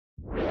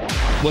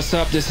What's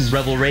up? This is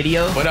Rebel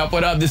Radio. What up,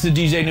 what up? This is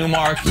DJ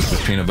Newmark. This is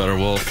Peanut Butter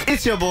Wolf.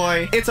 It's your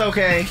boy. It's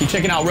okay. Keep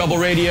checking out Rebel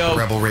Radio.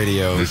 Rebel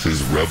Radio. This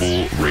is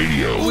Rebel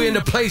Radio. We're in the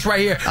place right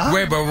here.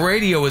 Rebel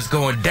Radio is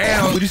going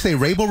down. Would you say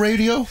Rebel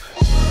Radio?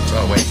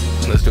 Oh, wait.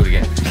 Let's do it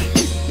again.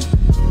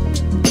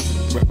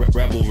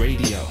 Rebel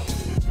Radio.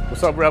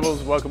 What's up,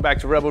 Rebels? Welcome back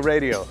to Rebel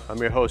Radio. I'm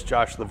your host,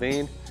 Josh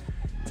Levine.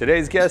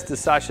 Today's guest is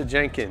Sacha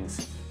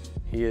Jenkins.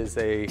 He is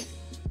a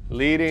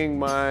leading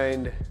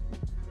mind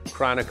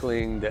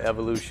chronicling the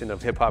evolution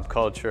of hip-hop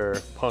culture,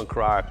 punk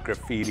rock,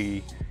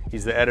 graffiti.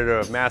 He's the editor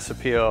of Mass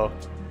Appeal.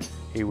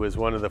 He was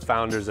one of the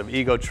founders of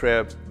Ego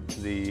Trip,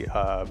 the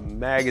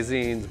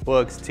magazines,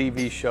 books,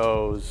 TV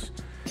shows.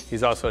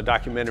 He's also a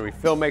documentary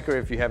filmmaker.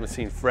 If you haven't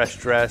seen Fresh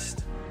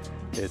Dressed,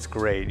 it's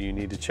great. You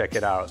need to check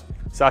it out.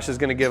 Sacha's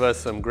gonna give us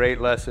some great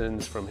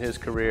lessons from his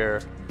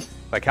career,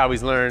 like how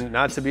he's learned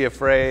not to be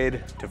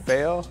afraid to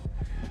fail,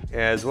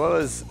 as well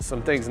as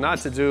some things not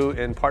to do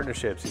in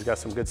partnerships. He's got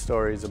some good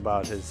stories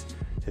about his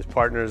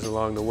partners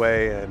along the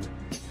way and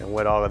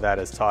what all of that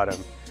has taught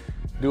him.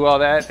 Do all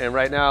that, and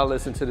right now,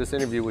 listen to this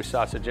interview with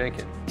Sacha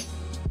Jenkins.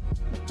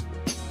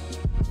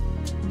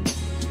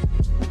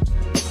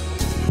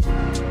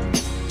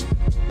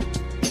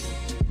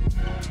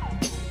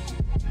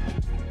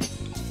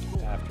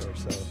 After,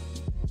 so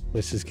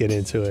let's just get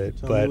into it.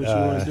 Tell me what you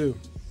want to do.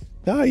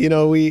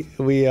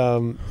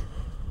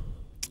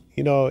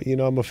 No,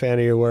 I'm a fan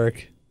of your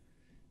work,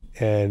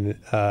 and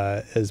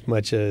as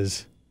much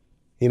as,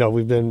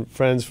 we've been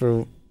friends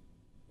for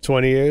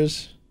 20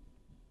 years,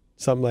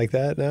 something like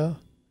that now.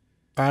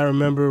 I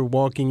remember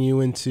walking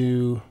you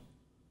into,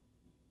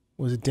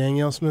 was it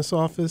Danielle Smith's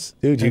office?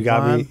 Dude, you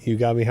got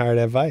me hired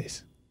at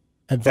Vice.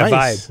 At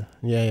Vice? Vibe.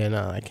 Yeah,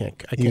 no, I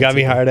can't. You got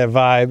me hired at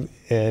Vibe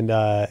and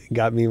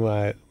got me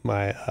my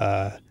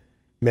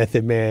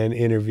Method Man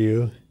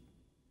interview.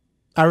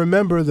 I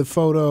remember the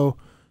photo.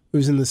 It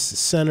was in the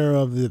center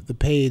of the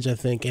page, I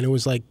think, and it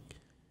was like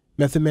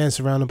Method Man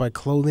surrounded by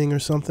clothing or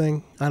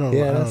something. I don't know.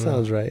 Yeah, that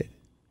sounds right.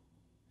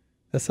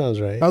 That sounds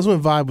right. That was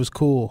when Vibe was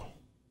cool.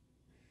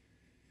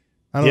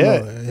 I don't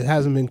know. It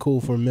hasn't been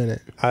cool for a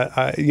minute.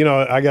 I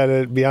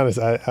gotta be honest.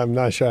 I'm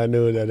not sure I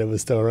knew that it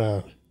was still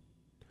around.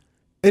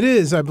 It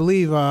is, I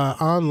believe,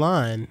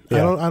 online.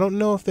 Yeah. I don't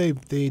know if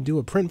they do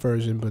a print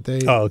version, but they.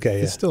 Oh, okay.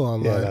 It's still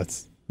online. Yeah,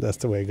 that's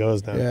the way it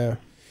goes now. Yeah.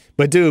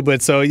 But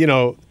so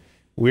you're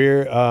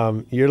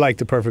like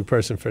the perfect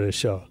person for this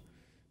show,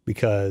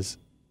 because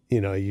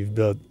you've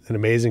built an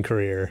amazing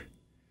career,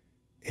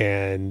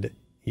 and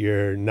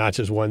you're not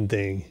just one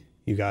thing.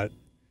 You got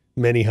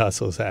many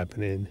hustles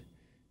happening,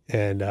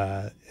 and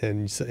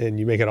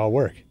you make it all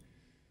work.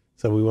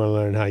 So we want to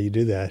learn how you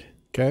do that.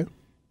 Okay.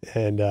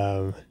 And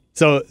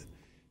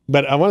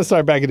but I want to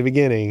start back at the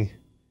beginning,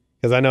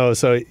 because I know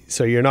so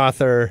you're an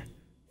author,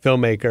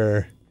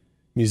 filmmaker,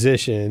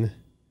 musician,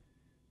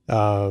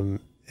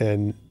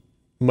 and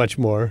much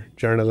more,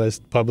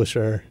 journalist,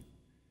 publisher,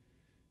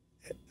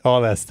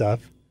 all that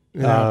stuff.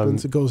 It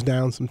happens. It goes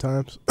down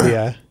sometimes.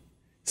 Yeah.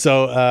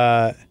 So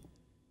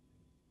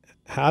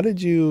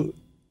how'd you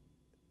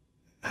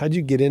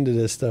get into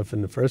this stuff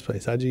in the first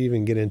place? How'd you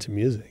even get into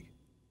music?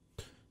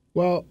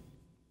 Well,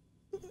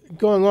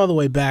 going all the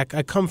way back,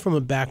 I come from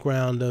a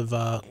background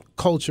of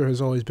culture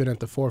has always been at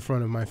the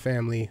forefront of my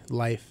family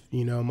life.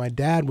 My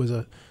dad was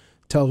a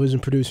television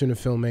producer and a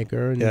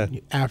filmmaker, and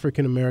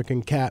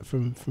African-American cat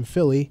from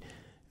Philly.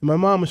 And my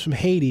mom was from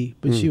Haiti,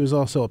 but she was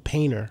also a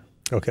painter.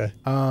 Okay.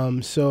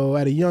 So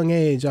at a young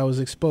age, I was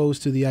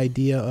exposed to the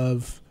idea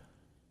of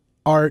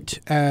art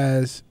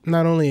as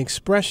not only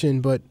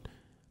expression, but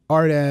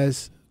art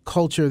as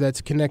culture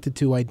that's connected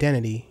to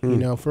identity.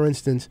 For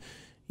instance,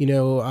 Haiti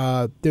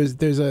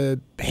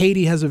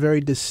has a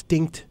very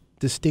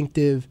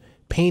distinctive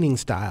painting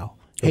style.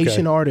 Okay.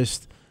 Haitian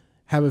artists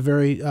have a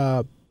very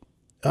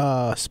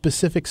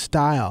specific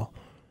style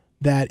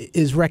that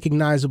is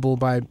recognizable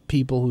by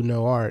people who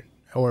know art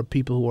or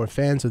people who are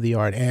fans of the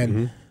art.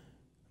 And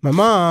my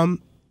mom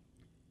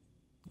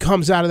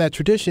comes out of that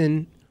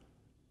tradition.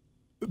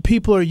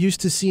 People are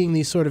used to seeing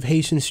these sort of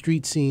Haitian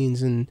street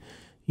scenes and,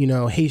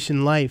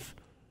 Haitian life.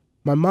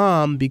 My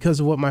mom, because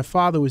of what my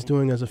father was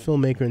doing as a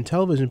filmmaker and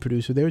television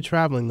producer, they were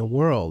traveling the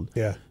world.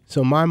 Yeah.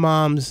 So my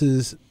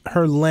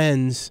her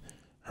lens,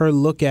 her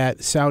look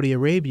at Saudi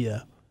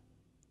Arabia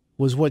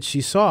was what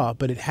she saw,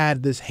 but it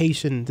had this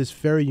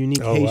very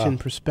unique Haitian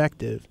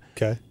perspective.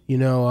 Okay.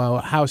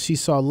 How she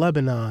saw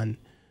Lebanon.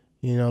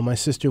 My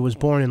sister was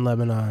born in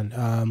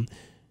Lebanon.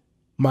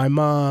 My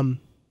mom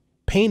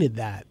painted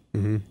that.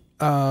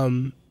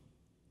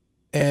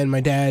 And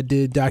my dad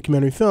did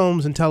documentary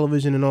films and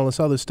television and all this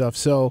other stuff.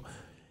 So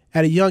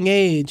at a young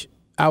age,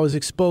 I was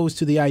exposed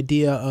to the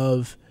idea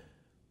of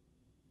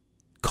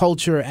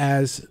culture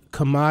as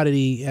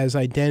commodity, as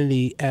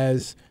identity,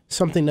 as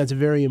something that's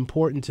very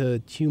important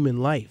to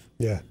human life.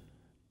 Yeah.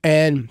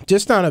 And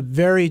just on a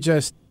very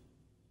just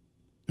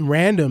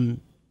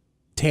random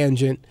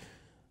tangent,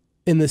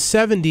 in the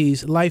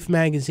 70s, Life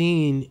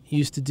magazine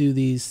used to do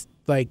these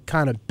like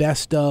kind of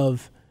best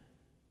of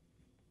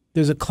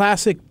there's a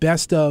classic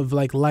best of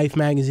like Life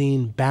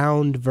magazine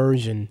bound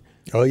version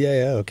Oh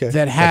yeah, okay.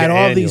 that Like had an all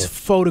annual. these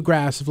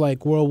photographs of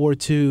like World War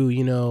II,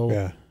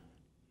 Yeah.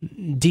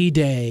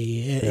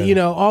 D-Day,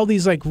 all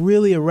these like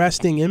really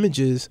arresting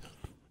images.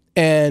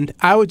 And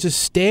I would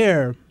just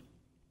stare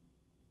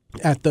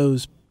at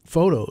those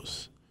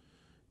photos,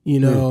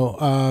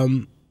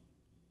 and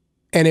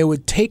it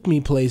would take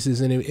me places,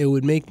 and it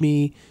would make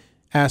me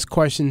ask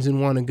questions and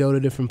want to go to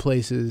different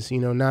places,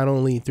 not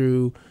only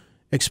through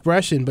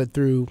expression, but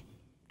through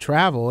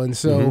travel. And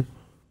so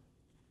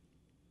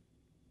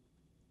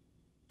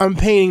I'm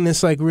painting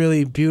this like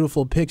really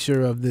beautiful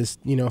picture of this,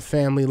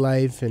 family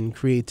life and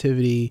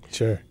creativity.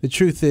 Sure. The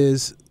truth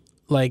is,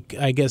 like,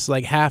 I guess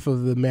like half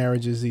of the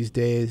marriages these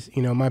days,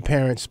 my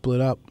parents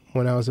split up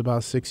when I was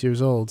about 6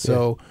 years old.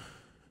 So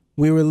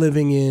we were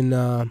living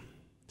in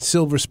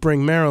Silver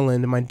Spring,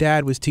 Maryland, and my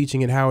dad was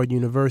teaching at Howard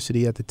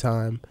University at the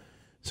time.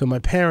 So my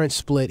parents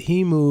split.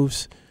 He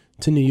moves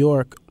to New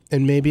York,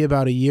 and maybe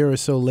about a year or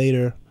so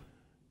later,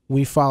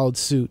 we followed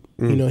suit.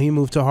 He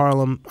moved to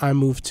Harlem. I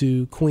moved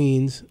to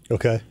Queens.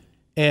 Okay.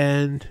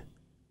 And,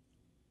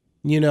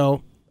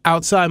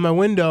 outside my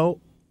window,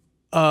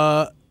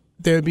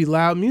 there'd be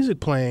loud music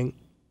playing.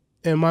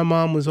 And my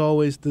mom was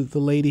always the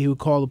lady who would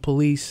call the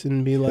police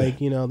and be like,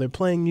 they're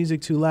playing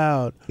music too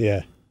loud.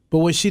 Yeah. But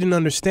what she didn't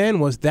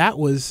understand was that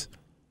was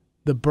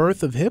the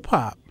birth of hip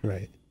hop.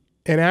 Right.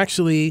 And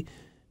actually,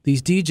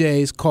 these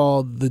DJs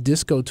called the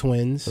Disco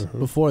Twins,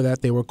 before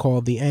that they were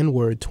called the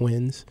N-Word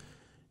Twins,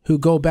 who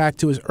go back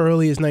to as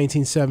early as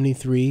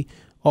 1973.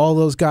 All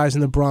those guys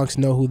in the Bronx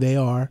know who they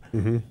are.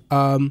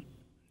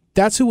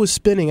 That's who was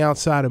spinning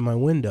outside of my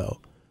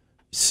window.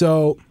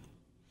 So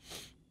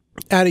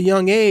at a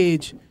young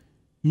age,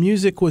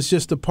 music was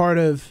just a part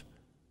of,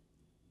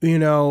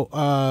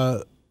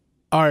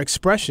 our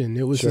expression.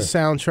 It was the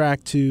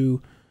soundtrack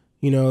to,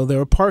 there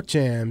were park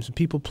jams and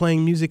people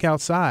playing music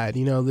outside.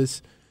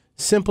 This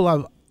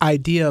simple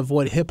idea of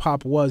what hip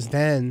hop was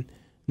then,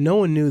 no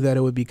one knew that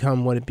it would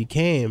become what it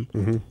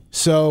became.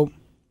 So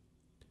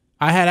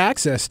I had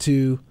access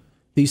to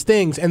these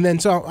things. And then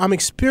so I'm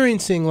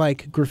experiencing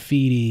like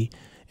graffiti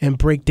and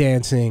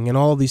breakdancing and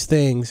all these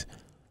things.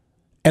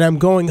 And I'm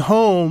going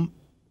home,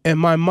 and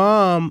my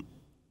mom,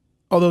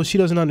 although she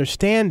doesn't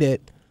understand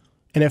it,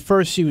 and at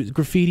first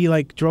graffiti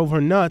like drove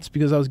her nuts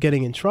because I was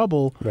getting in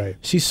trouble. Right.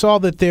 She saw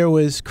that there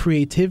was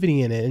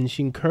creativity in it, and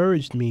she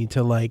encouraged me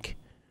to like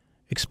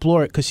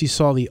explore it because she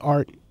saw the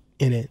art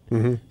in it.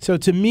 So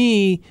to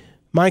me,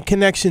 my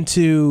connection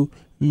to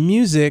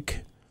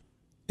music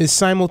is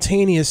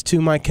simultaneous to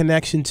my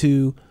connection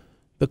to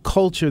the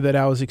culture that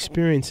I was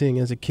experiencing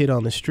as a kid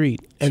on the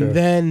street. And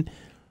then,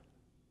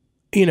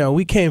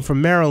 we came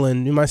from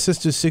Maryland. My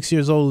sister's 6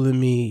 years older than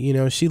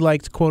me. She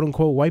liked quote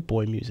unquote white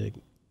boy music,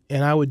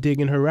 and I would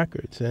dig in her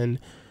records. And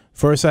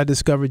first I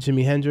discovered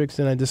Jimi Hendrix,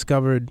 and I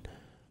discovered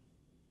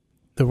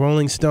the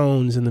Rolling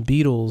Stones and the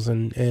Beatles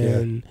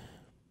and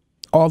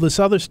all this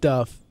other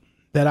stuff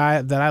that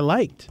I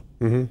liked.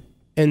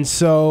 And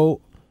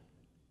so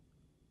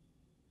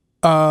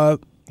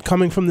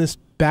coming from this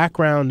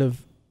background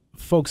of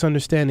folks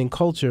understanding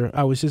culture,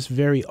 I was just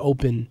very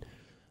open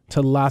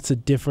to lots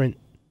of different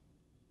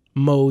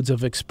modes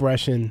of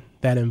expression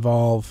that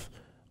involve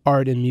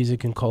art and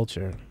music and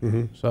culture.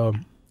 So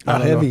how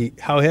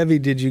heavy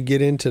did you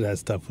get into that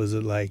stuff? Was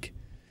it like,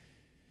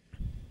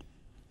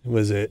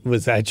 was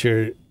that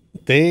your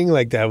thing,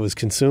 like that was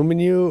consuming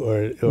you,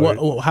 or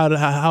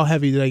how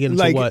heavy did I get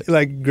into what?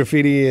 Like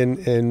graffiti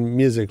and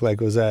music, like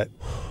was that?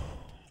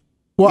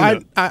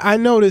 Well, I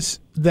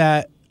noticed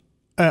that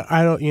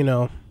I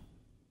don't,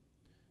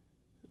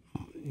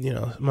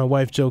 my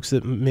wife jokes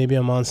that maybe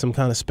I'm on some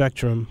kind of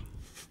spectrum,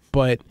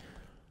 but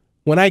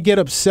when I get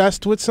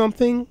obsessed with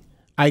something,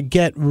 I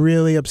get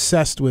really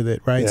obsessed with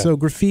it, right? So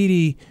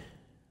graffiti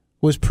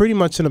was pretty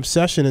much an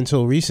obsession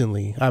until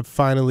recently. I've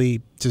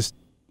finally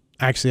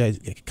I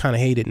kind of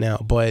hate it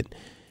now, but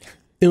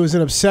it was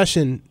an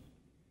obsession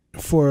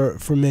for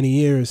many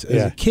years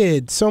as a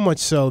kid, so much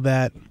so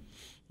that,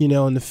 in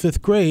the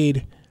 5th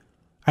grade,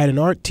 I had an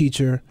art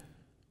teacher.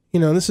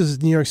 This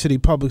is New York City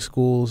public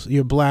schools.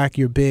 You're black,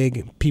 you're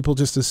big. People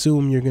just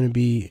assume you're going to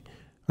be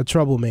a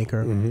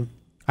troublemaker.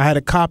 I had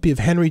a copy of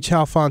Henry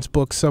Chalfont's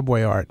book,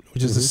 Subway Art,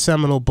 which is a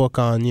seminal book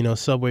on,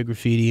 subway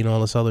graffiti and all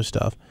this other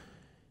stuff.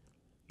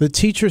 The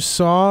teacher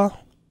saw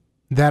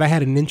that I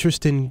had an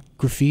interest in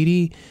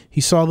graffiti.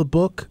 He saw the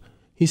book.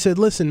 He said,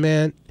 listen,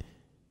 man,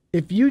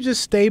 if you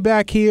just stay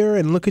back here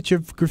and look at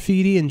your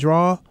graffiti and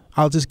draw,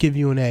 I'll just give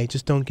you an A.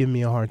 Just don't give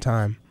me a hard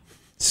time.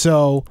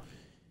 So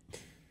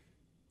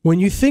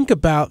when you think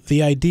about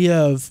the idea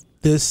of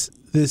this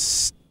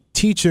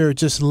teacher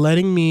just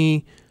letting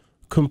me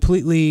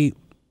completely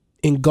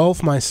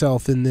engulf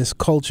myself in this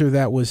culture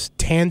that was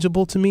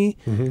tangible to me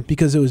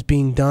because it was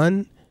being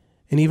done,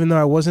 and even though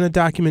I wasn't a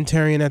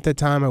documentarian at that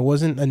time, I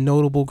wasn't a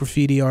notable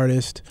graffiti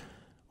artist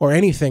or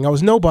anything, I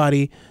was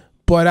nobody,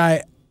 but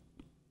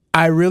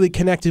I really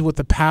connected with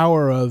the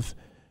power of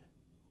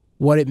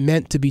what it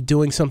meant to be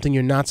doing something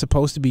you're not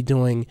supposed to be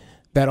doing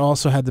that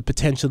also had the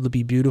potential to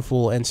be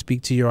beautiful and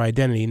speak to your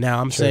identity. Now,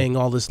 I'm saying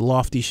all this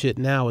lofty shit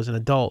now as an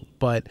adult,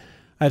 but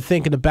I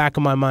think in the back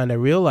of my mind I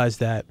realized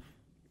that.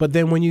 But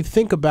then when you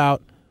think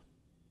about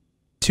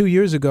 2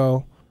 years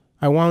ago,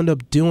 I wound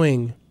up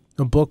doing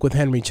a book with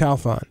Henry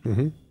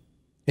Chalfant.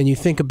 And you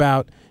think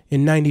about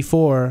in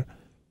 94,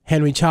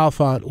 Henry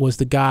Chalfant was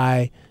the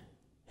guy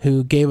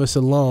who gave us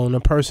a loan, a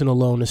personal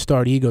loan to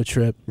start Ego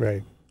Trip.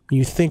 Right.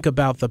 You think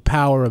about the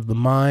power of the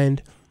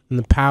mind and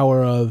the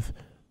power of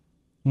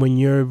when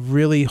you're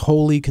really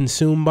wholly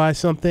consumed by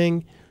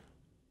something,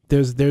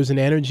 there's an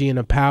energy and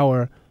a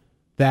power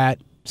that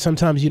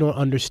sometimes you don't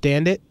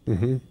understand it.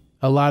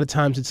 A lot of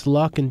times it's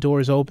luck and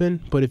doors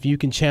open, but if you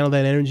can channel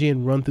that energy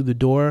and run through the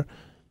door,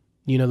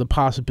 you know, the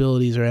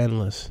possibilities are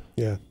endless.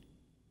 Yeah.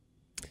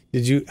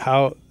 Did you,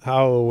 how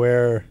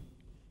aware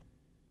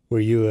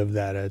were you of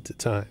that at the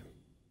time?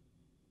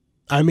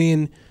 I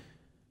mean,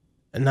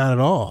 not at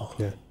all.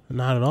 Yeah.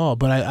 Not at all.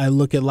 But I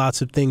look at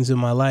lots of things in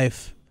my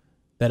life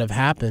that have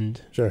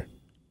happened. Sure.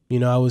 You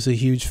know, I was a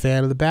huge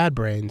fan of the Bad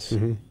Brains.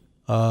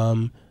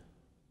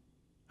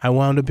 I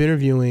wound up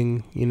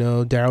interviewing, you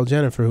know, Daryl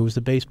Jennifer, who was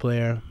the bass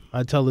player.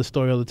 I tell this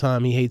story all the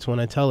time. He hates when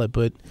I tell it,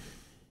 but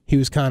he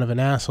was kind of an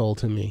asshole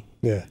to me.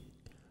 Yeah.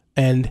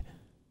 And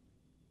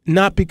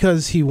not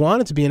because he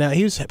wanted to be an asshole.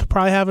 He was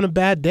probably having a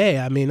bad day.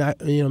 I mean,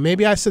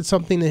 maybe I said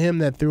something to him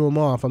that threw him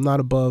off. I'm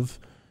not above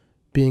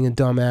being a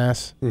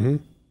dumbass.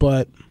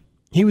 But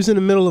he was in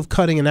the middle of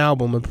cutting an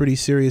album, a pretty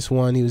serious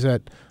one. He was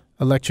at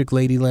Electric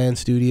Ladyland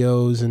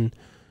Studios, and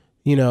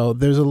you know,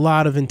 there's a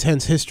lot of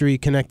intense history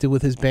connected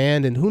with his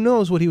band, and who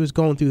knows what he was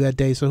going through that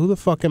day. So who the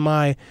fuck am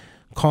I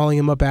calling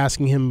him up,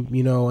 asking him,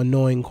 you know,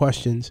 annoying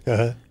questions?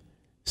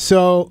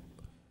 So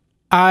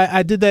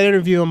I did that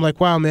interview. I'm like,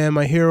 wow, man,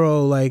 my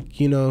hero, like,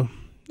 you know,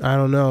 I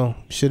don't know,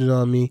 shitted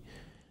on me.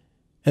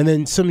 And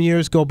then some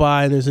years go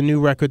by, and there's a new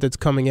record that's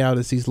coming out.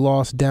 It's these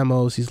lost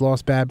demos, these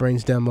lost Bad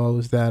Brains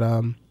demos that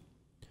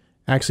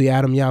actually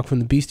Adam Yauch from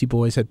the Beastie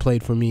Boys had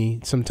played for me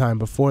sometime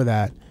before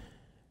that.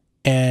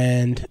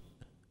 And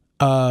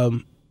I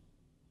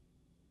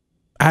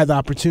had the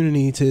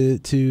opportunity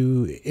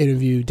to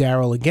interview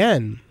Daryl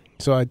again.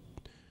 So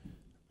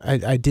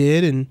I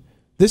did, and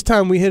this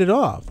time we hit it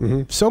off.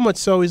 So much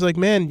so, he's like,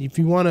 man, if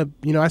you want to,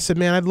 you know, I said,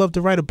 man, I'd love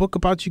to write a book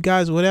about you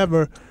guys,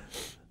 whatever.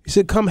 He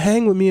said, come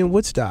hang with me in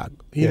Woodstock.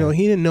 You know,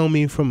 he didn't know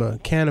me from a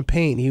can of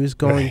paint. He was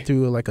going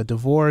through like a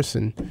divorce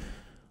and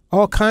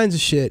all kinds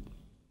of shit.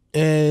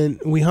 And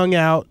we hung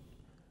out,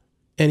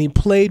 and he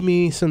played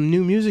me some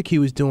new music he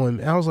was doing.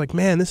 And I was like,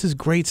 man, this is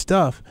great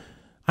stuff.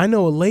 I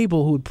know a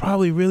label who would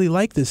probably really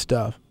like this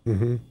stuff.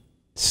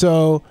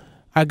 So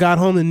I got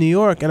home to New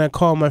York, and I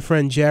called my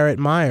friend Jarrett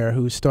Meyer,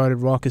 who started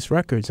Raucous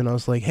Records, and I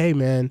was like, hey,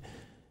 man,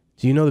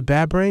 do you know the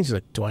Bad Brains? He's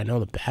like, do I know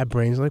the Bad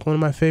Brains? Like one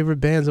of my favorite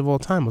bands of all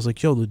time. I was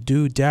like, yo, the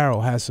dude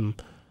Daryl has some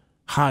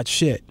hot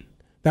shit.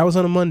 That was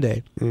on a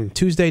Monday.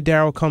 Tuesday,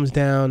 Daryl comes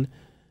down.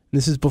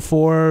 This is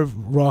before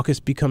Raucous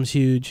becomes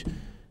huge.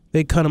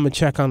 They cut him a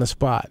check on the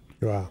spot.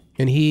 Wow.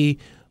 And he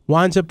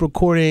winds up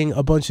recording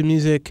a bunch of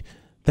music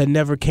that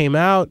never came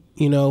out.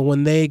 You know,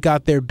 when they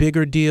got their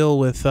bigger deal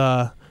with,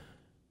 I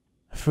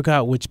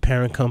forgot which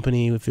parent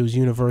company, if it was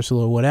Universal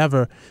or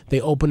whatever, they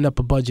opened up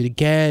a budget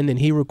again, and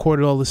he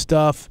recorded all the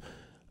stuff.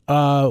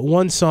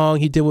 One song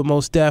he did with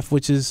Mos Def,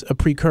 which is a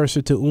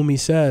precursor to Umi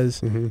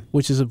Says,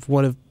 which is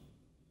one of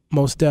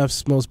Mos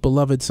Def's most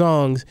beloved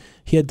songs.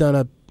 He had done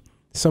a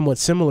somewhat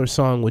similar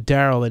song with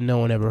Daryl that no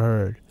one ever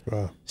heard.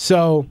 Wow.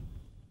 So,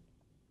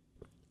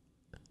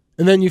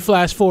 and then you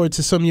flash forward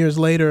to some years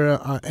later,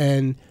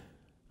 and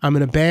I'm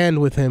in a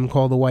band with him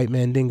called the White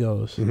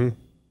Mandingos.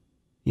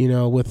 You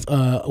know, with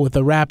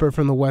a rapper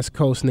from the West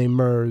Coast named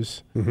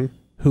Murs,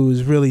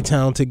 who's a really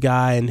talented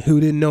guy and who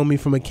didn't know me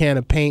from a can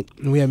of paint.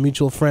 And we had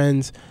mutual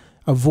friends.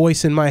 A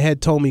voice in my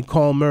head told me,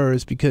 call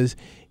Murs, because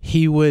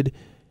he's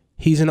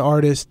an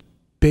artist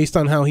based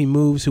on how he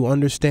moves, who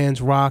understands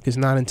rock, is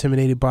not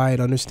intimidated by it,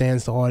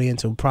 understands the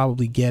audience, and will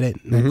probably get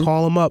it. And I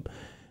call him up,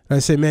 and I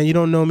say, man, you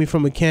don't know me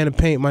from a can of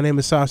paint. My name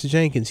is Sacha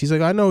Jenkins. He's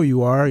like, I know who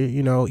you are,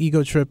 you know,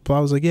 Ego Trip. I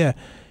was like, yeah.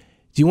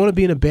 Do you want to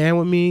be in a band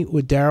with me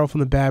with Daryl from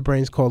the Bad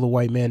Brains called the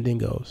White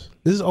Mandingos?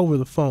 This is over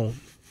the phone.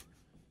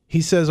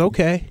 He says,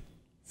 okay.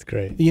 It's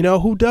great. You know,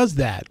 who does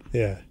that?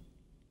 Yeah.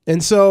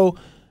 And so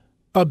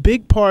a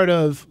big part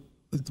of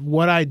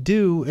what I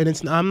do,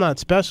 and I'm not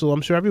special,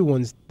 I'm sure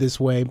everyone's this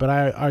way, but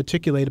I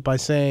articulate it by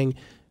saying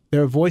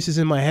there are voices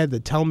in my head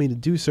that tell me to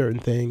do certain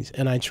things,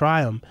 and I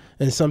try them,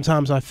 and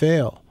sometimes I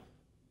fail.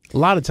 A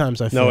lot of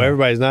times I fail. No,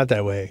 everybody's not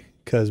that way,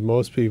 because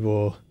most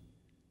people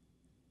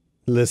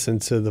listen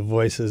to the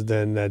voices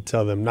then that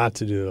tell them not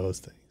to do those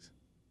things.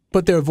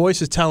 But there are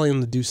voices telling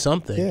them to do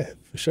something. Yeah,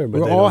 for sure.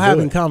 But we're all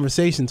having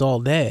conversations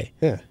all day.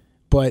 Yeah.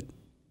 But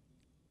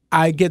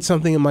I get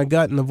something in my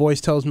gut, and the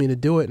voice tells me to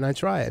do it, and I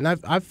try it. And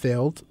I've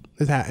failed.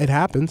 It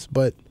happens,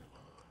 but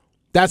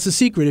that's the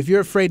secret. If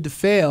you're afraid to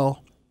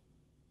fail,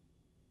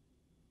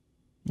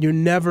 you're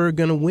never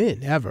going to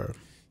win, ever.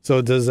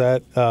 So does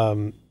that,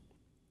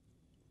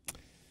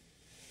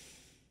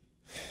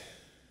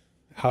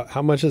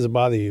 how much does it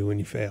bother you when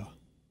you fail?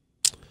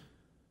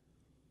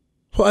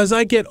 Well, as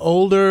I get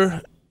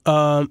older,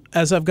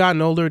 as I've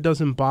gotten older, it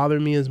doesn't bother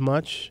me as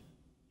much.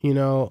 You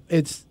know,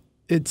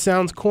 it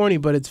sounds corny,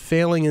 but it's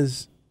failing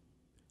is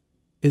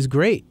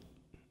great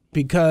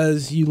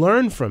because you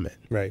learn from it.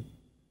 Right.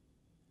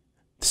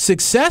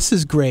 Success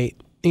is great.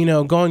 You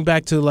know, going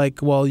back to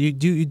like, well, you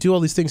do all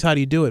these things. How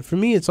do you do it? For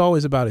me, it's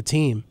always about a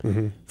team.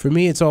 Mm-hmm. For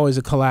me, it's always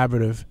a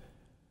collaborative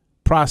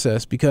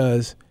process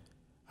because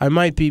I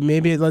might be,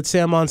 maybe let's say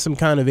I'm on some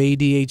kind of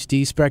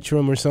ADHD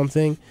spectrum or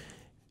something.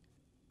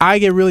 I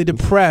get really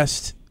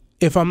depressed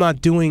if I'm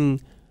not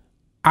doing,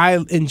 I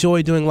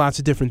enjoy doing lots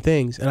of different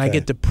things, and I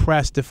get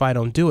depressed if I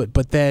don't do it.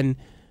 But then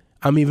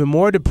I'm even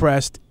more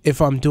depressed if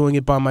I'm doing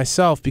it by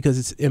myself because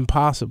it's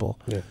impossible.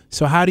 Yeah.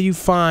 So how do you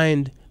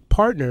find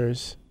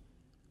partners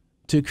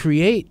to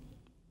create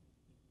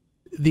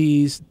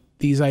these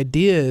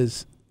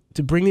ideas,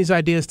 to bring these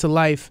ideas to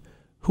life?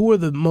 Who are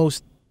the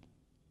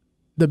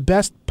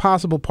best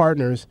possible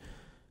partners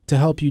to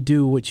help you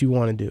do what you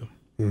want to do?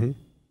 Mm-hmm.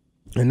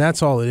 And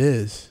that's all it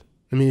is.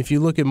 I mean, if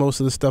you look at most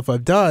of the stuff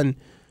I've done,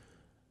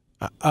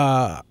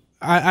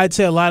 I'd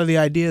say a lot of the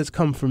ideas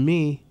come from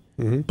me,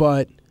 Mm-hmm.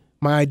 but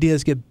my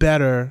ideas get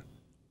better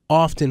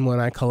often when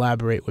I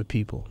collaborate with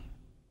people.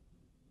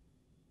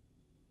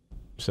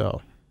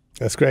 So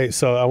That's great.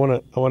 So I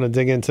want to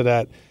dig into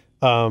that.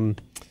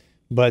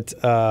 But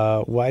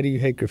why do you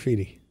hate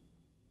graffiti?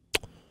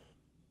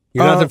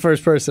 You're not the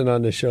first person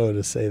on the show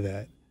to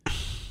say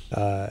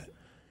that.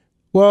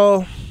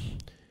 Well,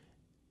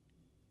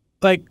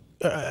 like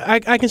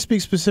I can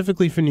speak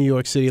specifically for New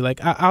York City. Like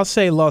I'll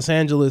say Los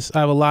Angeles. I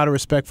have a lot of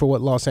respect for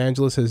what Los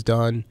Angeles has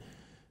done.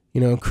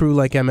 You know, crew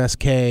like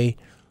MSK.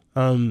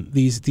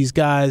 These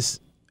guys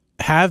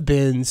have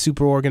been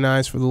super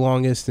organized for the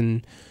longest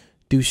and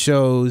do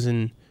shows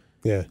and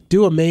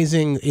do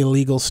amazing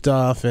illegal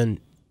stuff.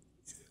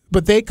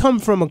 But they come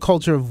from a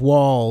culture of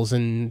walls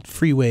and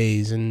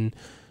freeways, and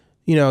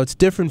you know, it's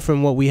different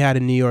from what we had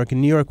in New York.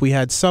 In New York, we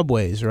had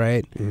subways,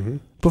 right? Mm-hmm.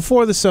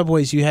 Before the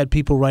subways, you had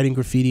people writing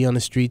graffiti on the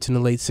streets in the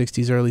late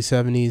 60s, early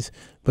 70s,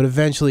 but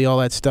eventually all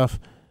that stuff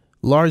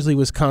largely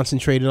was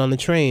concentrated on the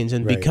trains.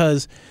 And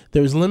because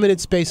there was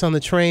limited space on the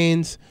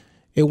trains,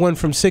 it went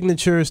from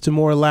signatures to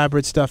more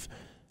elaborate stuff.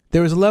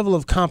 There was a level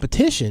of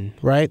competition,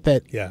 right?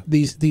 That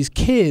these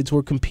kids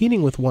were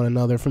competing with one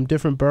another from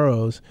different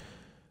boroughs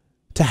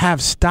to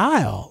have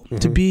style,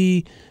 to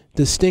be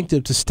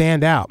distinctive, to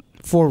stand out,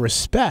 for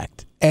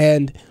respect.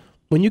 And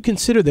when you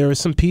consider there were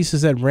some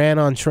pieces that ran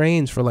on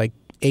trains for like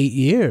 8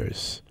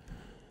 years,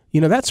 you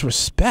know, that's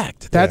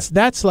respect.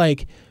 That's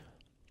like,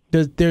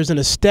 there's an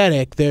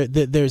aesthetic,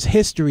 there's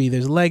history,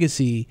 there's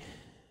legacy.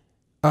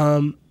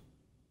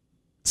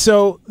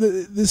 So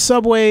the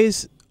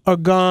subways are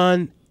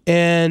gone,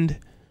 and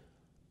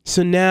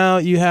so now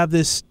you have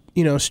this,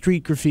 you know,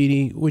 street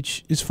graffiti,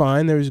 which is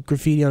fine. There was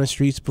graffiti on the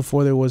streets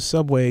before there was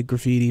subway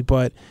graffiti,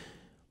 but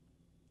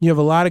you have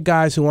a lot of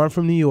guys who aren't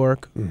from New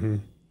York,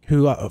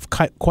 who,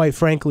 quite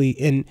frankly,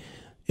 and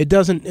it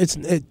doesn't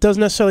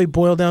necessarily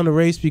boil down to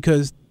race,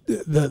 because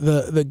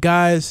the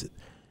guys,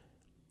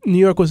 New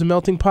York was a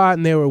melting pot,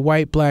 and they were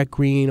white, black,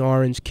 green,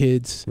 orange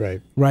kids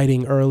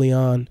writing early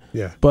on.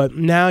 Yeah. But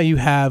now you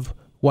have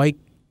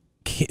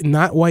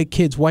not white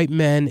kids, white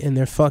men in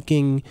their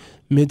fucking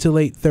mid to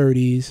late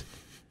 30s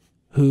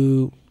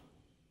who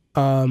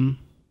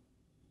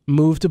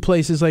move to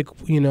places like,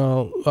 you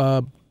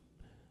know,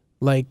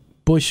 like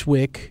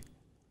Bushwick,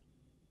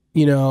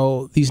 you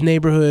know, these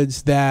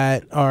neighborhoods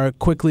that are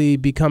quickly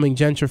becoming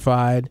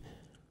gentrified.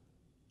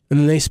 And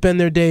then they spend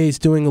their days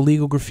doing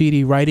illegal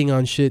graffiti, writing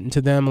on shit, and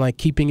to them, like,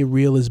 keeping it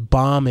real is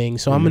bombing.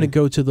 So I'm going to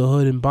go to the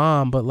hood and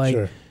bomb. But,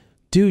 like,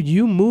 dude,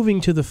 you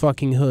moving to the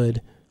fucking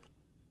hood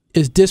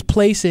is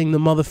displacing the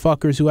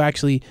motherfuckers who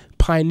actually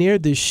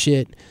pioneered this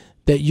shit,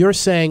 that you're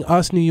saying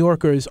us New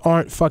Yorkers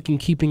aren't fucking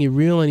keeping it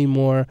real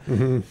anymore.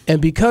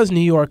 And because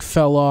New York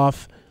fell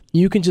off,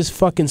 you can just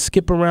fucking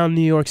skip around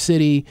New York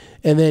City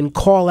and then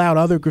call out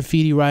other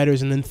graffiti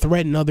writers and then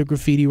threaten other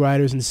graffiti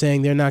writers and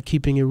saying they're not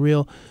keeping it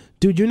real.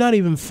 Dude, you're not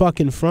even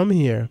fucking from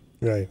here.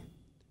 Right.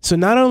 So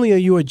not only are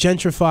you a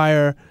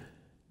gentrifier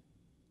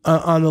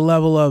on the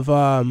level of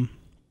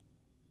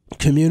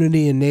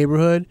community and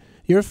neighborhood,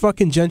 you're a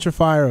fucking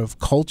gentrifier of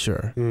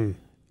culture.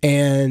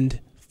 And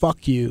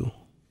fuck you,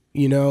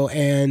 you know?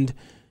 And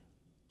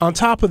on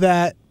top of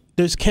that,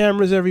 there's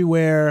cameras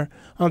everywhere.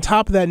 On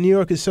top of that, New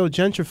York is so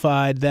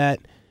gentrified that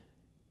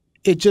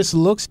it just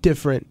looks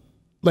different.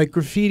 Like,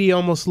 graffiti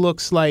almost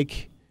looks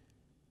like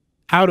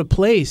out of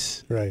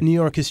place. Right. New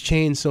York has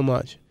changed so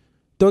much.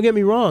 Don't get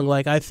me wrong.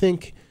 Like, I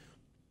think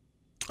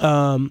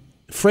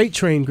freight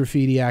train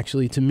graffiti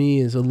actually, to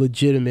me, is a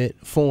legitimate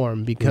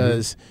form,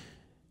 because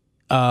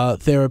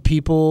there are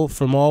people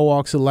from all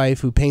walks of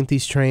life who paint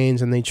these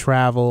trains, and they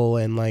travel,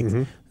 and like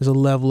there's a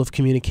level of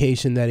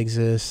communication that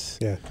exists.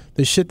 Yeah.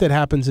 The shit that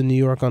happens in New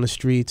York on the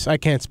streets, I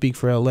can't speak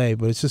for LA,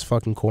 but it's just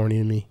fucking corny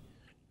to me.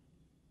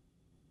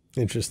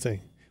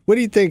 Interesting. What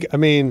do you think? I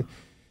mean,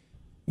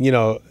 you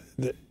know,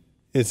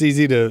 it's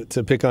easy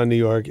to pick on New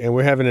York, and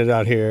we're having it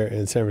out here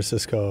in San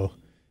Francisco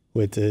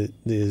with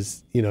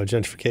this, you know,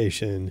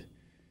 gentrification.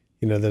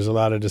 there's a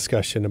lot of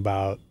discussion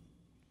about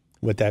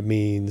what that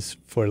means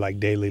for like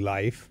daily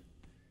life,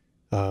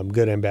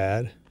 good and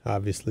bad,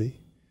 obviously.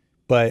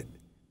 But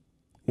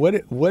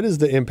what is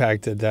the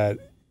impact that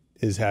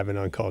is having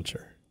on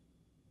culture?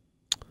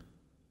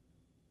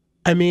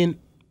 I mean,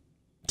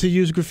 to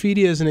use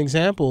graffiti as an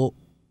example,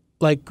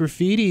 like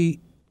graffiti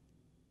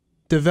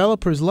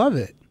developers love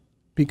it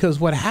because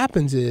what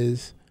happens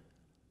is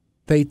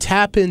they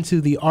tap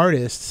into the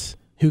artists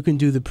who can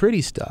do the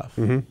pretty stuff.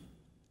 Mm-hmm.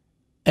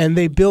 And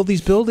they build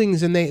these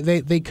buildings and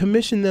they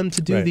commission them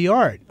to do Right. the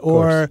art.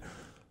 Or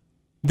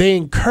they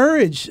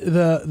encourage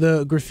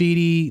the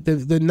graffiti,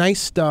 the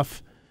nice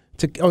stuff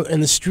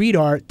and the street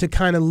art to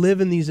kind of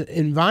live in these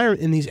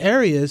in these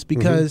areas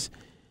because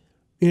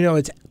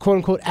it's quote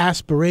unquote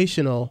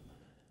aspirational,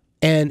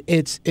 and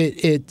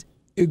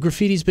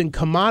graffiti's been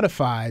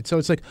commodified. So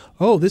it's like,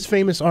 oh, this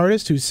famous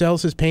artist who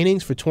sells his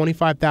paintings for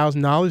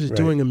 $25,000 is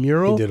doing a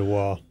mural. He did a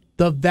wall.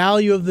 The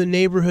value of the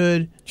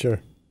neighborhood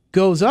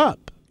goes up.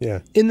 Yeah.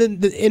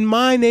 In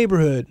my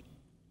neighborhood,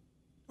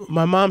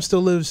 my mom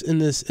still lives in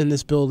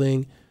this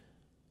building.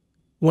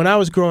 When I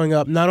was growing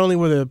up, not only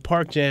were there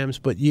park jams,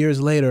 but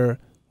years later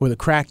were the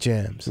crack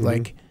jams.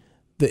 Like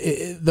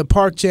the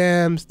park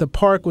jams, the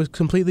park was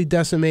completely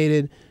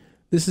decimated.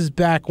 This is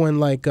back when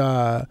like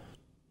 2-liter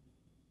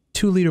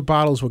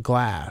bottles were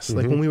glass.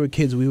 Like when we were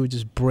kids, we would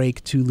just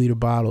break 2-liter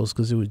bottles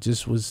because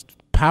it was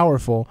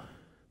powerful.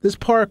 This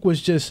park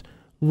was just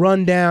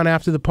run down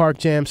after the park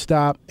jam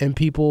stopped, and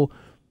people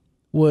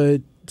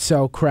would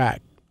sell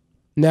crack.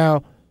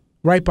 Now,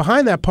 right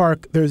behind that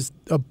park, there's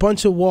a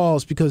bunch of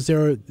walls because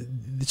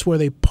it's where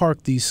they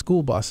park these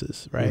school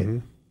buses,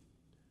 right?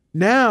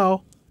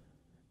 Now,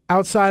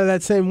 outside of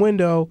that same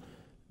window,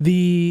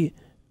 there's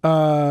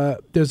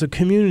a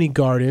community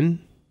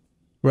garden,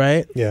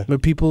 right? Yeah. Where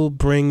people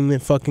bring the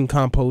fucking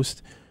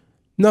compost.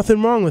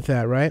 Nothing wrong with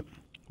that, right?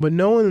 But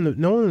no one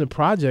in the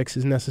projects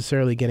is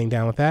necessarily getting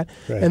down with that.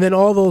 Right. And then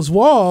all those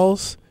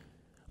walls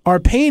are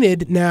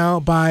painted now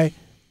by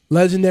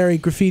legendary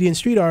graffiti and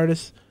street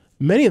artists,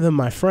 many of them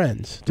my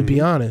friends, to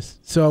be honest.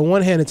 So on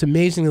one hand, it's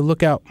amazing to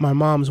look out my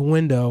mom's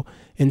window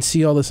and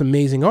see all this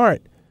amazing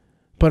art.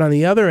 But on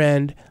the other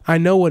end, I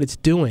know what it's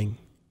doing.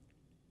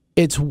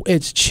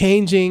 It's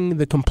changing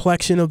the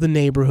complexion of the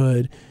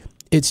neighborhood.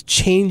 It's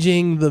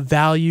changing the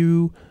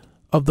value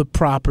of the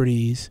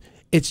properties.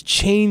 It's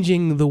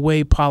changing the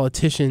way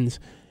politicians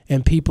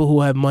and people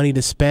who have money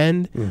to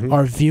spend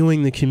are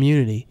viewing the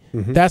community.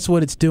 That's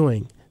what it's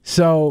doing.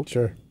 So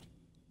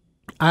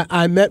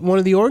I met one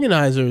of the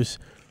organizers,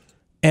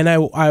 and I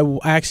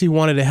actually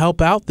wanted to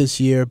help out this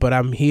year, but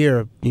I'm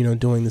here,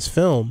 doing this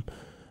film.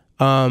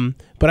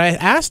 But I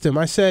asked him,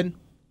 I said,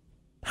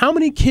 how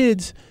many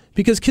kids,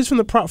 because kids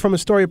from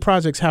Astoria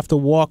Projects have to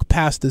walk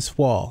past this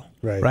wall,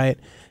 right?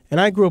 And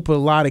I grew up with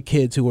a lot of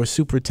kids who were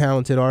super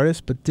talented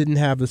artists, but didn't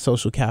have the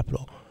social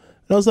capital.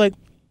 And I was like,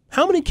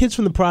 how many kids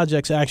from the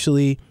projects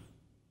actually,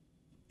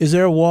 is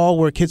there a wall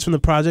where kids from the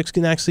projects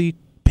can actually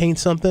paint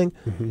something?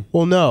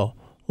 Well, no.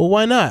 Well,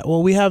 why not?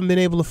 Well, we haven't been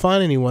able to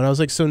find anyone. I was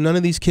like, so none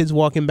of these kids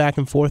walking back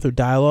and forth or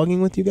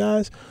dialoguing with you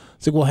guys?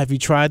 It's like, well, have you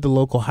tried the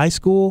local high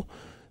school,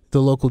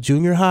 the local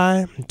junior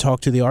high,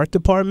 talk to the art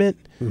department,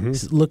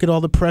 look at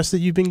all the press that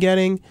you've been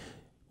getting?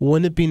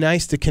 Wouldn't it be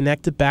nice to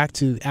connect it back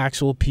to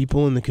actual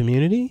people in the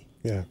community?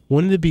 Yeah.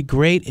 Wouldn't it be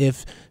great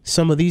if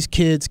some of these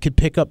kids could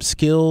pick up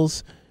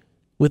skills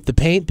with the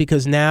paint?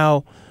 Because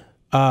now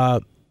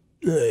one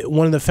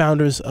of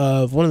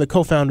the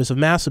co-founders of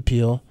Mass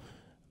Appeal,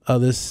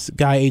 this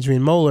guy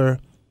Adrian Moeller,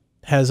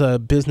 has a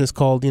business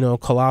called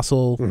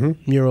Colossal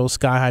Murals,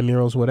 Sky High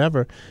Murals,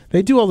 whatever.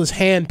 They do all this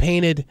hand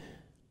painted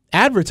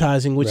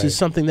advertising, which is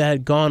something that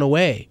had gone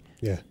away.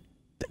 Yeah.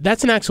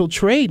 That's an actual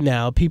trade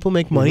now. People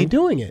make money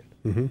doing it.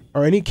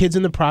 Are any kids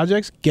in the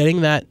projects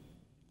getting that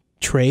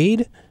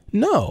trade?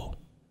 No.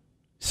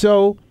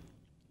 So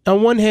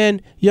on one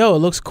hand, it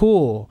looks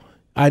cool.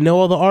 I know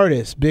all the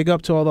artists. Big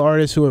up to all the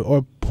artists who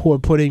are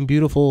putting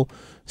beautiful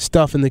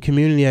stuff in the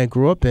community I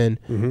grew up in.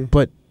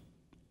 But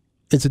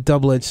it's a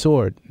double-edged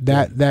sword.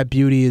 That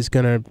beauty is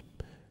gonna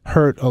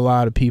hurt a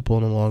lot of people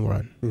in the long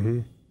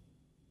run.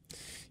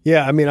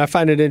 Yeah, I mean, I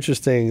find it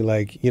interesting.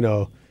 Like you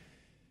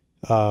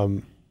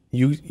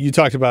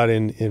talked about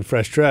in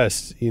Fresh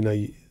Dress.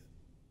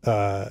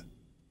 Kind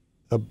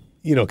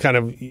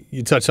of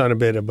you touched on a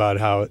bit about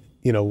how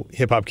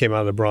hip hop came out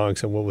of the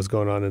Bronx and what was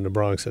going on in the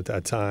Bronx at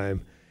that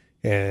time,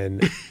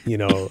 and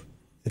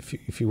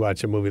if you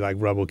watch a movie like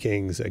Rebel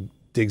Kings, it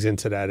digs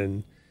into that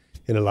in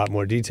a lot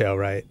more detail,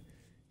 right?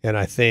 And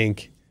I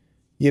think,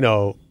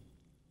 I've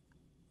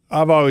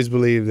always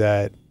believed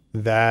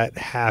that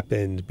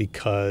happened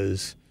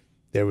because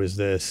there was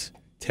this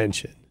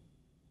tension.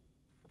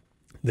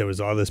 There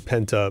was all this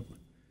pent up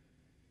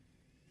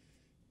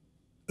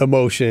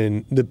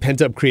emotion, the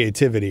pent up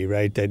creativity,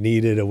 right? That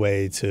needed a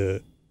way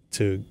to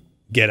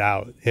get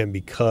out. And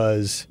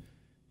because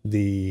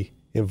the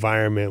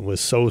environment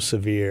was so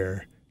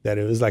severe that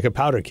it was like a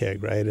powder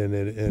keg, right? And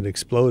it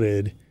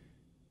exploded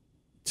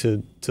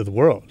to the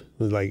world.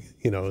 It was like,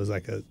 it was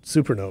like a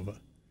supernova.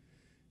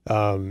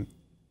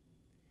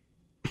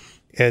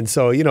 And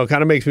so, you know, it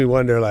kind of makes me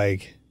wonder,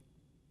 like,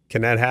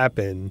 can that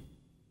happen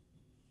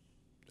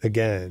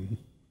again?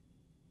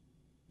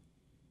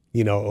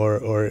 You know,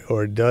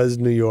 or does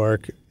New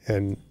York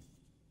and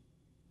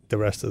the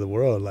rest of the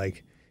world,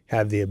 like,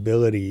 have the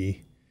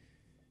ability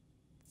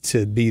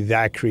to be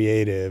that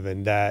creative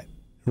and that,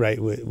 right,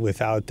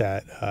 without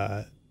that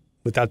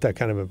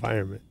kind of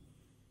environment?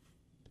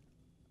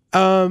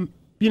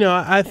 You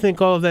know, I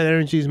think all of that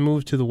energy has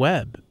moved to the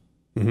web.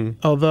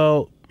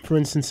 Although, for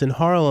instance, in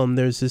Harlem,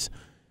 there's this,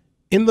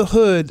 in the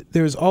hood,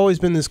 there's always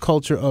been this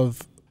culture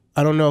of,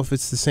 I don't know if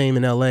it's the same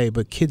in LA,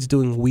 but kids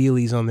doing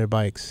wheelies on their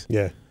bikes.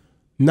 Yeah.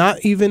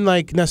 Not even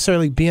like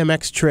necessarily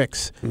BMX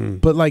tricks,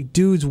 but like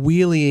dudes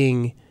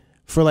wheeling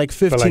for like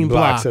 15 For like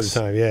blocks at a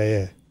time. Yeah,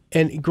 yeah.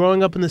 And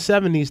growing up in the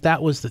 70s,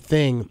 that was the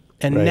thing.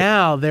 And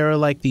now there are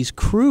like these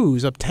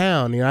crews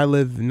uptown. You know, I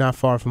live not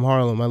far from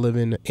Harlem. I live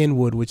in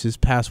Inwood, which is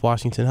past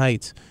Washington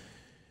Heights.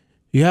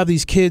 You have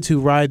these kids who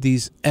ride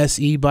these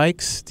SE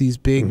bikes, these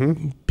big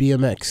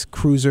BMX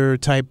cruiser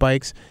type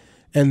bikes,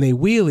 and they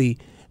wheelie,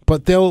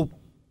 but they'll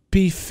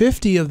be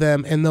 50 of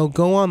them and they'll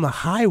go on the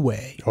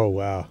highway. Oh,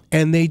 wow.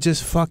 And they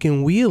just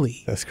fucking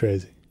wheelie. That's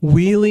crazy.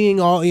 Wheeling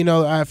all, you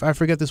know, I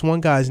forget this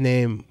one guy's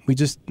name.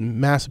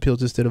 Mass Appeal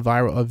just did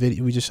a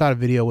video. We just shot a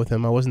video with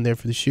him. I wasn't there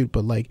for the shoot,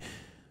 but like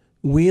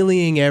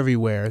wheeling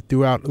everywhere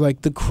throughout,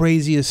 like the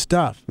craziest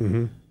stuff.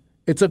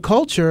 It's a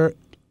culture,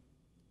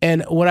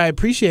 and what I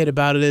appreciate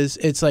about it is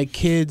it's like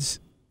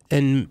kids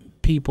and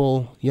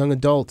people, young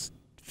adults,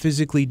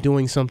 physically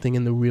doing something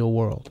in the real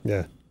world.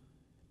 Yeah.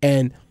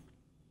 And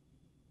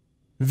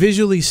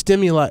visually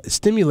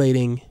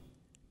stimulating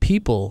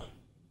people,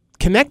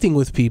 connecting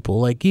with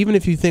people. Like, even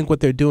if you think what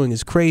they're doing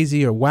is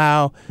crazy or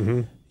wow,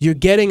 you're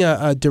getting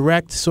a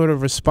direct sort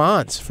of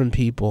response from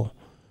people,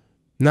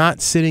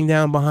 not sitting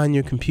down behind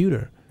your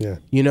computer. Yeah.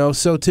 You know,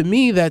 so to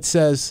me that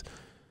says,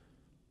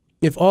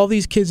 if all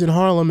these kids in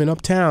Harlem and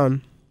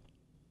uptown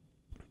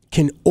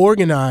can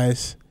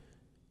organize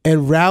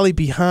and rally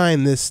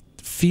behind this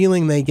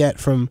feeling they get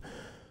from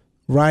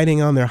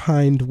riding on their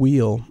hind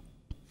wheel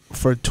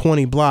for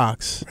 20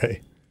 blocks,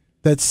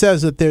 that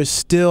says that there's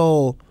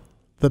still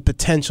the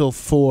potential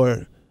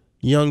for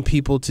young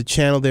people to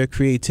channel their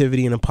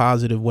creativity in a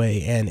positive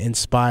way and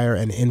inspire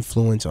and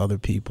influence other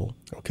people.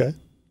 Okay.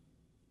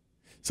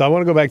 So I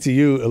want to go back to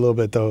you a little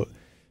bit, though.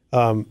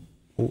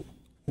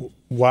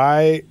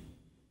 Why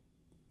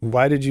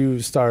did you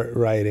start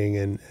writing,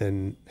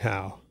 and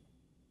how?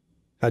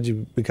 How'd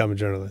you become a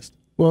journalist?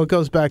 Well, it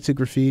goes back to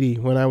graffiti.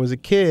 When I was a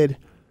kid,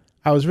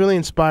 I was really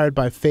inspired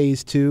by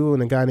Phase 2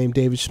 and a guy named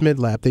David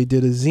Schmidlap. They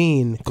did a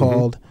zine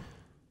called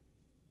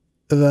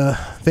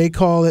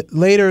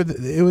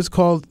it was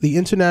called the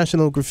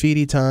International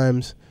Graffiti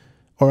Times,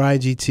 or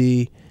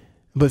IGT,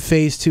 but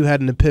Phase 2 had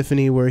an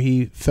epiphany where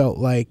he felt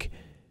like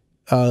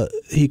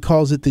he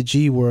calls it the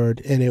G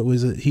word, and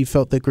he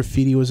felt that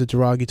graffiti was a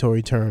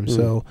derogatory term.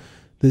 So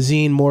the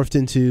zine morphed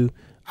into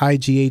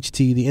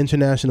IGHT, the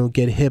International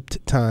Get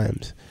Hipped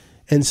Times.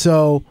 And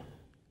so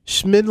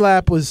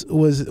Schmidlap was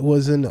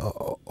an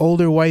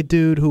older white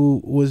dude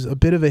who was a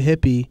bit of a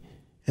hippie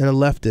and a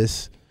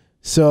leftist.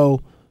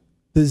 So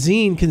the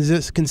zine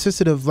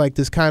consisted of like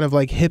this kind of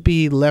like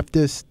hippie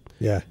leftist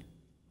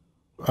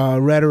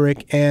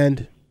rhetoric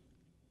and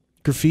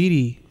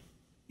graffiti,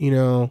 you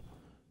know,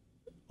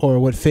 or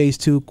what Phase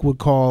 2 would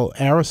call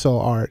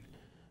aerosol art,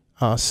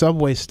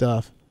 subway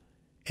stuff.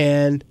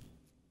 And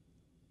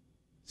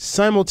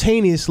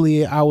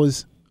simultaneously, I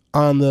was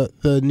on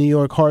the New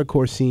York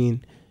hardcore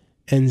scene,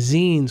 and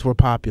zines were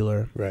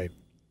popular. Right.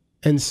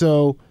 And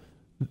so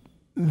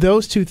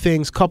those two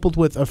things, coupled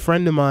with a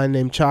friend of mine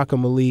named Chaka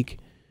Malik,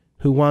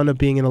 who wound up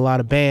being in a lot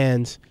of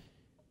bands,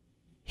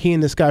 he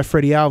and this guy,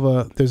 Freddie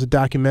Alva, there's a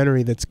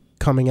documentary that's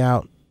coming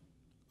out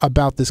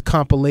about this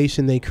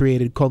compilation they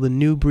created called the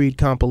New Breed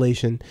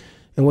Compilation.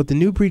 And what the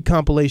New Breed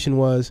Compilation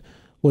was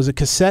a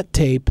cassette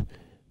tape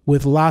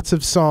with lots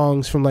of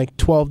songs from like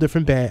 12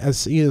 different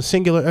bands,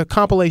 a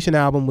compilation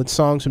album with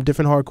songs from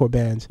different hardcore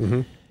bands.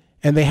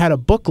 And they had a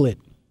booklet,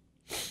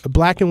 a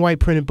black and white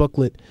printed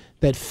booklet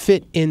that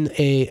fit in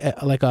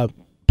like a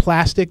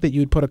plastic that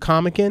you would put a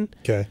comic in.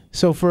 Okay.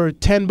 So for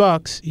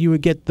 $10, you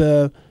would get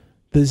the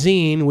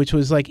zine, which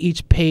was like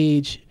each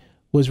page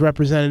was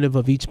representative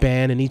of each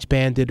band, and each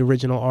band did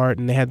original art,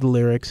 and they had the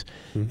lyrics,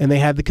 and they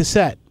had the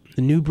cassette,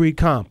 the New Breed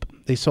Comp.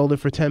 They sold it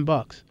for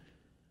 $10.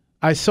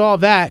 I saw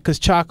that because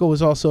Chaka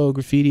was also a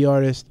graffiti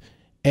artist,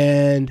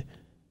 and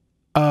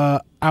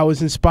I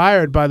was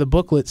inspired by the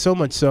booklet so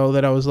much so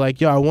that I was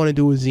like, yo, I want to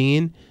do a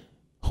zine.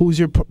 Who's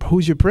your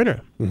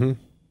printer?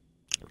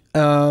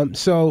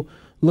 So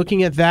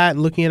looking at that,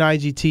 looking at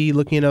IGT,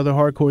 looking at other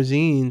hardcore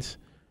zines,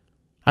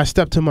 I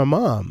stepped to my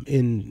mom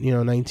in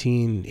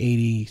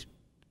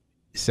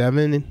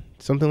 1987,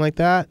 something like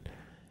that,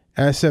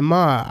 and I said,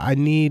 Ma, I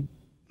need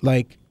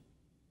like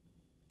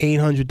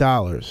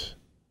 $800.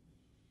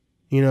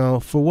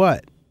 For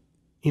what?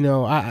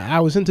 I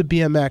was into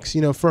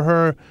BMX. For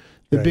her,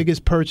 the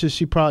biggest purchase,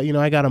 she probably,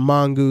 I got a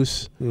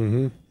mongoose.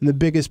 And the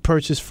biggest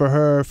purchase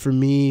for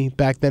me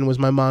back then was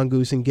my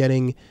mongoose, and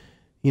getting,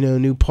 you know,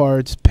 new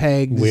parts,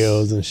 pegs,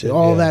 wheels and shit,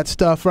 all that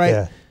stuff, right?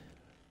 Yeah.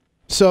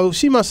 So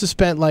she must have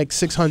spent like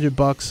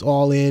 $600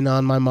 all in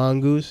on my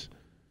mongoose.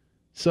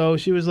 So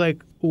she was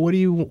like, what are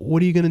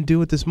you gonna do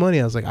with this money?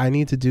 I was like, I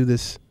need to do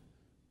this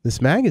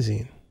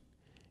magazine.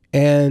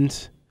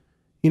 And,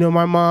 you know,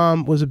 my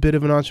mom was a bit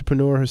of an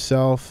entrepreneur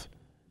herself,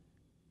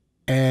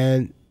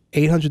 and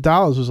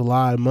 $800 was a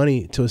lot of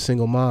money to a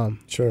single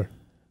mom. Sure.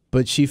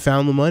 But she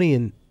found the money,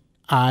 and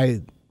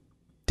I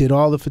did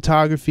all the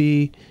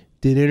photography,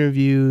 did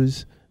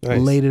interviews,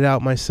 laid it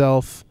out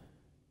myself,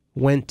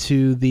 went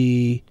to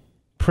the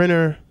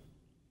printer,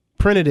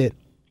 printed it.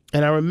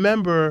 And I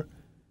remember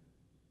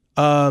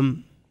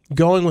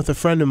going with a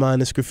friend of mine,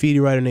 this graffiti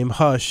writer named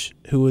Hush,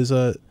 who was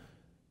a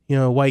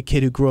white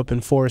kid who grew up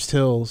in Forest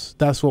Hills.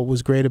 That's what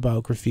was great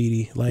about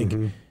graffiti. Like,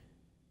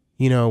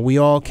 you know, we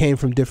all came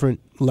from different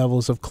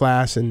levels of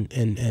class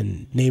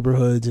and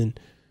neighborhoods. And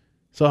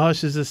so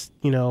Hush is this,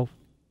 you know,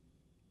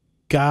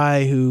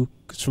 guy who's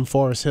from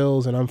Forest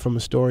Hills, and I'm from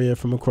Astoria,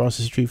 from across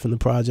the street from the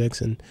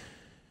projects. And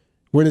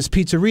we're in this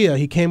pizzeria.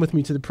 He came with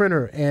me to the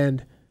printer,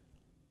 and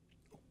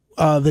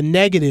the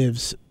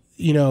negatives,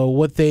 you know,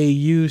 what they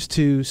used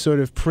to sort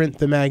of print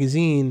the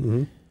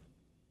magazine,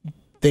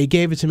 they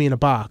gave it to me in a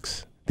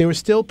box. They were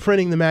still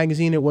printing the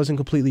magazine. It wasn't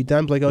completely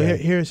done. But like, oh,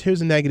 here's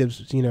the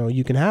negatives. You know,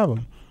 you can have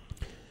them.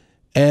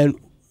 And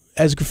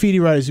as graffiti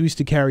writers, we used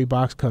to carry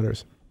box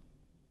cutters.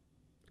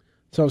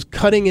 So I was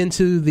cutting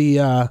into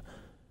the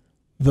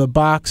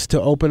box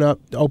to open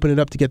it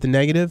up to get the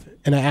negative,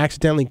 and I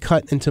accidentally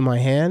cut into my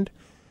hand,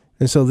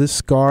 and so this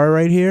scar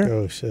right here.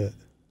 Oh shit.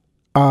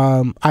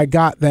 I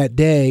got that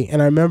day,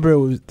 and I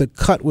remember the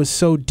cut was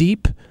so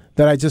deep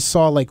that I just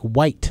saw like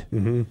white,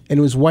 and it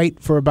was white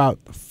for about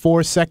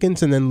 4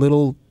 seconds, and then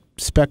little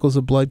speckles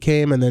of blood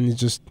came, and then it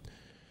just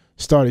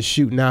started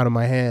shooting out of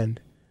my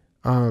hand.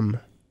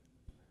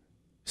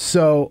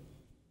 So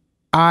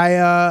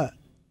my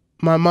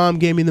mom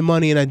gave me the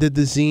money, and I did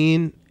the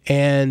zine,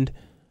 and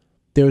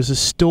there was a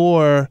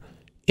store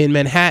in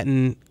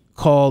Manhattan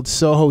called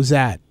Soho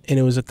Zat, and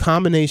it was a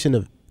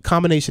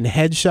combination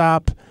head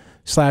shop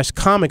 /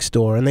 comic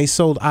store, and they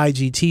sold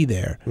IGT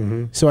there.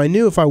 So I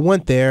knew if I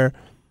went there,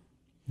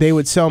 they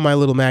would sell my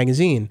little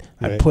magazine.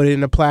 I put it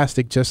in a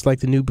plastic just like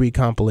the New Breed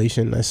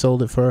compilation. I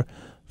sold it for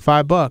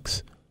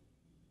 $5.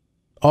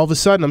 All of a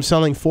sudden, I'm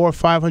selling 400 or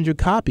 500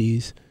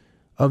 copies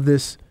of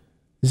this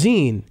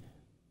zine.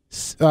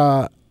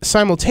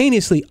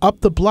 Simultaneously,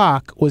 up the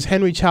block was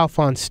Henry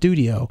Chalfant's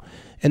studio,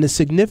 and the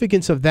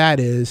significance of that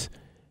is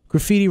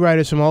graffiti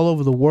writers from all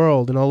over the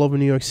world and all over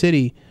New York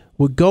City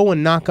would go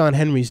and knock on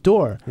Henry's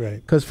door.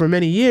 Because for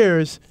many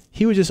years,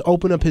 he would just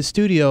open up his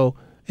studio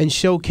and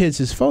show kids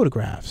his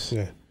photographs.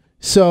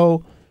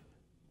 So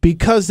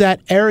because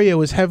that area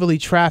was heavily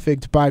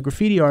trafficked by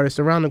graffiti artists,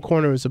 around the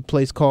corner was a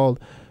place called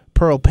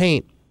Pearl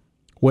Paint,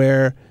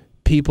 where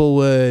people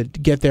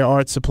would get their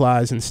art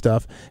supplies and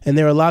stuff. And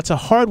there were lots of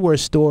hardware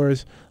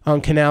stores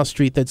on Canal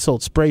Street that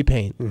sold spray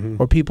paint,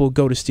 or people would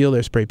go to steal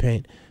their spray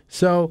paint.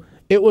 So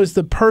it was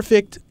the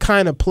perfect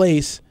kind of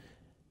place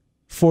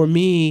for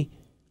me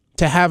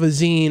to have a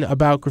zine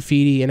about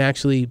graffiti and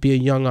actually be a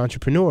young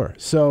entrepreneur.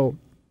 So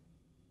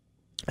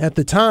at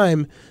the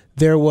time,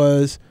 there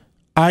was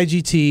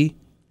IGT.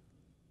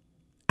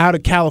 Out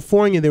of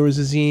California, there was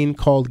a zine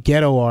called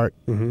Ghetto Art,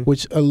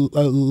 which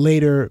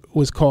later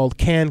was called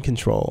Can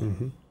Control.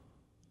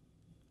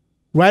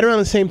 Right around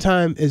the same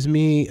time as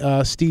me,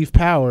 Steve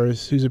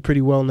Powers, who's a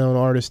pretty well-known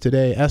artist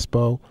today,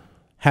 Espo,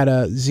 had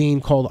a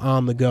zine called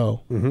On the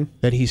Go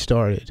that he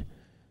started.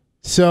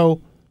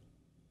 So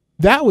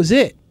that was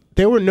it.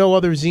 There were no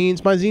other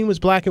zines. My zine was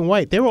black and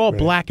white. They were all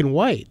black and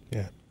white.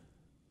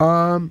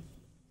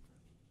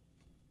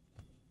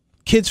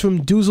 Kids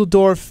from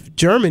Dusseldorf,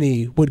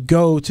 Germany would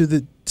go to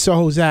the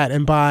Soho Zat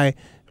and buy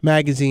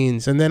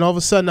magazines. And then all of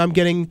a sudden I'm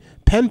getting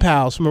pen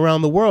pals from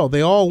around the world.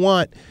 They all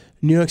want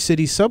New York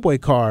City subway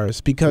cars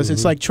because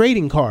it's like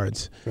trading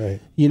cards,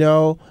 you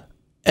know?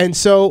 And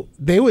so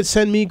they would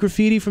send me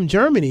graffiti from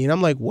Germany. And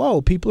I'm like,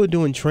 whoa, people are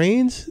doing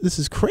trains? This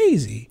is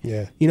crazy.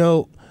 You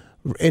know,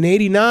 in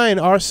 '89,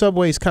 our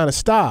subways kind of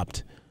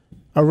stopped.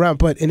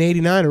 But in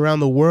 '89,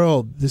 around the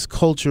world, this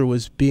culture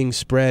was being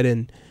spread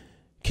and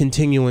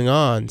continuing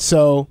on.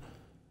 So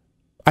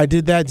I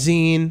did that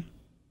zine.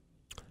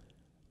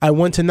 I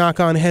went to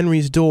knock on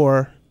Henry's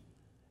door.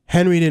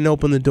 Henry didn't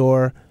open the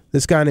door.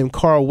 This guy named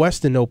Carl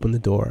Weston opened the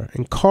door.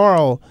 And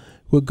Carl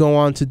would go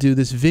on to do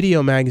this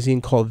video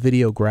magazine called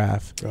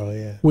Videograph.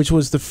 Which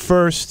was the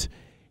first.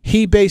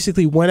 He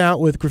basically went out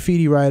with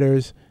graffiti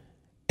writers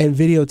and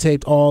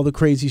videotaped all the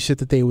crazy shit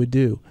that they would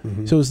do.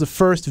 So it was the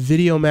first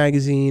video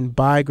magazine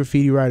by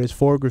graffiti writers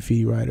for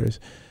graffiti writers.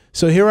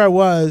 So here I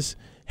was,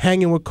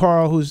 hanging with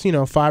Carl, who's, you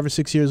know, 5 or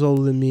 6 years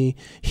older than me.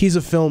 He's a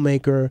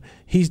filmmaker.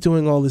 He's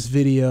doing all this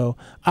video.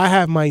 I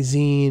have my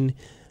zine.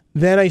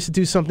 Then I used to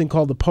do something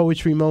called the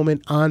Poetry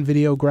Moment on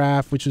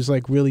Videograph, which was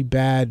like really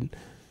bad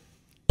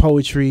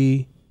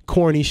poetry,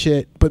 corny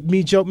shit. But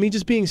me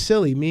just being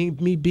silly, me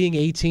being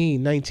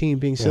 18, 19,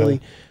 being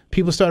silly.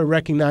 People started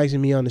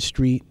recognizing me on the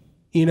street,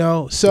 you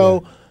know?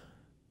 So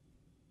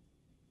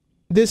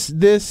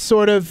this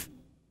sort of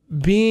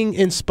being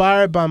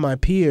inspired by my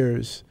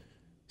peers,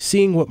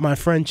 seeing what my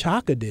friend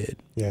Chaka did.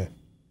 Yeah.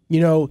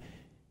 You know,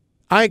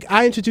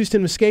 I introduced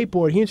him to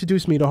skateboard. He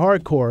introduced me to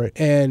hardcore.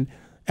 And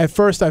at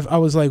first I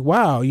was like,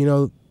 wow, you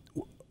know,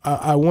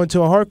 I went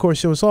to a hardcore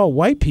show. It's all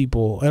white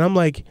people. And I'm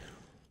like,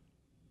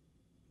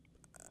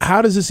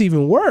 how does this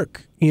even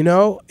work? You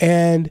know?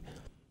 And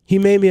he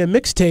made me a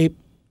mixtape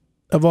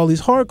of all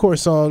these hardcore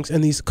songs,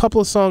 and these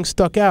couple of songs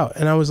stuck out.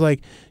 And I was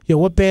like, yo,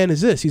 what band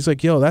is this? He's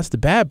like, yo, that's the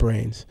Bad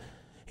Brains.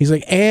 He's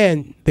like,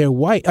 and they're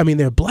white. I mean,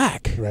 they're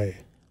black. Right.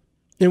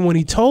 And when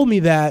he told me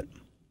that,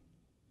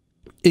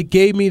 it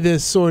gave me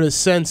this sort of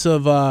sense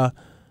of,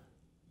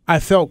 I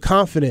felt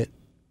confident.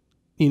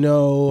 You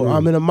know,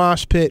 I'm in a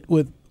mosh pit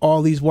with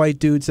all these white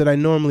dudes that I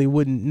normally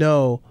wouldn't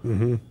know.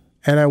 Mm-hmm.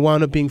 And I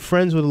wound up being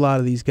friends with a lot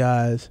of these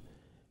guys.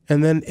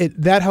 And then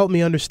that helped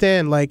me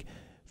understand, like,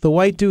 the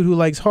white dude who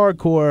likes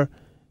hardcore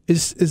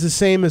is the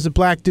same as a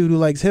black dude who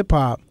likes hip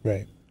hop.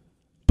 Right.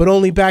 But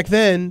only back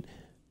then,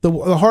 the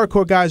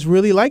hardcore guys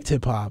really liked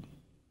hip hop.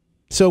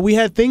 So we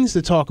had things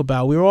to talk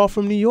about. We were all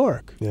from New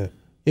York. Yeah.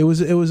 It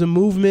was a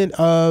movement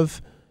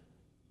of,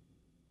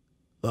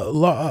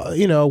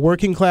 you know,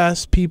 working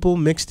class people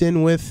mixed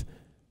in with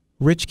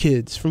rich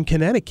kids from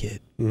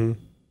Connecticut. Mm-hmm.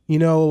 You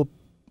know,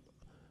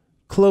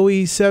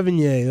 Chloe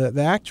Sevigny,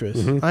 the actress.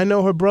 Mm-hmm. I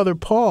know her brother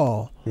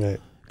Paul. Right.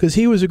 Because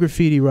he was a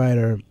graffiti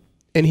writer,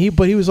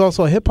 but he was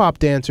also a hip hop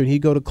dancer, and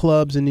he'd go to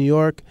clubs in New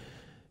York,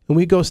 and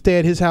we'd go stay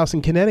at his house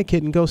in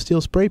Connecticut and go steal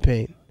spray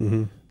paint.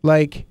 Mm-hmm.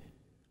 Like,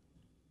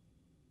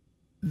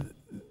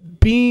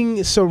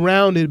 being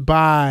surrounded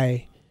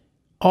by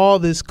all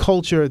this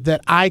culture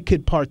that I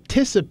could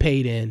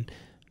participate in,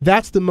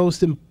 that's the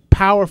most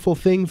powerful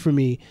thing for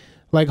me.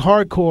 Like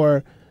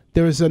hardcore,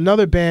 there was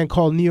another band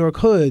called New York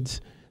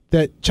Hoods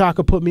that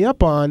Chaka put me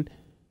up on,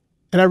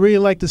 and I really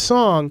liked the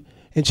song.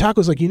 And Chaka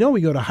was like, you know, we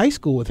go to high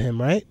school with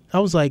him, right? I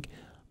was like,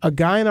 a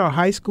guy in our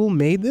high school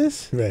made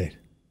this? Right.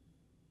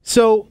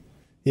 So,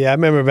 yeah, I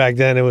remember back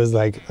then it was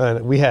like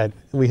we had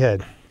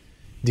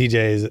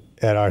DJs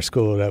at our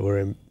school that were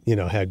in, you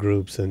know, had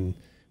groups, and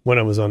one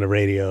of them was on the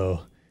radio,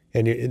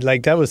 and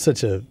like that was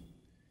such a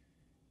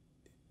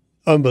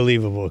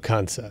unbelievable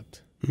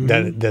concept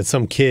that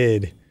some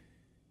kid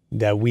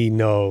that we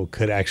know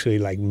could actually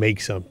like make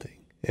something,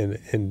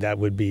 and that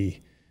would be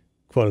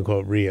quote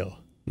unquote real.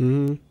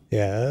 mm-hmm.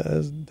 Yeah,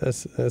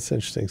 that's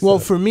interesting stuff. Well,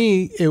 for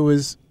me, it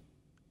was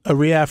a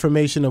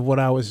reaffirmation of what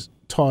I was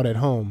taught at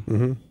home.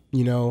 Mm-hmm.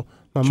 You know,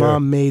 my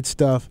mom made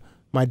stuff,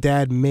 my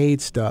dad made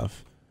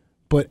stuff.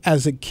 But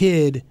as a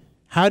kid,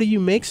 how do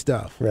you make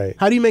stuff? Right.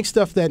 How do you make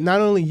stuff that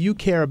not only you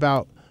care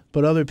about,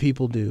 but other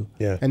people do?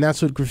 Yeah. And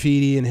that's what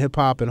graffiti and hip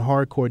hop and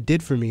hardcore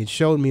did for me. It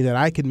showed me that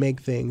I could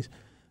make things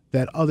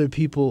that other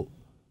people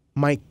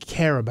might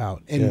care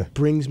about, and it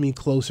brings me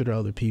closer to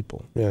other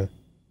people. Yeah.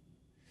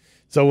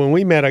 So when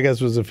we met, I guess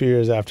was a few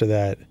years after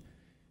that,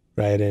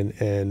 right?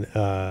 And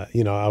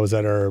you know, I was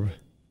at Herb,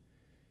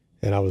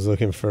 and I was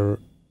looking for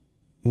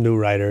new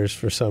writers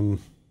for some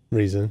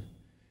reason,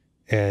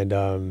 and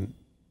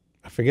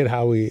I forget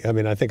how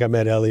I think I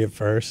met Elliot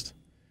first,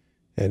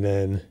 and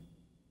then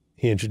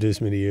he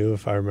introduced me to you,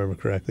 if I remember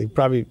correctly.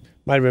 Probably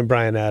might have been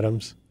Brian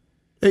Adams.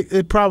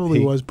 It probably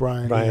was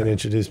Brian. Brian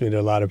introduced me to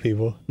a lot of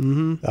people.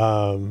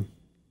 Mm-hmm.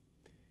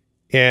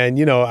 And,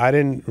 you know, I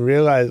didn't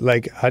realize,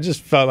 like, I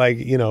just felt like,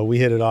 you know, we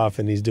hit it off,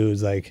 and these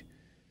dudes, like,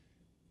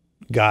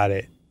 got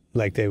it.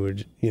 Like, they were,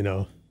 you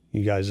know,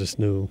 you guys just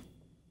knew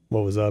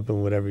what was up,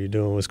 and whatever you're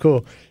doing was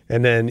cool.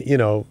 And then, you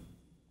know,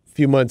 a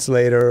few months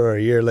later or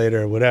a year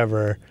later or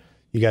whatever,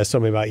 you guys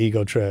told me about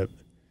Ego Trip.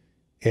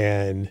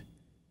 And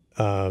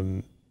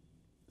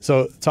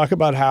so talk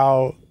about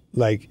how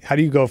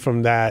do you go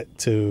from that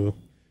to,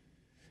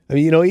 I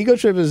mean, you know, Ego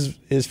Trip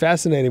is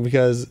fascinating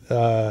because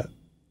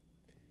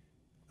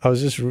I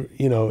was just,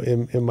 you know,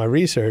 in my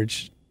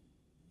research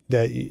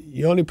that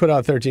you only put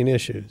out 13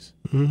 issues,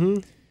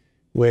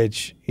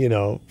 which, you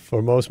know,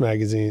 for most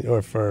magazines,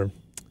 or for,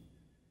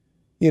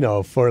 you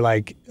know, for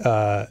like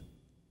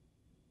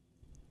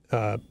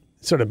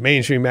sort of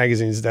mainstream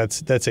magazines,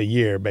 that's a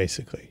year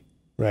basically,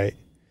 right?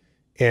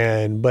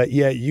 But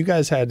yet you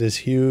guys had this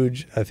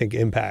huge, I think,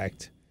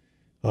 impact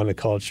on the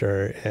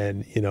culture,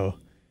 and, you know,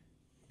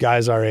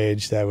 guys our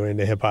age that were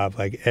into hip hop,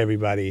 like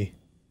everybody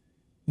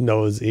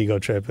knows Ego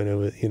Trip, and it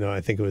was, you know,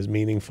 I think it was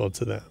meaningful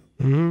to them.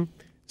 Mm-hmm.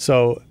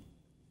 So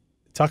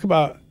talk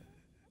about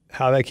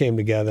how that came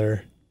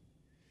together,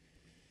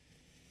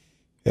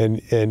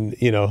 and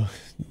you know,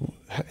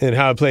 and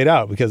how it played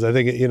out, because I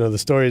think, you know, the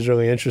story is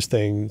really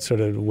interesting, sort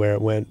of where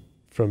it went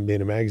from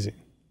being a magazine.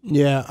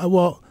 Yeah,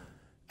 well,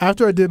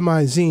 after I did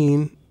my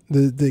zine,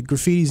 the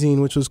graffiti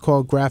zine, which was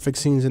called Graphic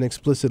Scenes in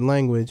Explicit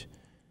Language,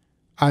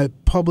 I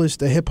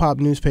published a hip-hop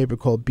newspaper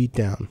called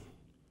Beatdown.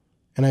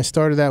 And I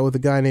started that with a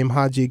guy named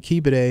Haji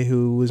Akibade,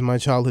 who was my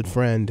childhood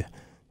friend,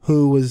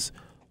 who was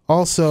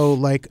also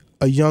like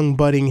a young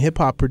budding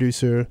hip-hop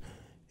producer,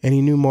 and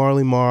he knew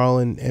Marley Marl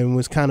and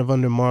was kind of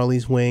under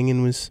Marley's wing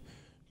and was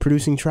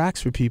producing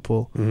tracks for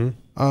people.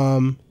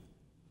 Mm-hmm.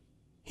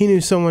 he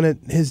knew someone that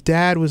his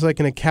dad was like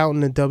an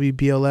accountant at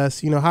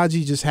WBLS. You know,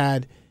 Haji just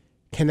had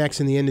connects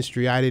in the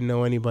industry. I didn't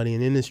know anybody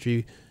in the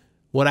industry.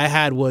 What I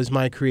had was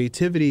my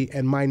creativity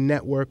and my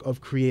network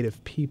of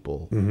creative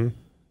people. Mm-hmm.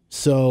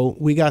 So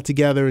we got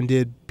together and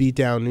did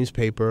Beatdown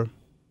newspaper.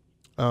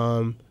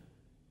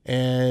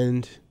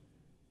 And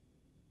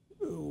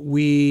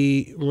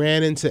we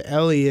ran into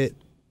Elliot.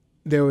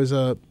 There was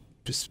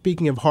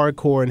speaking of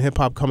hardcore and hip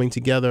hop coming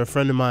together, a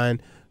friend of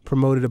mine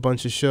promoted a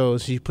bunch of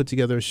shows. He put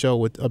together a show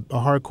with a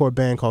hardcore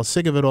band called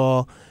Sick of It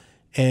All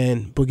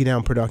and Boogie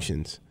Down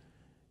Productions.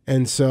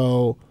 And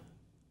so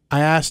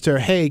I asked her,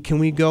 hey, can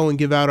we go and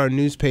give out our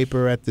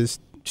newspaper at this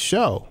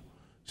show?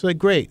 She's like,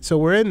 great. So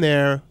we're in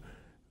there.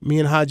 Me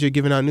and Haji are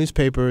giving out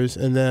newspapers,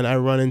 and then I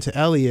run into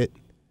Elliot,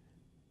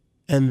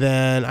 and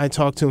then I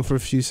talk to him for a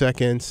few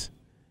seconds,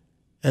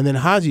 and then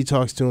Haji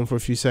talks to him for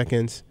a few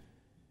seconds,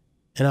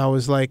 and I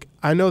was like,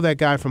 I know that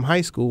guy from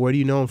high school. Where do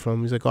you know him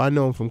from? He's like, oh, I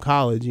know him from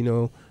college. You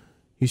know,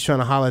 he's trying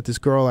to holler at this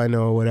girl I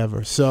know or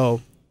whatever. So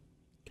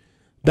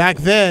back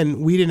then,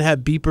 we didn't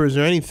have beepers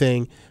or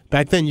anything.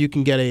 Back then, you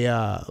can get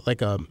a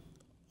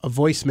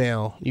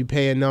voicemail. You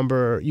pay a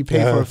number, you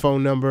pay for a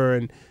phone number,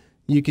 and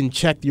you can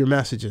check your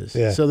messages.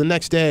 Yeah. So the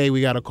next day,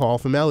 we got a call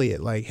from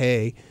Elliot, like,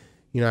 hey,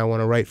 you know, I want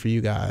to write for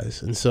you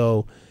guys. And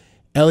so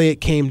Elliot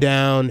came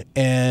down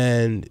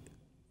and,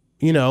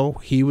 you know,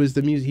 he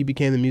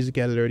became the music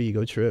editor at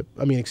Ego Trip.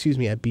 I mean, excuse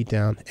me, at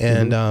Beatdown.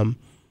 And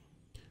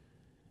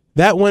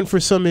that went for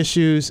some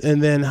issues.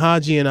 And then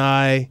Haji and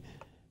I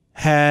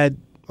had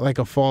like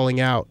a falling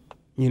out.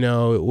 You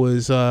know, it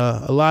was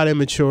a lot of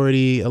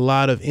immaturity, a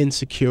lot of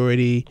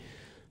insecurity,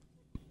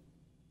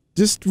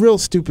 just real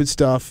stupid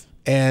stuff.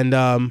 And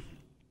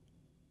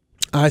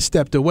I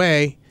stepped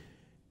away,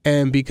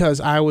 and because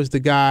I was the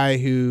guy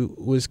who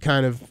was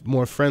kind of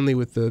more friendly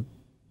with the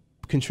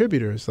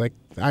contributors, like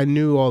I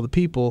knew all the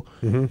people,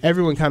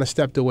 everyone kind of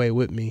stepped away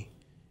with me.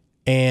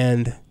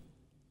 And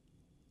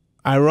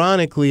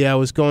ironically, I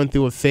was going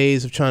through a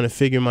phase of trying to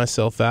figure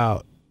myself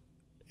out,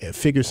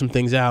 figure some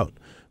things out,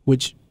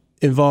 which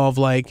involved,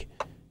 like,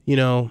 you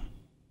know,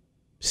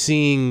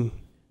 seeing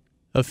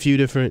a few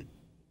different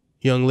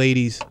young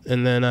ladies,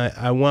 and then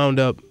I wound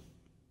up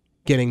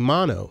getting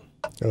mono.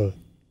 Oh.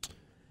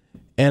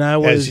 And I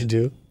was, as you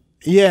do.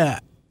 Yeah.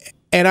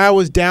 And I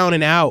was down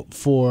and out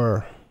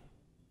for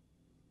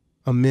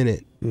a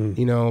minute,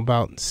 you know,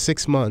 about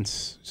 6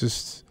 months,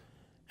 just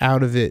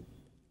out of it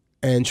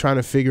and trying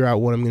to figure out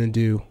what I'm going to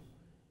do.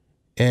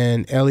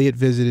 And Elliot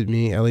visited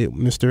me.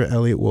 Mr.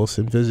 Elliot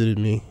Wilson visited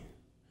me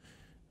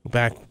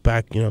back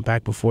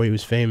before he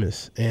was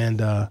famous.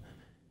 And,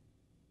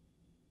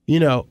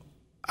 you know,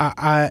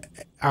 I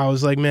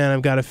was like, man,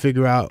 I've got to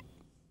figure out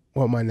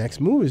what my next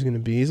move is going to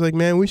be. He's like,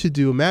 man, we should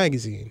do a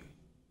magazine.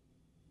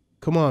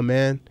 Come on,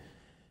 man.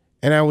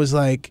 And I was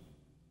like,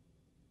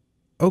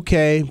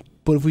 okay,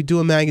 but if we do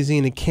a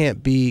magazine, it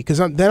can't be, because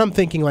then I'm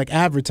thinking like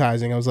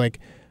advertising. I was like,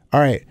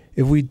 all right,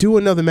 if we do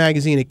another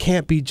magazine, it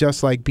can't be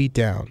just like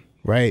Beatdown,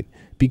 right?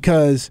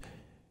 Because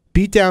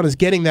Beatdown is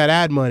getting that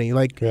ad money.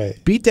 Like,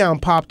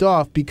 Beatdown popped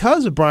off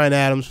because of Bryan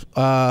Adams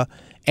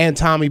and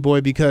Tommy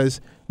Boy,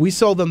 because we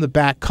sold them the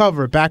back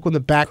cover back when the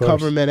back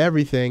cover meant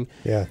everything.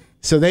 Yeah.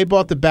 So they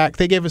bought the back.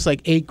 They gave us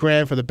like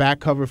 $8,000 for the back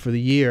cover for the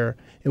year,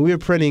 and we were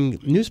printing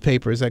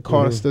newspapers that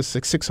cost us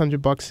like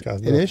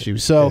 $600 an issue.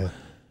 So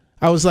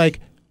I was like,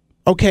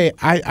 okay,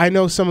 I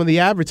know some of the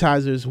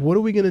advertisers. What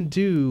are we gonna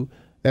do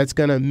that's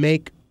gonna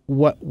make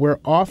what we're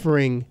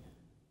offering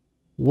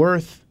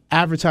worth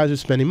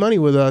advertisers spending money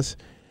with us?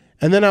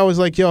 And then I was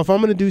like, yo, if I'm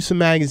gonna do some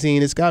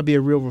magazine, it's gotta be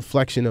a real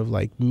reflection of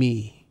like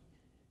me,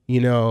 you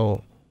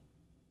know.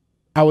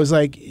 I was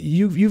like,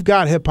 you've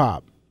got hip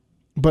hop,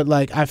 but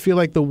like I feel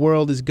like the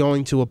world is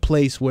going to a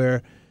place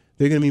where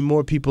there are gonna be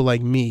more people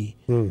like me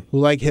who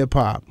like hip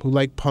hop, who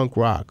like punk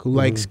rock, who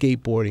like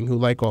skateboarding, who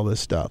like all this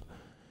stuff.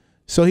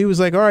 So he was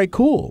like, all right,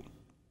 cool.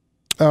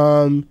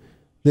 The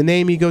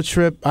name Ego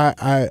Trip,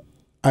 I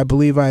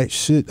believe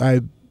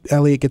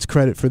Elliot gets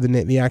credit for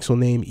the actual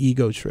name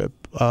Ego Trip.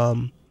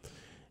 And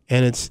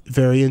it's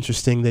very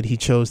interesting that he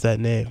chose that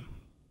name,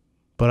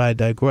 but I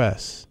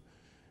digress.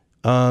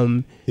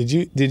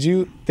 Did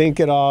you think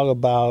at all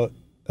about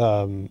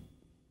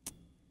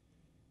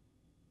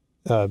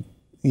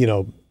you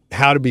know,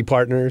 how to be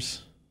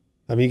partners?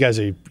 I mean, you guys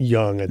are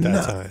young at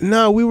that time.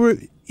 No, we were.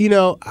 You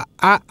know,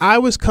 I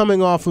was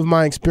coming off of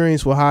my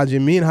experience with Haji.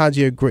 Me and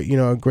Haji are great. You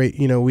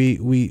know,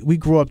 we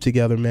grew up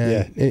together,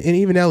 man. Yeah. And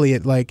even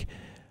Elliot, like,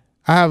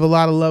 I have a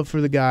lot of love for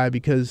the guy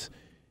because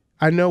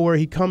I know where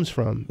he comes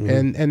from,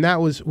 and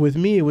that was, with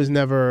me, it was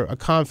never a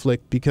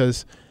conflict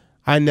because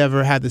I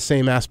never had the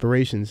same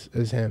aspirations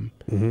as him,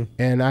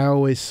 and I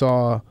always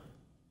saw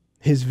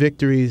his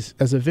victories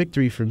as a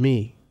victory for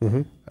me.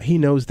 He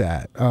knows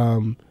that.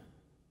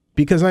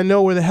 Because I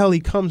know where the hell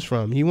he comes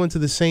from. He went to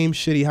the same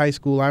shitty high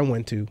school I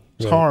went to.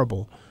 It's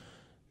horrible.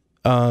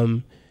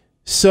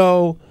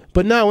 So,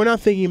 but no, we're not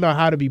thinking about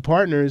how to be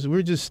partners.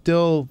 We're just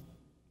still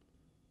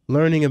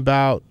learning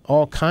about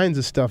all kinds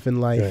of stuff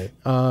in life.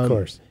 Of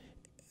course.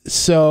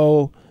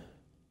 So,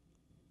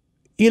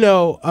 you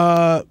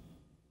know,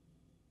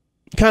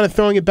 kind of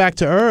throwing it back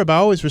to Herb, I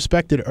always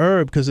respected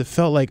Herb because it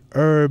felt like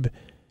Herb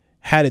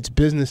had its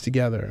business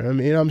together. I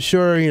mean, I'm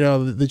sure, you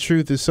know, the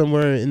truth is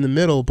somewhere in the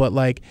middle, but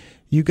like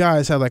you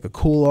guys had like a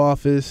cool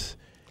office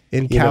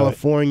in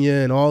California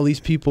and all these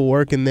people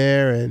working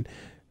there, and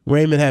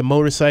Raymond had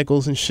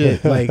motorcycles and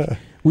shit. Like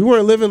we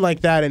weren't living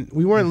like that, and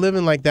we weren't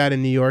living like that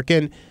in New York.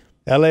 And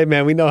LA,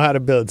 man, we know how to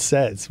build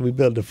sets. We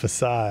build a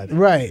facade.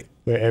 Right.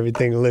 Where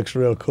everything looks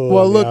real cool.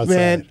 Well, look,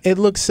 man, it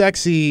looks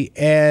sexy,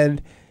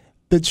 and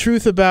the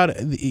truth about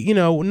it, you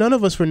know, none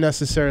of us were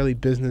necessarily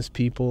business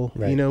people.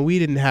 Right. You know, I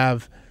didn't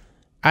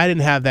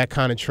have that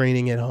kind of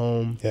training at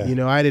home. Yeah. You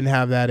know, I didn't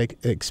have that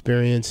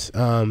experience.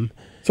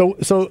 So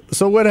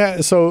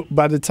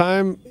by the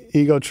time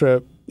Ego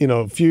Trip, you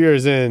know, a few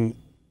years in,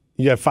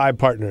 you had 5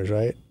 partners,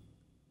 right?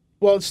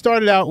 Well, it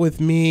started out with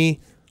me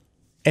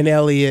and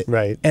Elliot.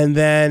 Right. And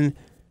then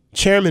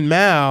Chairman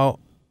Mao,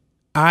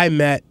 I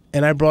met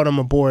and I brought him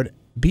aboard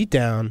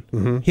Beatdown.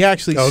 Mm-hmm. He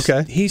actually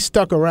he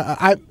stuck around.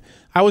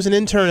 I was an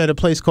intern at a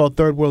place called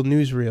Third World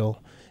Newsreel,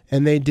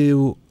 and they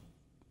do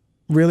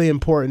really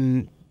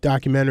important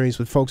documentaries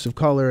with folks of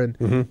color, and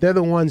they're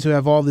the ones who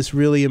have all this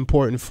really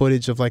important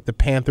footage of like the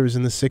Panthers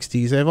in the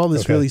 60s. They have all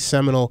this really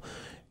seminal,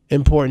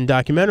 important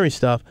documentary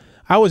stuff.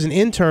 I was an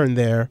intern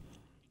there,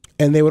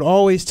 and they would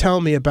always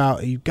tell me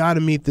about, you got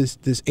to meet this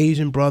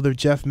Asian brother,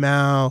 Jeff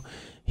Mao.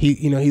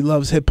 He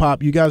loves hip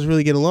hop. You guys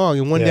really get along.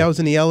 And one day I was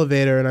in the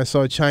elevator and I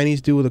saw a Chinese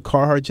dude with a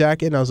Carhartt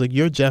jacket, and I was like,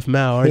 "You're Jeff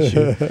Mao, aren't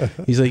you?"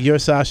 He's like, "You're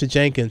Sacha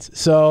Jenkins."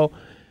 So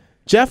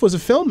Jeff was a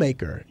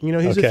filmmaker. You know,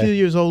 he's a few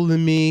years older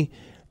than me,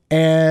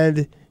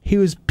 and he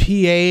was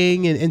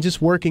PAing and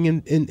just working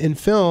in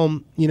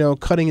film, you know,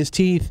 cutting his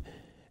teeth.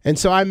 And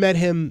so I met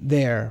him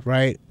there,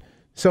 right?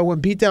 So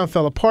when Beatdown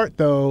fell apart,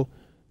 though,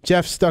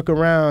 Jeff stuck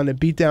around at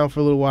Beatdown for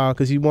a little while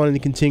because he wanted to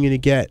continue to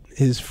get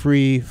his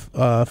free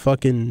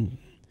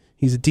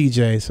he's a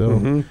DJ,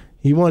 so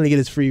he wanted to get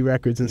his free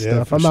records and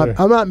stuff. I'm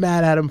not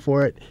mad at him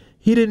for it.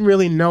 He didn't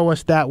really know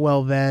us that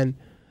well then.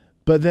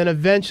 But then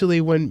eventually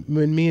when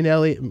me and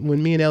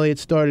Elliot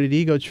started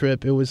Ego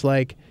Trip, it was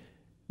like,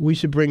 we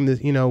should bring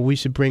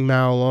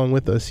Mao along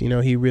with us. You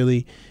know, he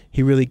really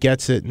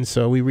gets it. And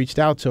so we reached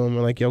out to him.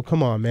 We're like, "Yo,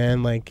 come on,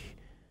 man. Like,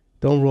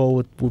 don't roll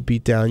with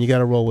Beatdown. You got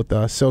to roll with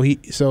us."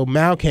 So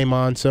Mao came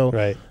on.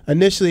 So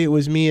initially it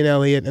was me and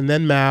Elliot, and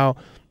then Mao,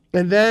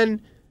 and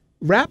then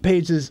Rap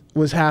Pages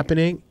was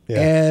happening,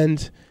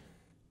 and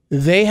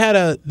they had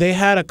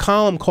a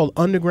column called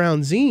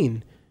Underground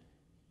Zine,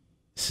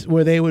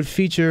 where they would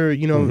feature,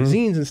 you know,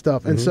 zines and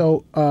stuff. And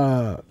so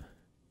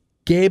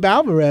Gabe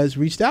Alvarez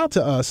reached out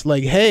to us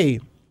like, "Hey,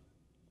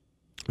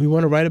 we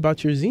want to write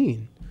about your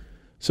zine."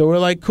 So we're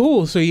like,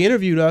 "Cool." So he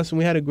interviewed us and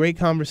we had a great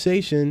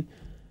conversation,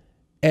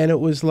 and it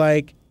was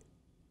like,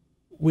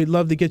 "We'd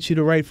love to get you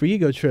to write for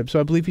Ego Trip."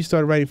 So I believe he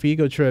started writing for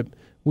Ego Trip.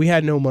 We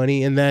had no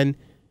money, and then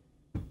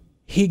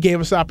he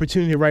gave us the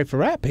opportunity to write for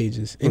Rap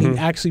Pages, and he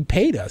actually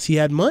paid us. He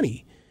had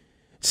money.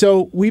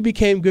 So we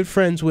became good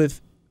friends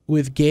with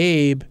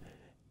Gabe,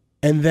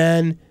 and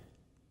then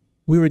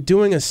we were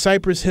doing a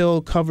Cypress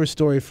Hill cover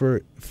story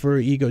for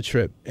Ego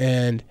Trip,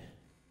 and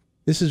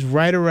this is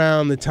right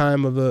around the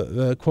time of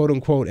the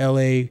quote-unquote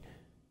LA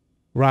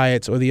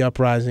riots or the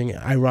uprising.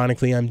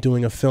 Ironically, I'm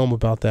doing a film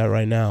about that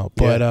right now.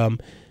 But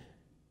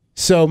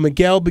so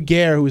Miguel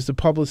Beguer, who was the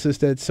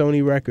publicist at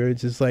Sony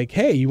Records, is like,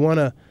 "Hey, you want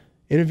to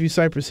interview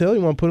Cypress Hill?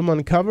 You want to put him on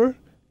the cover?"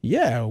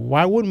 "Yeah,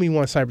 why wouldn't we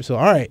want Cypress Hill?"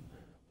 "All right,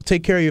 we'll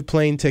take care of your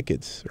plane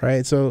tickets,"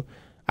 right? So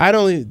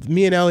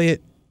me and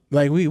Elliot,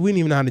 like we didn't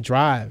even know how to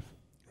drive.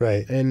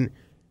 Right. And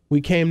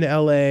we came to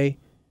LA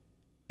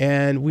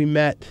and we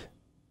met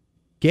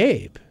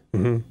Gabe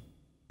and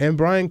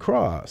Brian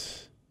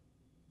Cross,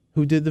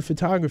 who did the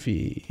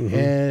photography,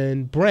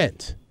 and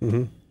Brent.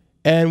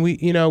 And we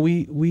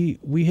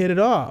hit it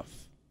off.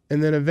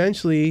 And then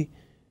eventually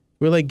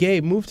we're like,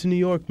 "Gabe, move to New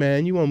York,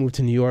 man. You want to move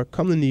to New York?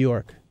 Come to New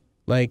York.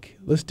 Like,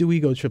 let's do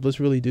Ego Trip. Let's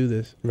really do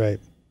this."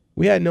 Right.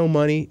 We had no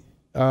money.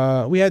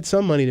 We had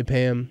some money to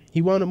pay him.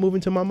 He wound up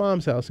moving to my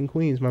mom's house in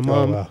Queens. My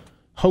mom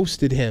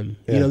hosted him.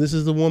 You know, this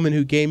is the woman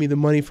who gave me the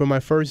money for my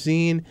first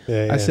zine.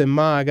 I said,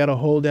 "Ma, I got to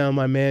hold down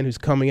my man who's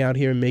coming out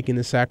here and making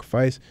the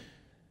sacrifice."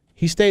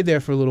 He stayed there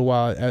for a little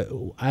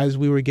while as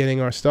we were getting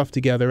our stuff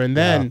together. And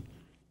then,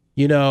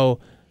 you know,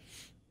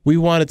 we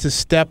wanted to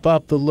step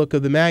up the look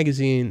of the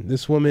magazine.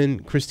 This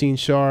woman, Christine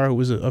Shar, who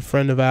was a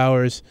friend of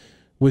ours,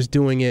 was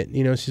doing it.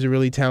 You know, she's a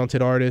really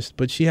talented artist,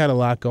 but she had a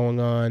lot going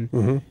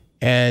on.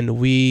 And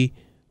we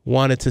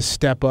wanted to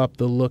step up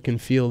the look and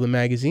feel of the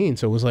magazine.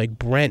 So it was like,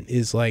 Brent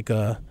is like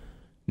a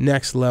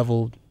next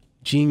level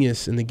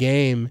genius in the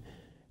game.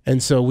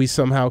 And so we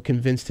somehow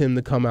convinced him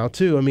to come out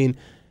too. I mean,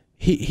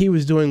 he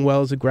was doing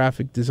well as a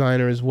graphic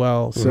designer as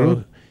well.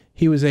 So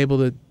he was able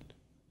to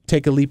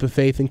take a leap of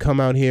faith and come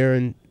out here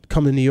and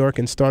come to New York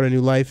and start a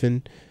new life.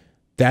 And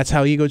that's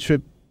how Ego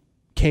Trip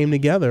came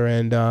together.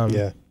 And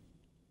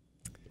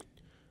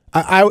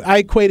I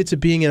equate it to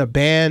being in a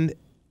band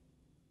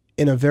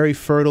in a very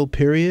fertile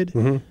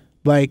period.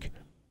 Like,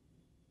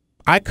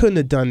 I couldn't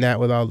have done that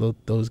without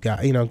those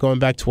guys. You know, going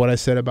back to what I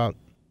said about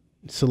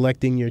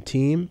selecting your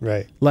team.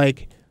 Right.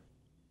 Like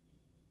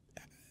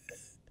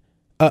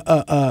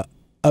a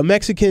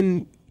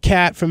Mexican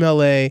cat from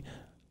LA,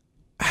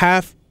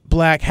 half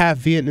black, half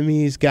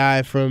Vietnamese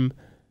guy from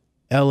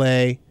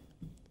LA,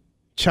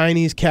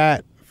 Chinese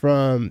cat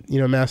from,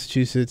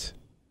 Massachusetts,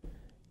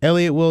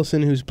 Elliot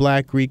Wilson, who's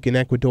black, Greek, and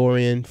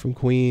Ecuadorian from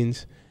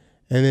Queens,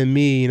 and then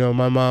me,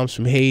 my mom's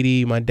from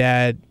Haiti, my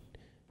dad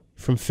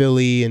from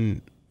Philly,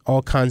 and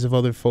all kinds of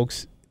other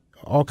folks,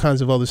 all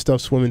kinds of other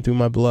stuff swimming through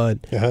my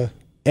blood. Uh-huh.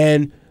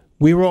 And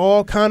we were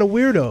all kind of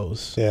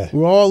weirdos. Yeah. We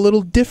were all a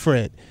little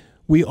different.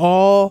 We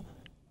all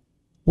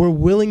were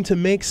willing to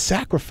make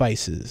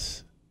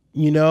sacrifices.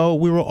 We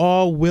were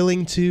all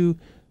willing to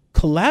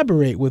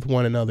collaborate with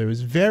one another. It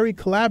was very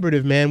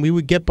collaborative, man. We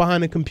would get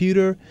behind a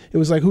computer. It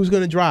was like, who's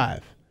going to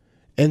drive?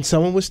 And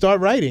someone would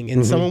start writing,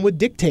 and someone would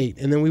dictate,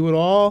 and then we would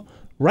all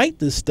write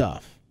this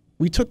stuff.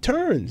 We took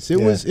turns. It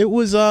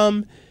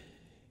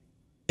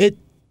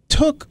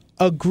took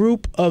a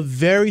group of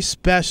very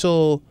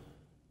special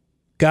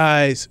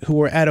guys who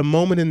were at a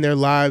moment in their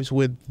lives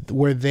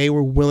where they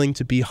were willing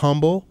to be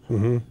humble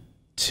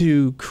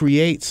to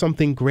create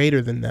something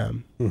greater than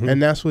them.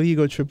 And that's what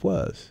Ego Trip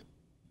was.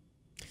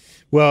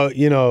 Well,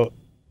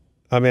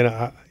 I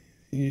mean,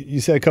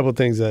 you said a couple of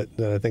things that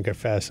I think are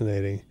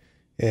fascinating.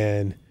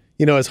 And,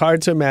 it's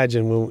hard to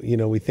imagine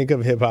when, we think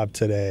of hip hop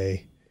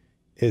today,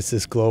 it's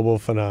this global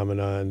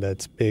phenomenon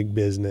that's big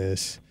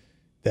business,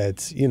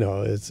 that's,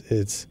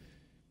 it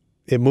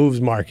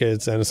moves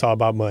markets and it's all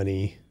about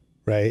money,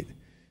 right?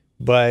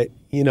 But,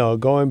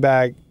 going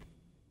back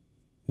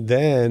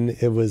then,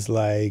 it was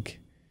like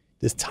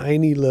this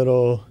tiny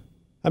little,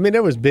 I mean,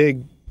 there was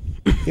big,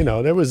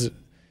 this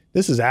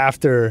is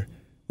after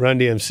Run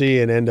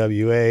DMC and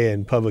NWA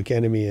and Public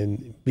Enemy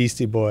and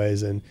Beastie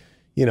Boys and,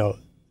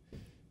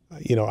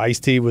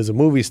 Ice-T was a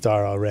movie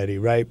star already,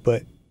 right?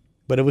 But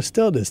it was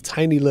still this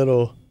tiny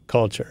little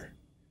culture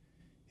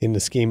in the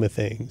scheme of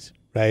things,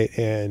 right?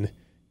 And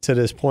to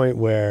this point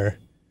where,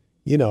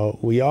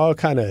 we all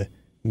kind of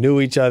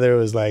knew each other. It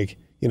was like,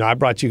 I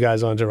brought you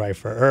guys on to write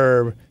for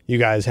Herb. You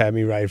guys had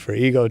me write for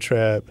Ego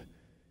Trip.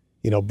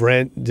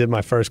 Brent did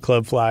my first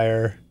club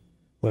flyer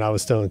when I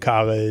was still in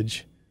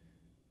college.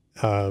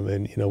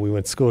 And, we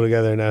went to school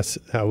together, and that's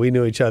how we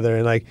knew each other.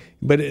 And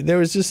but there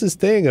was just this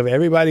thing of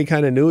everybody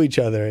kind of knew each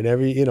other,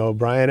 and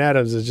Bryan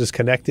Adams is just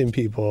connecting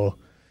people,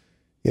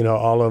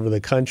 all over the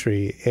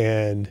country.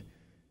 And,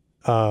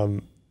 I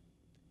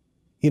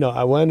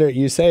wonder,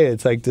 you say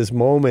it's like this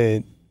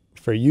moment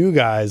for you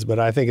guys, but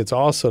I think it's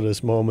also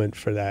this moment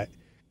for that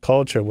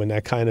culture when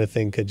that kind of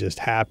thing could just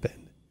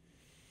happen,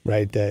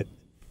 right? That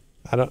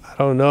I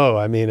don't know.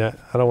 I mean, I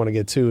don't want to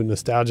get too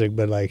nostalgic,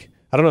 but I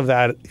don't know if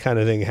that kind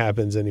of thing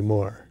happens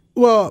anymore.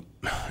 Well,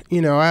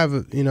 I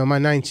have my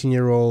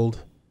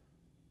 19-year-old.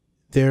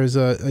 There's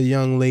a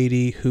young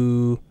lady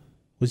who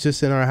was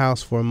just in our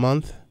house for a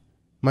month.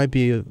 Might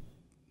be a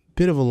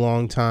bit of a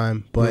long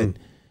time, but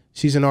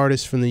she's an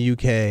artist from the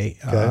UK.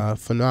 Okay.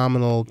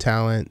 Phenomenal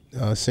talent,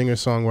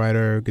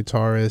 singer-songwriter,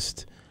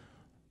 guitarist.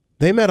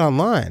 They met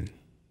online.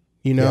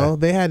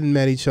 They hadn't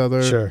met each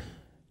other. Sure.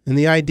 And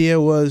the idea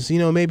was,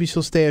 maybe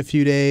she'll stay a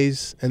few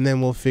days and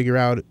then we'll figure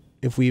out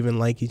if we even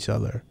like each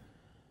other.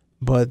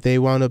 But they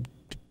wound up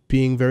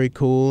being very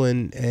cool,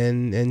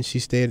 and she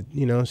stayed,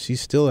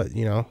 she's still at,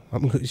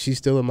 she's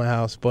still at my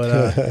house.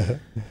 But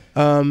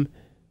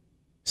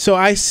so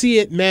I see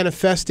it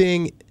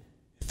manifesting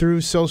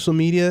through social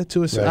media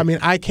to a certain, I mean,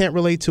 I can't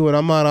relate to it.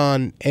 I'm not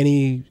on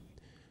any,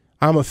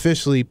 I'm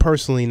officially,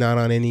 personally not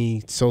on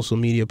any social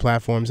media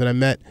platforms. And I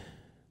met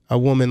a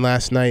woman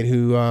last night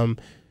who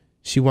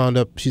she wound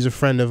up, she's a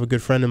friend of a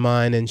good friend of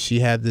mine, and she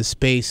had this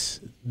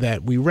space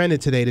that we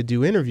rented today to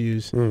do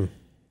interviews. And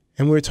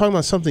we were talking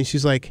about something.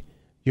 She's like,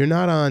 "You're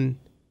not on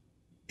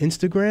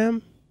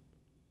Instagram?"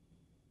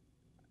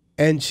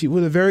 And she,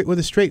 with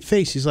a straight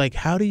face, she's like,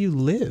 "How do you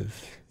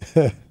live?"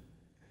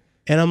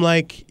 And I'm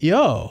like,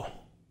 "Yo,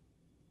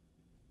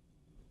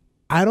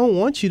 I don't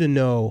want you to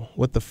know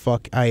what the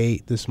fuck I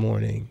ate this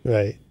morning.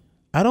 Right.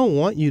 I don't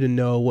want you to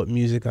know what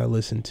music I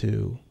listened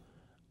to.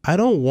 I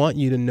don't want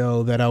you to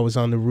know that I was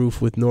on the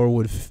roof with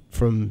Norwood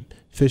from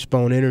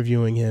Fishbone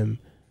interviewing him.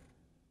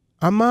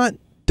 I'm not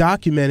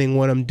documenting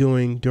what I'm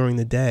doing during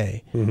the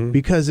day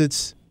because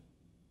it's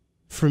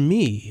for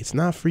me. It's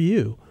not for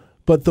you.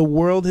 But the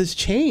world has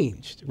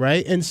changed,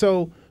 right?" And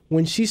so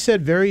when she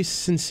said very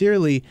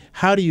sincerely,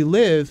 "How do you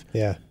live?"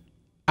 Yeah.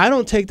 I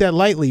don't take that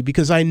lightly,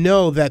 because I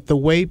know that the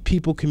way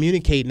people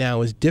communicate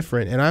now is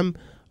different, and I'm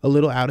a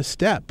little out of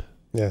step.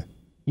 Yeah.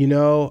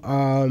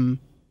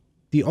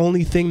 The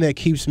only thing that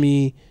keeps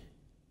me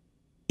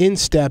in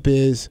step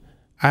is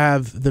I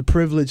have the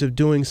privilege of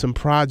doing some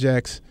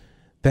projects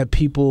that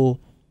people,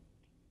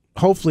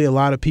 hopefully a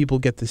lot of people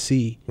get to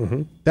see.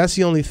 That's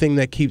the only thing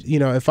that keeps,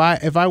 if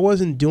I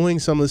wasn't doing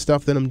some of the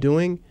stuff that I'm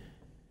doing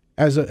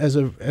as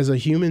a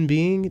human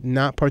being,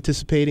 not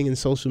participating in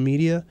social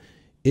media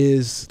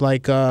is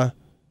like,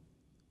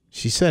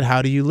 she said,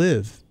 "How do you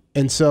live?"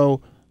 And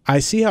so I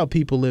see how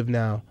people live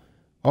now.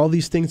 All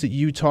these things that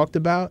you talked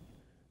about,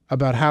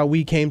 about how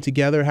we came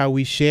together, how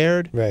we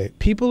shared. Right.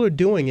 People are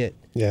doing it.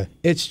 Yeah.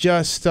 It's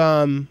just,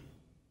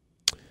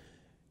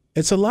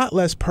 it's a lot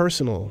less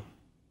personal.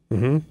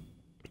 Mm-hmm.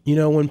 You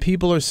know, when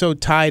people are so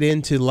tied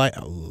into, like,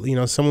 you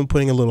know, someone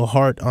putting a little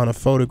heart on a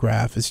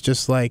photograph, it's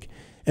just like,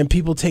 and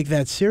people take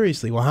that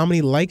seriously. Well, how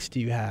many likes do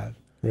you have?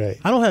 Right.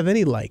 I don't have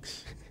any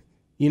likes.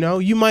 You know,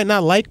 you might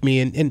not like me.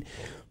 And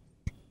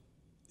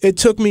it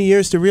took me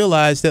years to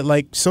realize that,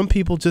 like, some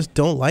people just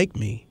don't like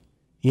me,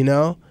 you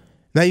know?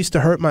 And that used to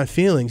hurt my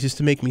feelings, used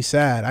to make me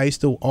sad. I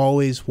used to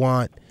always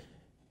want,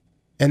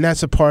 and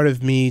that's a part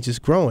of me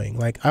just growing.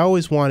 Like, I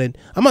always wanted,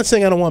 I'm not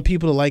saying I don't want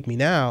people to like me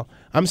now.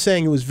 I'm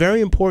saying it was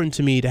very important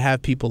to me to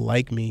have people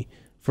like me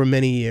for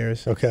many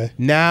years. Okay.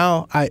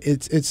 Now,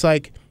 it's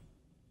like,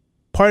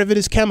 part of it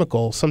is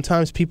chemical.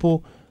 Sometimes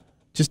people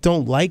just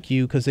don't like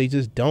you because they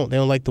just don't. They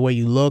don't like the way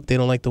you look. They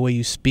don't like the way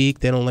you speak.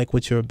 They don't like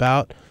what you're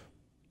about.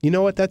 You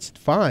know what? That's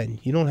fine.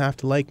 You don't have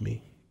to like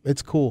me.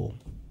 It's cool.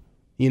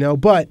 You know,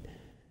 but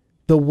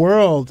the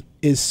world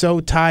is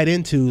so tied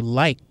into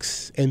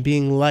likes and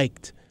being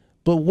liked.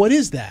 But what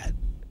is that?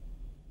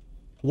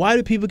 Why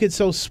do people get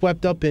so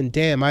swept up in,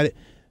 damn,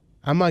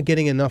 I'm not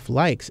getting enough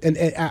likes? And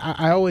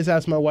I always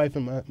ask my wife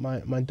and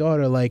my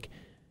daughter, like,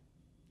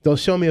 they'll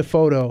show me a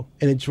photo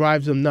and it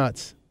drives them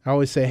nuts. I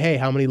always say, hey,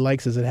 how many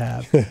likes does it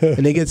have?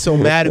 And they get so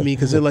mad at me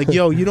because they're like,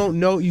 yo, you don't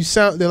know,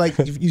 they're like,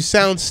 you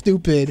sound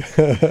stupid.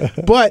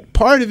 But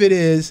part of it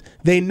is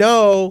they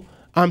know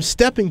I'm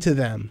stepping to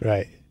them.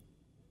 Right.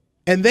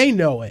 And they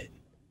know it.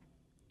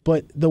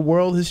 But the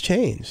world has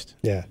changed.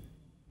 Yeah.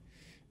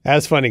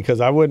 That's funny because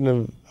I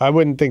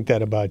wouldn't think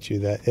that about you.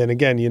 That, and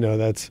again, you know,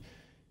 that's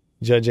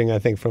judging, I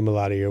think, from a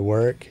lot of your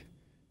work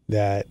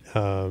that,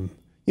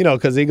 you know,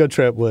 because Ego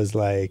Trip was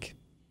like,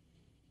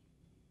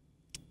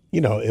 you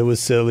know, it was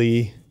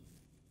silly,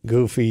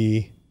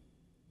 goofy,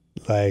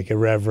 like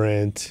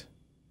irreverent.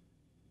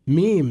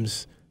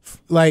 Memes.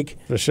 Like,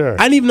 for sure.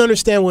 I didn't even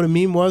understand what a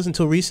meme was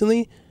until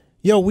recently.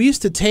 Yo, we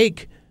used to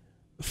take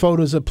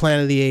photos of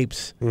Planet of the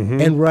Apes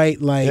and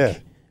write,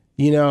 like,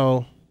 you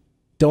know,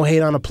 don't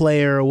hate on a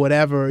player or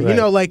whatever. Right. You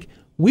know, like,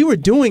 we were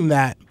doing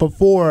that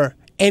before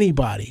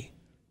anybody.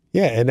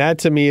 Yeah, and that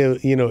to me,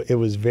 you know, it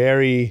was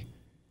very,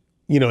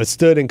 you know, it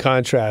stood in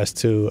contrast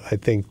to, I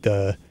think,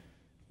 the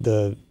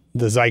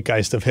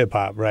zeitgeist of hip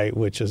hop, right?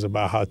 Which is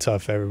about how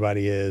tough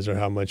everybody is or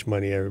how much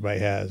money everybody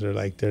has, or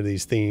like there are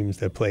these themes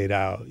that played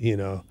out, you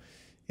know.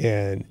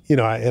 And, you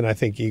know, and I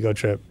think Ego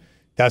Trip,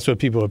 that's what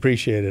people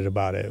appreciated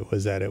about it,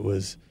 was that it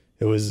was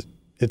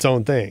its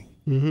own thing.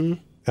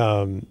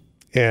 Mm-hmm.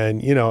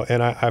 And, you know,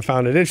 and I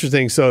found it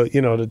interesting. So,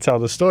 you know, to tell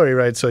the story,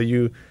 right? So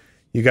you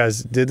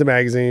guys did the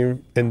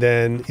magazine, and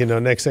then, you know,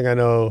 next thing I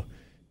know,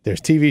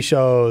 there's TV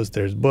shows,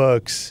 there's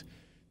books,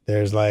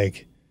 there's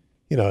like,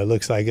 you know, it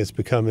looks like it's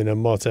becoming a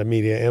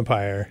multimedia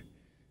empire.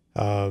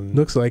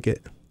 Looks like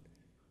it.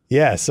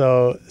 Yeah.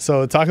 So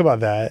talk about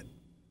that.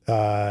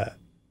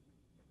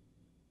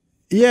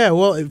 Yeah.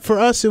 Well, for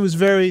us, it was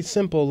very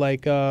simple.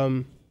 Like,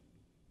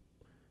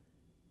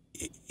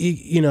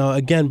 you know,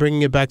 again,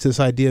 bringing it back to this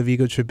idea of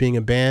Ego Trip being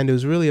a band, it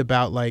was really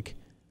about like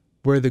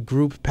where the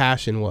group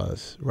passion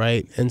was,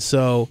 right? And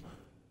so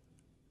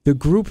the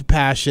group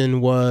passion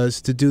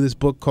was to do this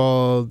book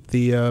called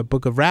the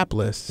Book of Rap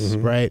Lists,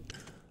 right?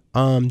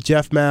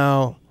 Jeff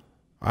Mao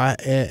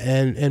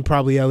and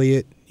probably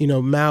Elliot. You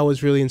know, Mao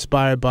was really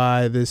inspired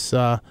by this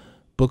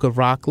Book of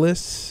Rock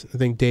Lists. I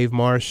think Dave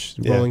Marsh,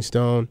 Rolling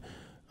Stone.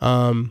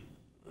 You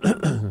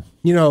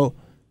know,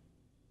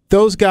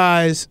 those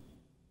guys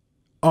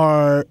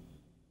are,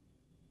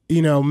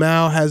 you know,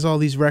 Mao has all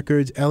these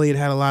records. Elliot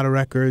had a lot of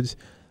records.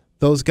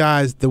 Those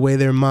guys, the way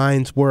their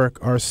minds work,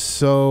 are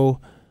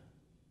so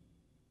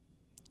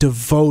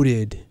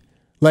devoted.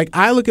 Like,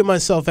 I look at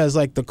myself as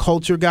like the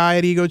culture guy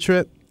at Ego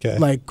Trip. Okay.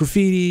 Like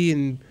graffiti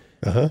and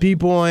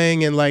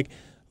b-boying and like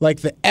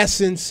the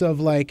essence of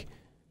like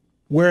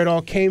where it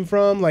all came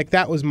from. Like,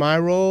 that was my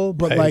role.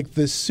 But like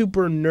the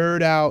super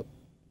nerd out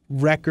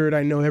record,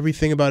 I know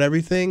everything about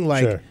everything.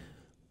 Like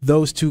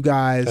those two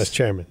guys. That's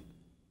chairman.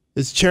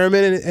 It's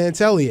chairman and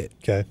it's Elliot.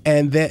 Okay.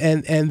 And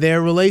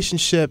their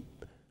relationship,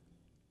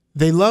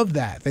 they love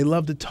that. They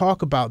love to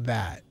talk about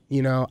that.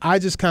 You know, I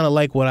just kind of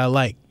like what I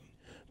like.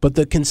 But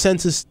the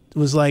consensus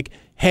was like,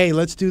 hey,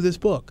 let's do this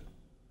book.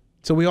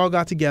 So we all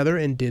got together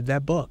and did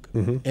that book.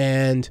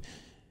 And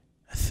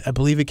I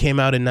believe it came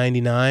out in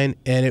 '99,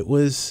 and it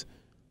was,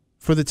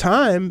 for the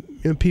time,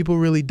 you know, people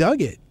really dug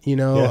it. You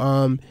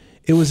know,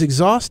 it was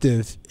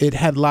exhaustive. It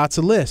had lots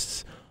of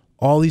lists.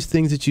 All these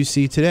things that you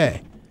see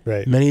today.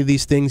 Right. Many of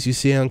these things you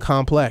see on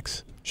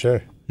Complex.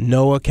 Sure.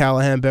 Noah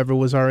Callahan Bever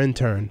was our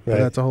intern. Right.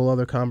 That's a whole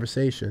other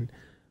conversation.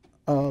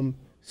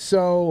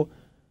 So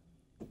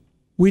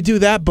we do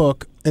that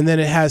book, and then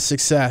it has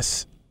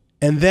success.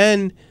 And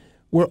then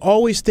we're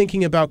always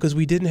thinking about, because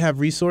we didn't have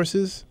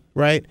resources,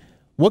 right?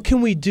 What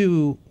can we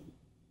do?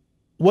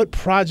 What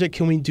project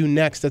can we do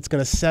next that's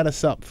going to set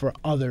us up for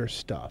other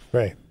stuff?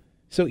 Right.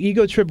 So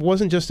Ego Trip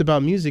wasn't just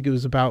about music. It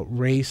was about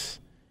race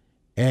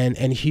and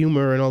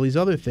humor and all these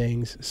other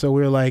things. So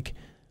we were like,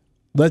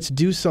 let's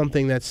do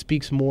something that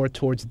speaks more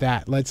towards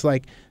that. Let's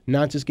like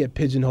not just get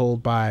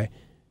pigeonholed by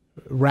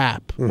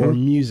rap or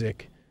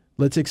music.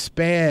 Let's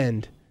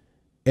expand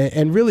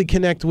and really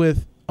connect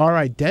with our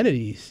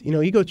identities. You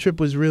know, Ego Trip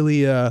was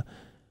really, I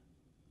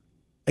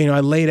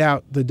laid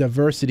out the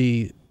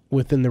diversity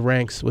within the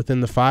ranks,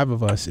 within the five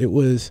of us.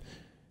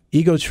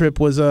 Ego Trip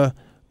was a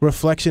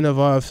reflection of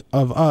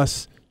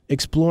us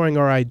exploring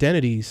our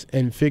identities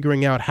and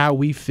figuring out how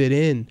we fit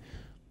in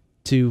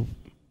to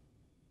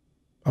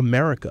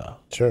America.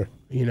 Sure.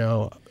 You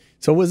know.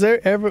 So was there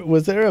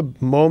a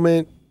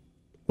moment,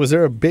 was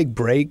there a big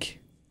break?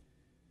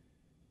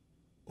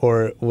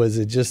 Or was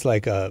it just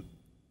like a,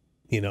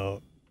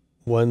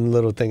 one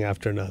little thing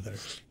after another?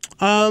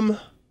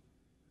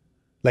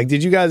 Like,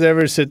 did you guys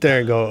ever sit there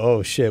and go,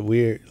 "Oh shit,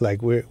 we're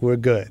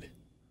good"?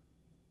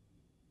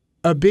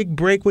 A big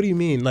break? What do you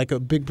mean? Like a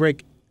big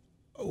break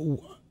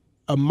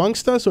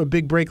amongst us, or a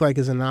big break like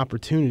as an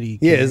opportunity?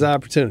 Yeah, as an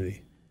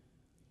opportunity.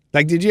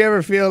 Like, did you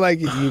ever feel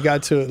like you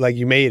got to, like,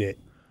 you made it?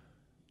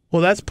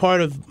 Well, that's part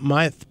of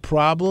my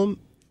problem,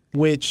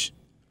 which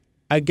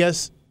I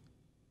guess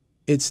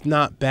it's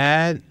not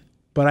bad,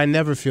 but I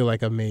never feel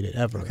like I've made it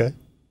ever. Okay.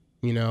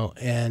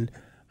 And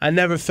I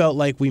never felt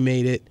like we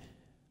made it.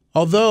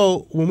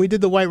 Although, when we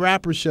did the White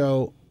Rapper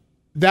show,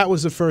 that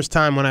was the first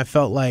time when I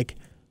felt like,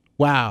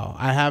 wow,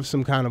 I have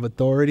some kind of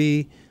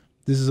authority.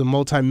 This is a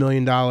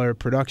multi-million-dollar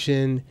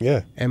production.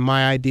 Yeah. And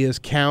my ideas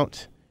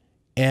count.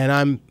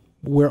 And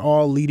we're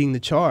all leading the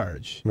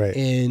charge. Right.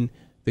 In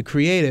the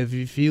creative.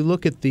 If you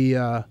look at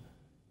the,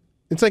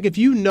 it's like if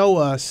you know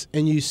us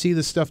and you see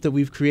the stuff that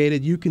we've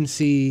created, you can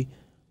see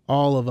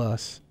all of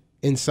us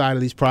inside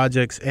of these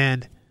projects.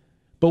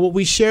 But what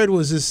we shared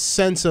was this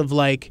sense of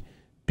like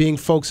being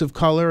folks of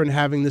color and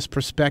having this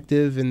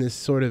perspective and this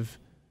sort of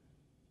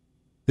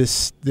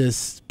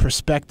this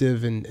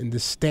perspective and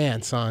this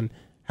stance on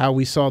how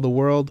we saw the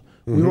world.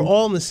 We were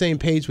all on the same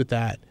page with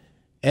that.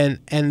 And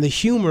the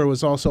humor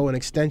was also an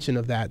extension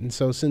of that. And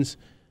so since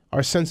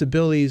our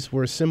sensibilities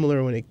were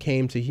similar when it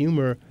came to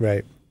humor,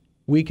 right,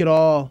 we could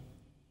all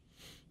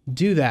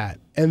do that.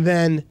 And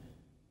then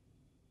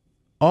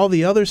all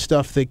the other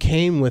stuff that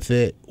came with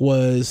it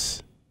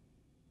was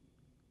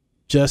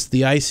just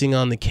the icing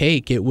on the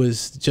cake. It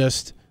was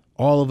just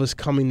all of us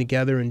coming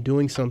together and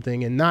doing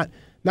something and not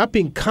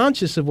being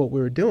conscious of what we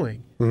were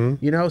doing.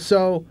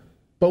 So,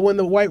 but when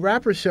the White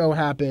Rapper show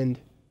happened,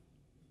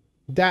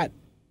 that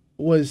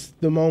was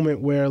the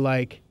moment where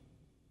like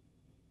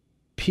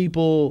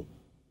people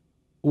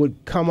would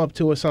come up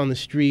to us on the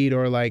street,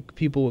 or like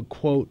people would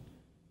quote,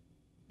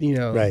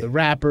 right, the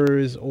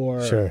rappers,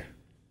 or sure,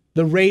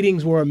 the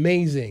ratings were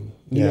amazing.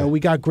 You know, we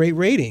got great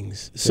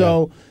ratings.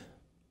 So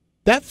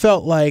that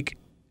felt like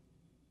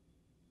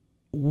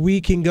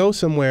we can go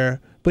somewhere.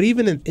 But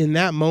even in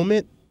that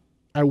moment,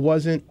 I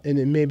wasn't,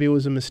 and maybe it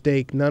was a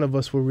mistake, none of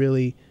us were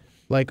really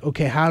like,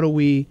 okay, how do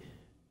we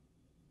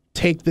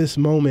take this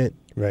moment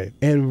right,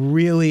 and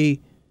really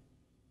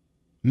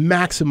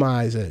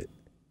maximize it?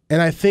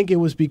 And I think it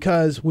was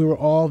because we were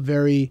all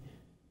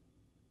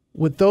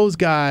with those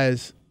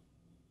guys,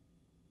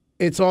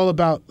 it's all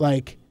about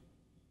like,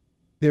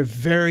 they're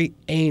very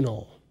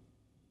anal.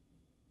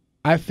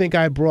 I think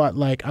I brought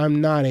like,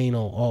 I'm not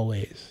anal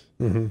always.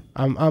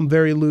 I'm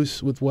very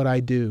loose with what I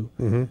do.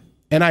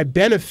 And I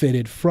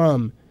benefited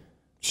from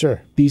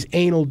these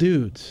anal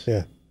dudes.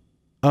 Yeah.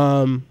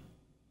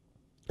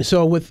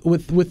 So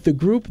with the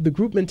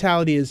group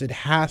mentality is it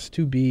has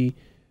to be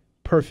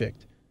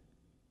perfect.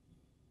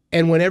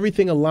 And when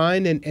everything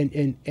aligned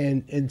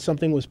and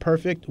something was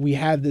perfect, we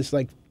had this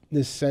like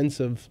this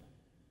sense of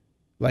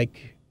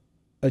like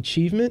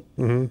achievement.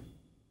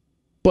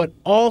 But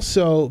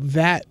also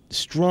that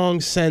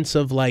strong sense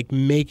of like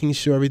making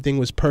sure everything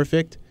was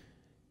perfect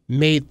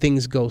made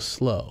things go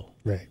slow.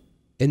 Right.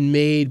 And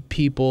made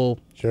people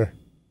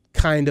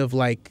kind of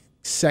like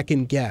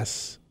second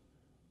guess,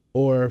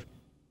 or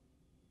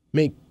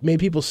made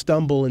people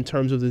stumble in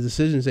terms of the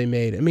decisions they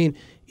made. I mean,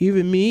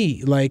 even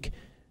me, like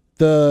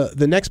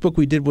the next book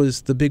we did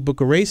was The Big Book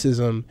of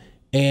Racism,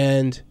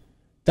 and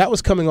that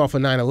was coming off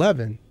of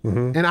 9/11.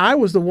 And I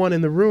was the one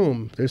in the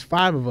room. There's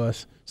 5 of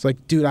us. It's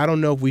like, dude, I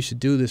don't know if we should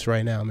do this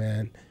right now,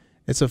 man.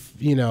 It's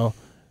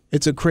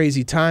a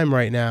crazy time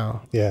right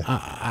now. Yeah.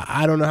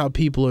 I don't know how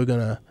people are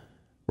gonna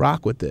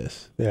rock with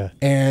this. Yeah.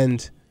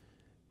 And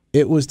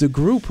it was the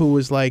group who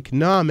was like,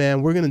 nah,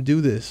 man, we're gonna do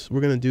this.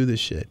 We're gonna do this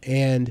shit.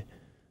 And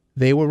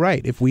they were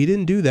right. If we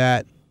didn't do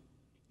that,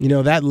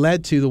 that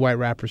led to the White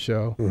Rapper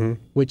show,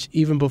 which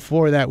even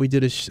before that, we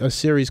did a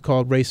series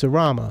called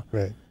Race-A-Rama.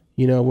 Right.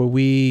 Where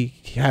we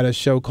had a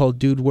show called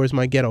Dude, Where's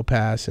My Ghetto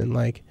Pass? And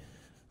like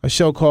a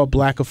show called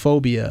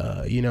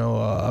Blackophobia,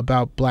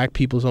 about black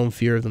people's own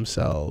fear of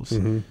themselves.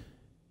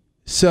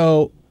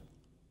 So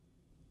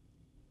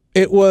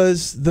it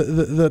was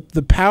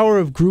the power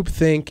of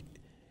groupthink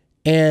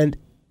and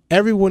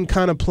everyone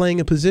kind of playing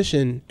a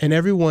position and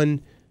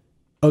everyone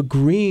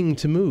agreeing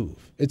to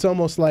move. It's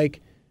almost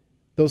like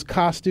those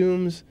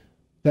costumes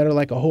that are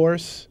like a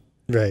horse.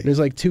 Right. There's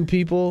like 2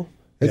 people.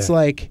 It's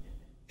like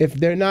if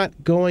they're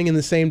not going in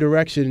the same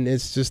direction,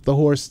 it's just the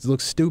horse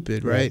looks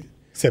stupid, right?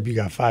 Except you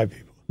got 5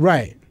 people.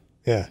 Right.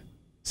 Yeah.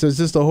 So it's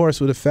just a horse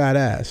with a fat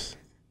ass.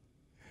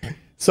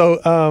 So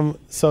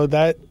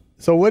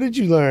what did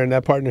you learn?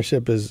 That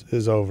partnership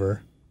is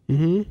over.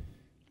 Mm-hmm.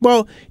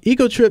 Well,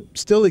 Ego Trip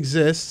still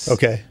exists.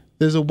 Okay.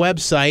 There's a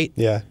website.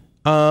 Yeah.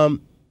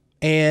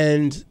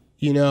 And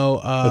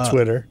a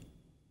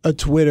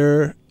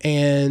Twitter,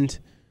 and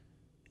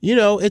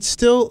it's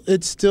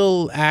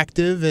still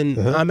active, and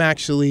I'm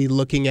actually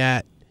looking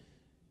at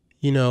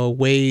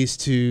ways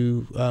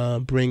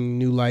to bring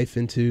new life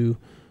into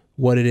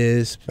what it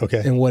is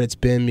and what it's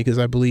been, because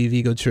I believe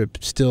Ego Trip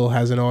still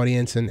has an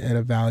audience and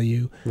a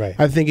value. Right.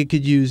 I think it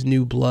could use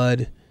new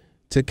blood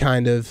to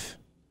kind of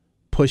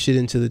push it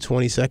into the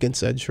 22nd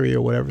century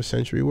or whatever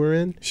century we're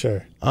in.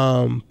 Sure.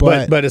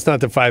 But it's not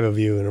the 5 of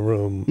you in a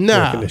room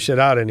Nah. working the shit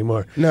out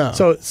anymore. No.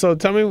 So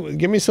tell me,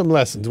 give me some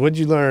lessons. What did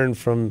you learn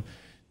from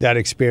that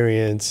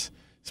experience,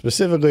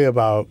 specifically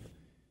about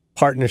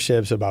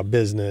partnerships, about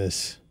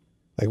business?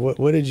 Like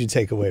what did you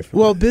take away from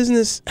Well, that?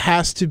 business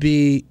has to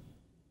be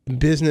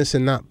business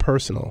and not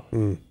personal.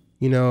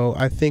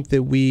 I think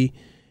that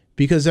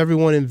because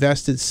everyone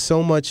invested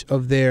so much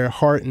of their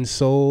heart and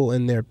soul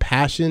and their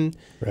passion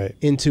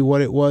into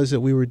what it was that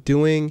we were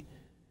doing,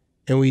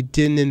 and we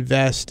didn't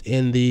invest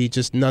in the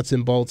just nuts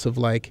and bolts of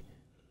like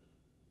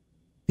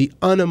the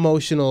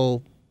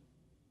unemotional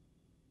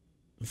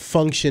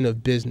function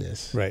of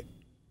business. Right.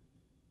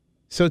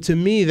 So to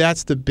me,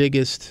 that's the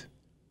biggest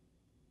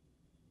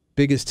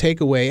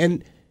takeaway.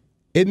 And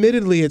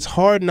admittedly, it's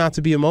hard not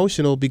to be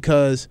emotional,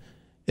 because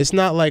it's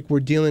not like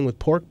we're dealing with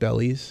pork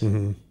bellies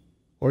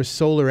or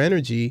solar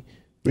energy.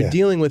 We're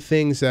dealing with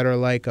things that are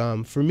like,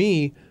 for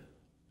me,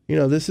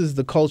 this is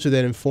the culture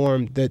that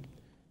informed that.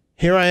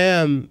 Here I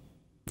am,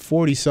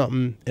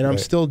 40-something, and I'm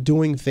still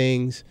doing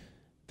things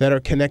that are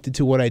connected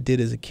to what I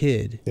did as a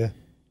kid. Yeah.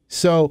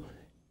 So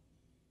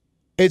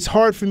it's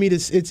hard for me to.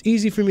 It's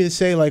easy for me to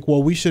say like,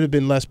 well, we should have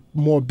been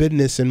more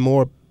business and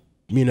more,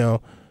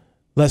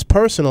 less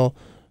personal.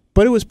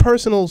 But it was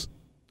personal.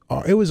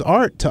 It was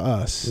art to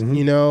us. Who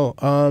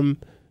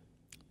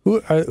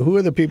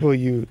are the people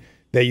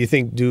that you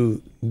think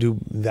do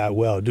that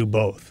well, do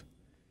both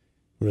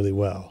really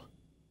well?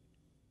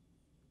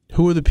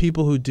 Who are the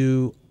people who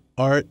do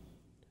art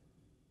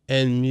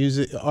and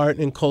music, art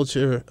and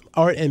culture,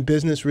 art and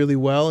business really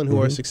well, and who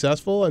are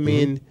successful? I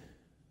mean,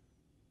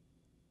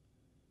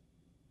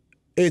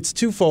 it's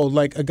twofold.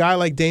 Like a guy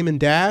like Damon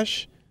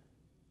Dash,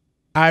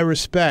 I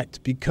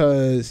respect,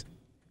 because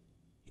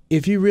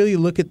if you really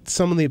look at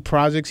some of the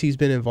projects he's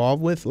been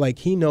involved with, like,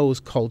 he knows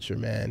culture,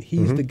 man.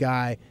 He's the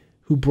guy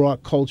who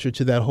brought culture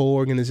to that whole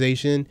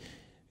organization.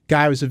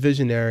 Guy was a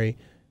visionary,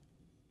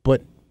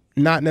 but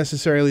not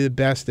necessarily the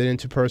best at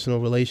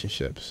interpersonal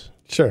relationships.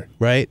 Sure.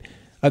 Right?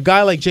 A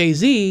guy like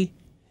Jay-Z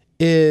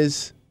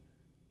he's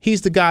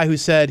the guy who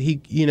said he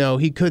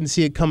couldn't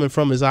see it coming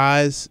from his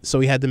eyes, so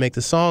he had to make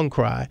the song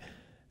cry.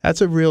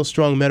 That's a real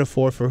strong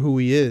metaphor for who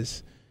he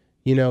is.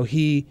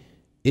 He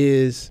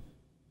is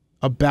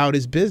about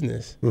his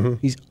business.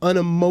 He's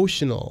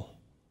unemotional.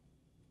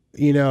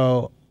 He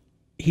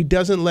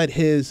doesn't let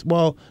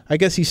I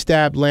guess he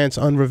stabbed Lance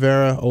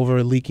Rivera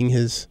over leaking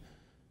his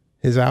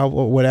album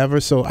or whatever.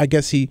 So I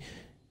guess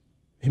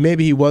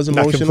maybe he was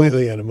emotional. Not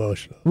completely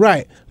unemotional.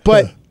 Right.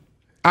 But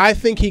I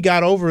think he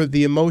got over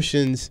the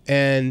emotions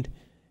and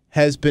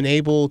has been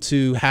able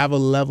to have a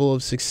level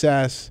of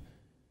success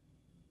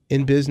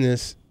in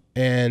business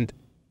and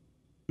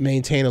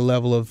maintain a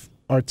level of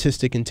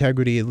artistic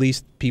integrity. At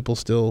least people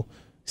still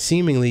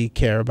seemingly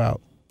care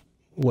about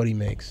what he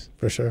makes.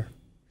 For sure.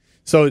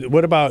 So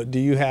what about,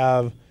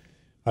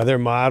 are there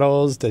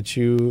models that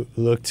you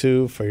look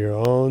to for your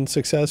own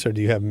success, or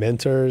do you have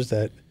mentors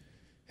that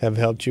have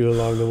helped you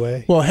along the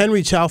way? Well,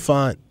 Henry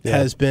Chalfant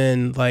has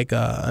been like,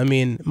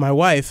 my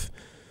wife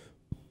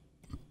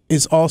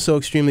is also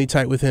extremely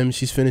tight with him.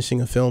 She's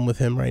finishing a film with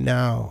him right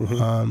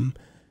now.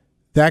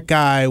 That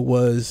guy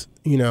was,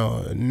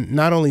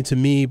 not only to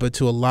me, but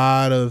to a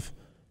lot of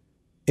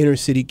inner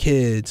city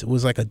kids,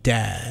 was like a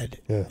dad.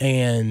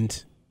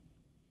 And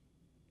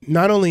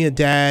not only a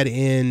dad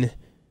in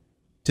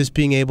just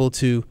being able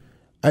to,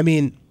 I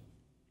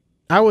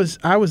was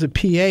a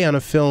PA on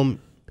a film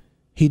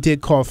he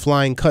did called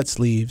Flying Cut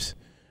Sleeves,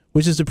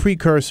 which is a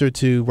precursor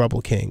to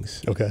Rebel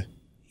Kings. Okay.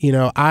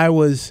 I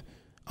was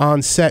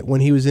on set when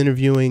he was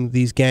interviewing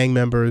these gang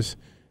members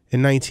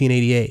in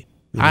 1988.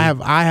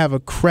 I have a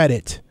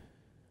credit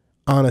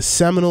on a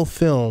seminal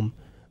film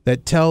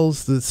that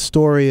tells the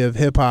story of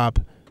hip hop.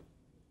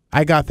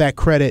 I got that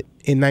credit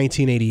in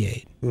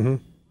 1988.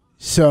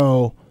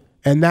 So,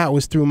 and that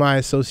was through my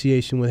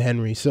association with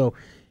Henry. So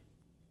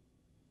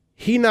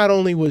he not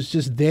only was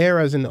just there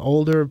as an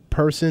older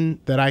person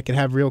that I could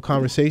have real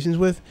conversations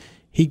with,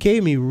 he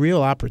gave me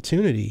real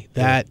opportunity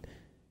that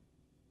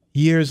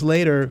years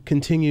later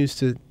continues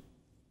to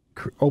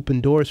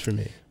open doors for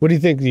me. What do you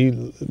think,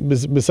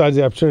 besides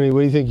the opportunity,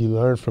 what do you think you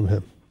learned from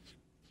him?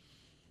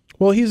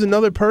 Well, he's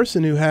another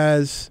person who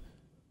has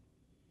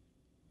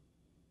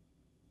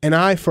an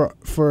eye for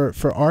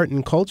art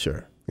and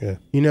culture. Yeah.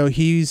 You know,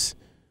 he's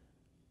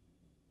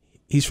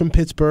from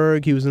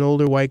Pittsburgh. He was an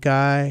older white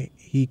guy.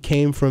 He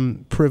came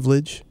from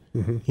privilege.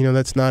 Mm-hmm. You know,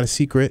 that's not a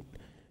secret.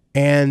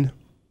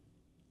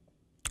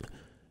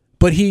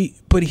 But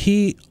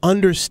he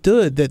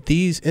understood that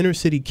these inner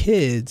city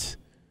kids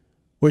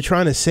were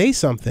trying to say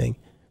something,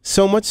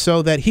 so much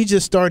so that he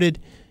just started.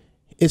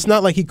 It's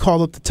not like he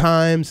called up the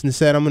Times and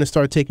said, I'm going to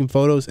start taking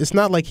photos. It's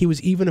not like he was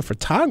even a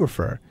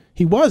photographer.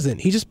 He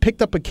wasn't. He just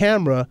picked up a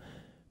camera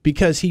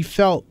because he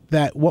felt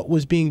that what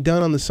was being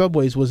done on the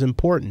subways was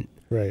important.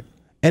 Right.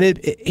 And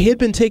he had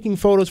been taking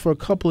photos for a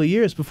couple of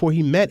years before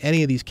he met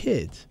any of these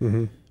kids.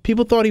 Mm-hmm.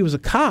 People thought he was a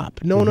cop.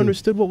 No one Mm-hmm.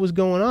 understood what was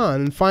going on.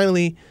 And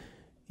finally,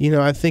 you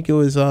know, I think it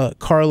was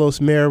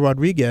Carlos Mayer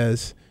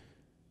Rodriguez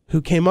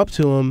who came up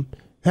to him,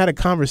 had a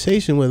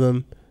conversation with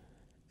him,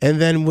 and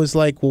then was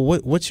like, well,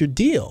 what's your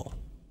deal?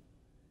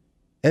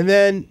 And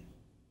then,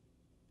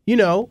 you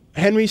know,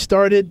 Henry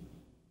started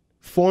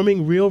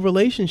forming real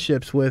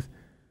relationships with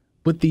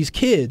these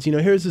kids. You know,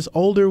 here's this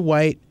older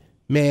white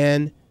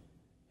man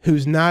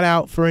who's not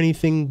out for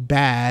anything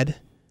bad,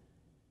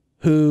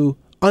 who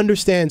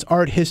understands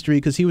art history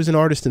because he was an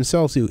artist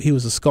himself. So he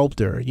was a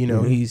sculptor. You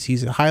know, Mm-hmm.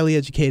 he's a highly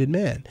educated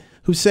man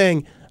who's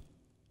saying,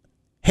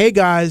 hey,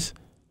 guys,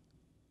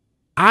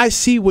 I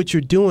see what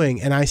you're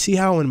doing and I see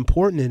how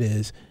important it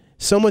is,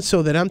 so much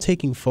so that I'm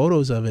taking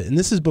photos of it. And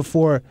this is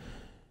before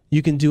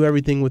you can do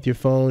everything with your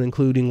phone,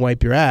 including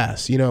wipe your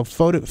ass. You know,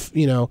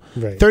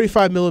 Right.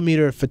 35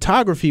 millimeter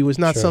photography was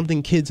not Sure.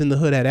 something kids in the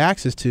hood had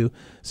access to.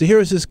 So here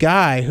was this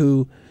guy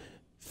who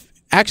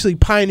actually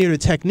pioneered a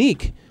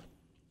technique,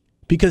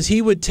 because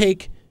he would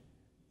take,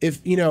 like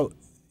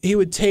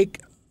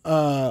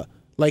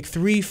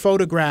 3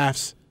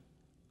 photographs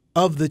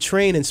of the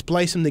train and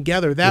splice them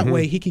together. That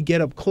way he could get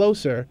up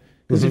closer.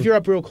 Because if you're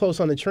up real close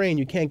on the train,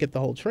 you can't get the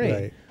whole train.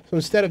 Right. So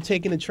instead of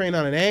taking the train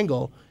on an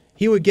angle,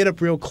 he would get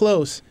up real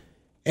close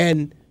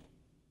and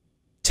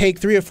take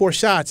 3 or 4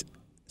 shots,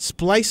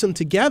 splice them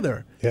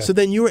together. Yeah. So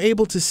then you were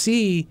able to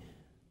see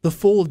the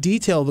full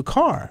detail of the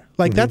car.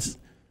 Like, that's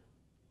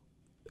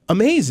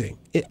amazing.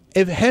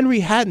 If Henry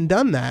hadn't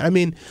done that, I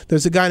mean,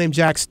 there's a guy named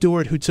Jack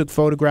Stewart who took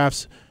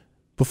photographs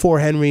before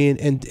Henry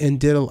and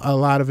did a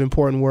lot of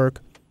important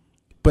work.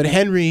 But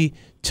Henry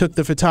took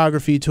the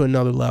photography to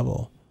another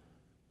level.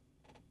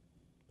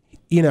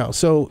 You know,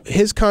 so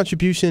his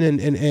contribution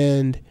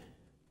and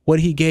what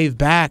he gave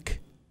back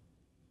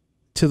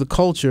to the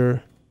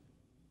culture,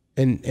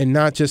 and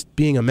not just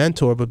being a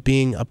mentor, but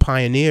being a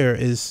pioneer,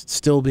 is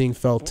still being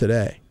felt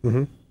today.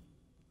 Mm-hmm.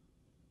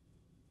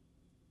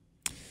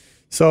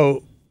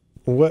 So,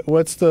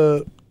 what's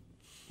the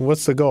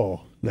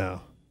goal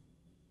now?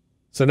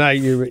 So now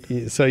you're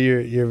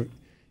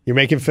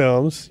making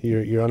films.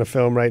 You're on a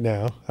film right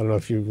now. I don't know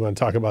if you want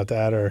to talk about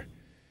that or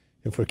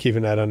if we're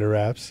keeping that under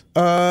wraps.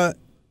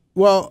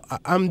 Well,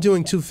 I'm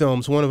doing 2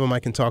 films. One of them I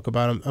can talk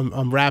about.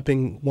 I'm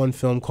rapping one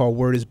film called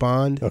Word is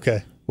Bond,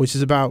 Okay. which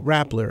is about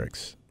rap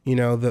lyrics. You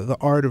know, the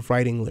art of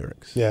writing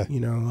lyrics. Yeah. You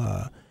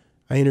know,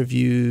 I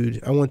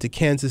went to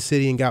Kansas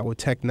City and got with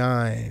Tech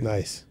Nine.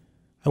 Nice.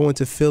 I went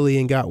to Philly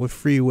and got with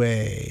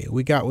Freeway.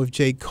 We got with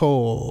J.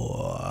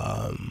 Cole.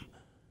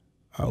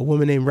 A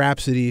woman named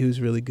Rhapsody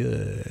who's really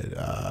good.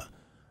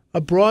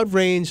 A broad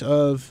range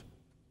of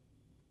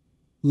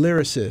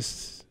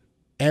lyricists.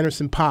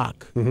 Anderson .Paak.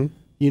 Mm-hmm.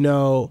 You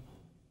know,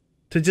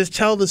 to just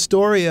tell the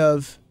story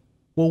of,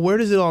 well, where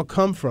does it all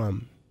come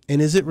from?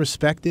 And is it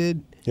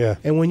respected? Yeah.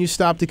 And when you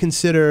stop to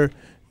consider,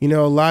 you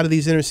know, a lot of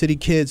these inner city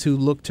kids who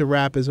look to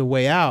rap as a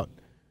way out,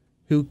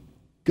 who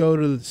go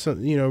to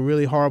some, you know,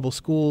 really horrible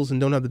schools and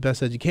don't have the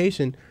best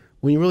education,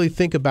 when you really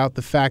think about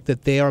the fact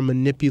that they are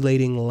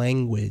manipulating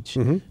language,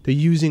 they're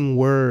using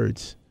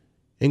words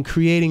and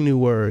creating new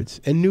words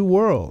and new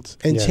worlds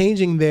and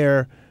changing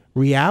their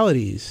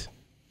realities.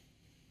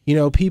 You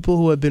know, people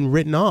who have been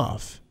written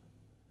off.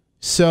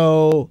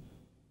 So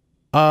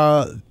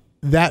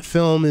that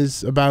film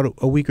is about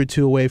a week or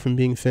 2 away from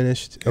being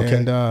finished.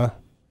 Okay. And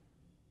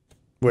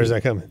Where's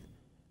that coming?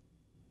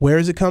 where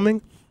is it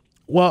coming?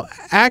 Well,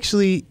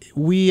 actually,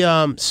 we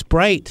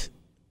Sprite.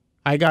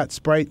 We got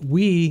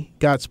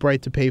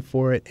Sprite to pay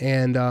for it,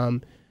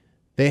 and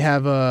they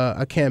have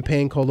a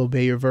campaign called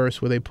Obey Your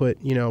Verse, where they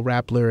put, you know,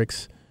 rap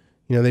lyrics.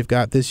 You know, they've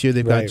got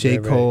J.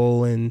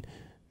 Cole and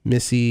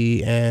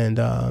Missy and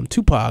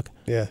Tupac.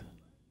 Yeah.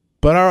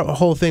 But our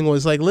whole thing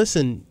was like,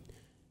 listen,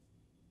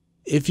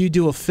 if you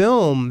do a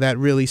film that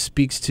really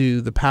speaks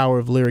to the power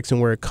of lyrics and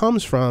where it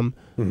comes from,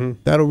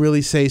 that'll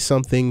really say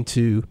something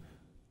to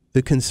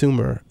the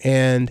consumer.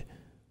 And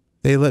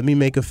they let me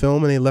make a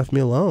film and they left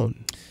me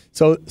alone.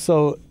 So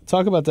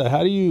talk about that.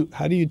 How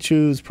do you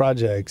choose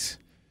projects?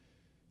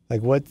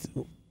 Like what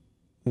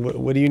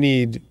do you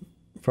need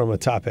from a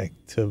topic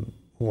to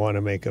want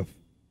to make a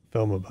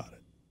film about it?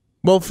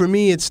 Well, for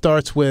me, it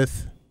starts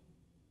with,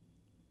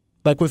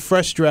 like with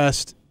Fresh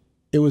Dressed,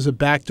 it was a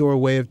backdoor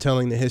way of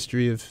telling the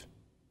history of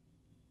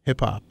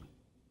hip hop,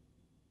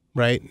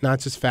 right? Not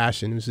just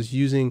fashion. It was just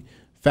using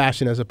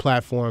fashion as a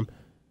platform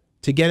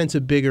to get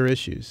into bigger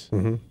issues.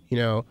 You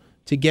know,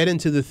 to get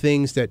into the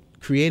things that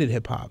created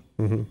hip hop.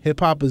 Hip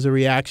hop is a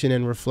reaction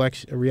and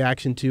a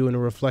reaction to and a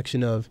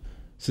reflection of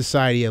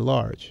society at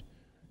large.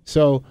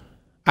 So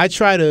I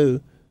try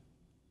to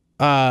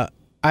I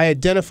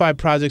identify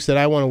projects that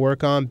I want to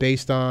work on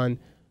based on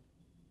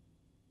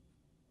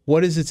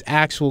what is its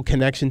actual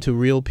connection to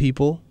real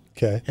people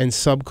and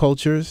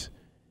subcultures,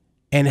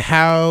 and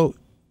how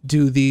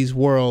do these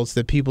worlds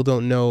that people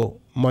don't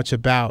know much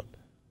about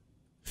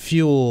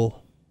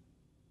fuel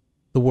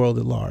the world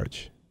at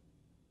large.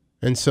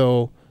 And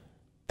so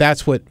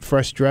that's what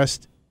Fresh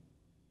Dressed,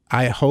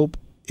 I hope,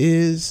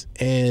 is,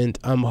 and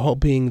I'm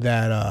hoping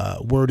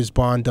that Word is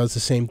Bond does the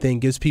same thing,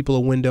 gives people a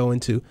window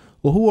into,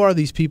 well, who are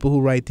these people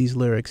who write these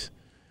lyrics?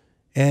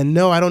 And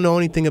no, I don't know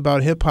anything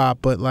about hip-hop,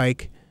 but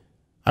like,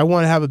 I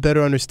want to have a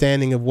better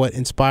understanding of what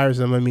inspires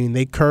them. I mean,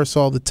 they curse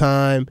all the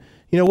time,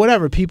 you know,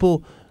 whatever.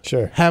 People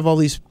have all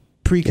these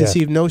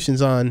preconceived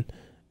notions on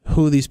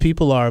who these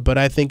people are, but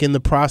I think in the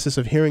process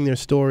of hearing their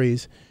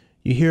stories,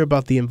 you hear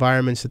about the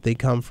environments that they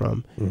come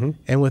from,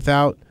 and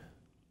without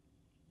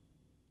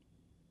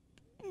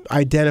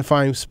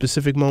identifying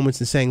specific moments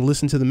and saying,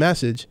 listen to the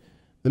message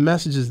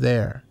is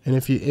there. And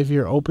if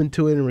you're open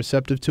to it and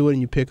receptive to it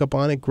and you pick up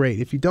on it, great.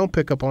 If you don't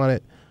pick up on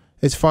it,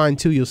 it's fine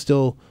too. You'll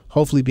still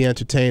hopefully be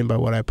entertained by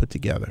what I put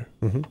together.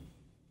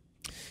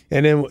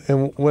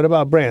 And what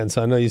about brands?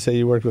 I know you say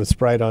you worked with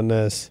Sprite on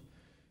this.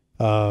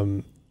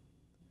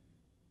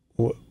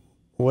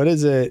 What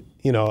is it?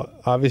 You know,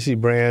 obviously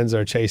brands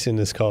are chasing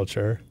this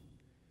culture.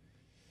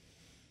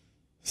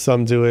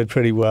 Some do it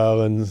pretty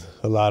well, and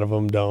a lot of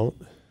them don't.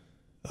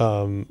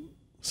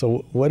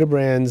 So what do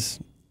brands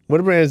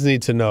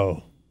need to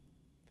know?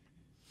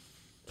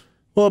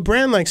 Well, a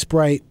brand like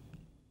Sprite,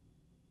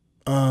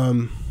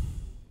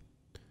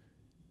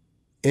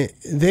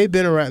 they've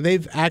been around.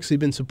 They've actually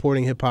been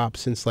supporting hip hop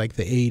since like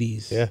the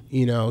 '80s. Yeah,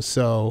 you know.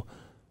 So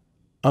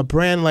a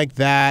brand like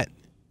that,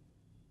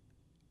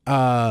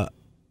 that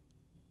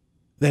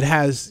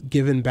has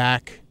given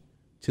back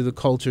to the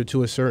culture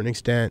to a certain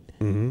extent,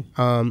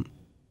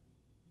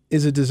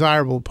 is a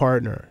desirable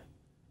partner.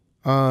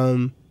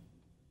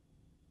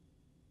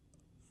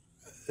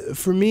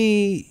 For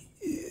me,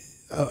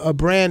 a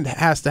brand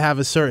has to have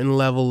a certain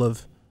level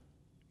of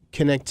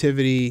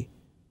connectivity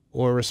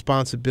or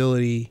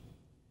responsibility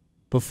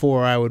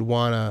before I would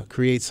want to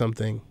create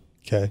something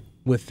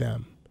with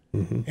them.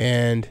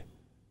 And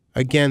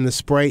again, the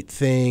Sprite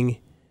thing,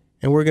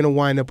 and we're going to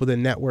wind up with a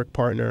network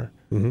partner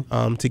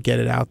to get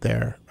it out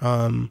there.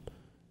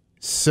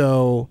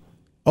 So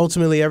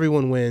ultimately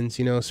everyone wins.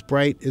 You know,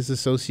 Sprite is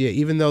associated,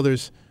 even though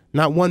there's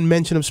not one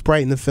mention of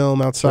Sprite in the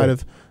film outside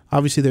of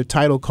obviously their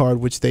title card,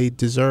 which they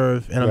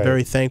deserve, and I'm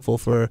very thankful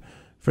for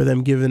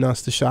them giving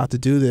us the shot to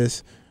do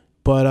this.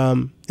 But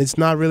it's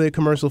not really a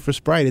commercial for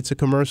Sprite. It's a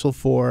commercial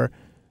for,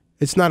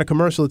 it's not a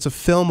commercial, it's a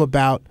film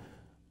about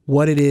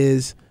what it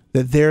is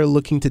that they're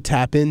looking to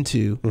tap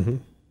into,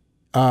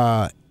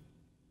 and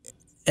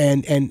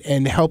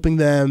helping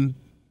them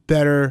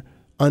better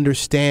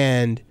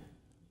understand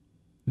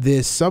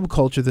this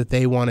subculture that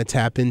they want to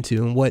tap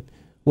into, and what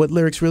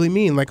lyrics really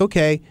mean. Like,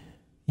 okay,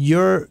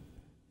 you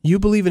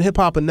believe in hip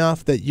hop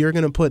enough that you're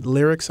gonna put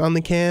lyrics on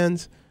the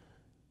cans.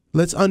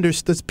 Let's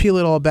peel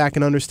it all back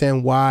and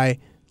understand why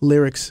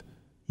lyrics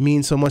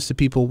mean so much to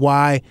people.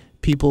 Why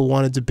people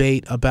want to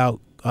debate about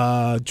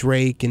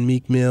Drake and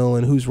Meek Mill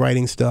and who's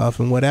writing stuff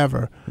and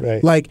whatever.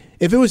 Right. Like,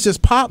 if it was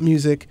just pop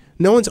music,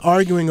 no one's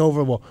arguing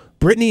over, well,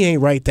 Britney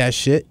ain't write that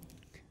shit.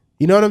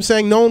 You know what I'm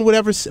saying? No one would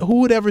ever.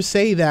 Who would ever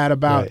say that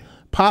about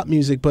pop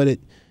music? But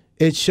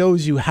it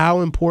shows you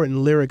how important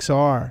lyrics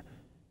are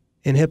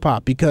in hip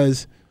hop,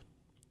 because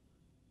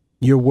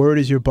your word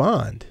is your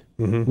bond.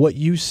 What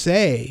you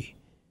say,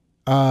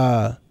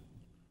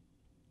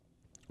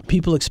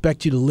 people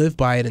expect you to live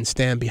by it and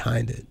stand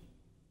behind it.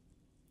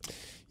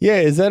 Yeah,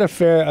 is that a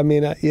fair? I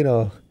mean, you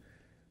know,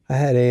 I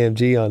had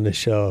AMG on the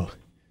show,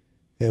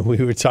 and we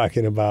were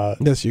talking about.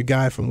 That's your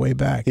guy from way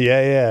back.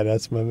 Yeah,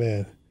 that's my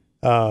man.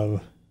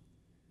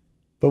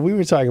 But we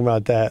were talking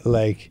about that.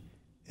 Like,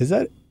 is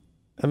that?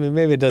 I mean,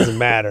 maybe it doesn't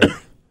matter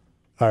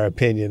our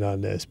opinion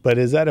on this, but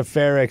is that a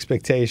fair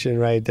expectation,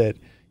 right? That,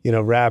 you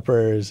know,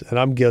 rappers, and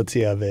I'm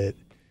guilty of it,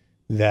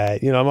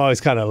 that, you know, I'm always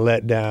kind of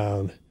let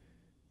down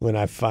when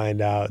I find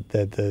out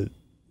that the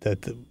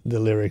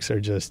lyrics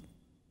are just,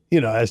 you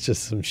know, that's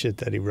just some shit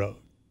that he wrote.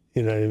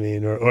 You know what I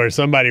mean? Or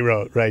somebody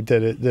wrote, right?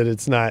 That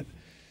it's not,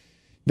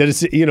 that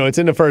it's, you know, it's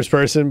in the first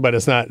person, but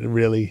it's not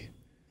really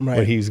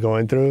what he's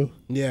going through.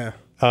 Yeah.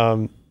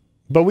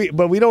 But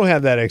we don't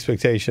have that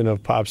expectation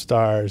of pop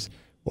stars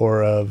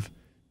or of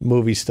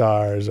movie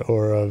stars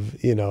or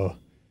of, you know,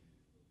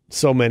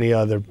 so many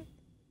other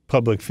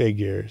public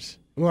figures.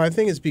 Well, I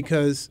think it's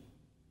because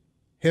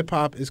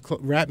hip-hop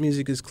rap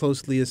music is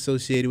closely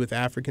associated with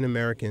African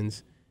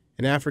Americans,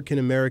 and African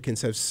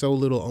Americans have so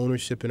little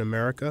ownership in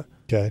America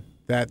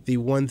that the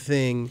one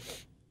thing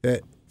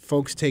that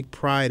folks take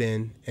pride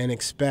in and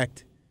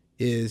expect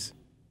is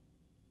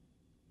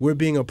we're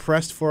being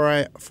oppressed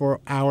for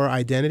our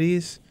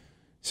identities,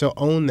 so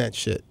own that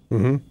shit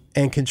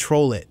and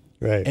control it,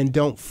 and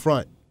don't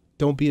front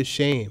Don't be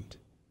ashamed.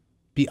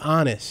 Be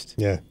honest.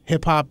 Yeah.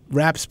 Hip hop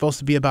rap's supposed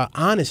to be about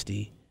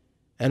honesty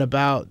and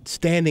about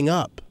standing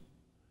up,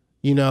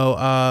 you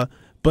know,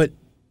 but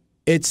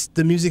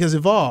the music has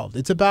evolved.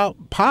 It's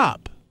about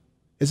pop.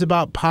 It's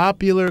about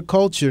popular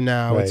culture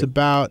now. Right. It's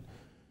about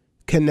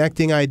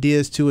connecting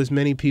ideas to as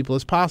many people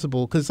as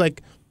possible. Because,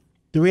 like,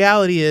 the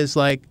reality is,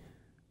 like,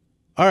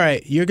 all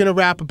right, you're going to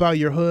rap about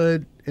your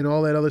hood and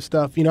all that other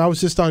stuff. You know, I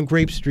was just on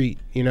Grape Street,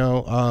 you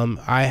know.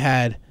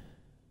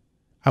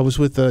 I was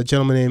with a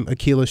gentleman named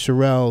Akila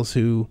Sherrills,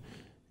 who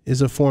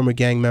is a former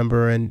gang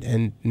member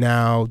and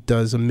now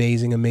does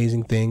amazing,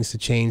 amazing things to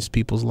change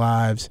people's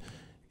lives.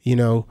 You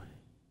know,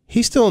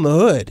 he's still in the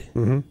hood.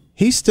 Mm-hmm.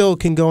 He still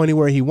can go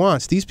anywhere he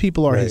wants. These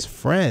people are his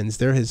friends.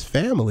 They're his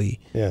family.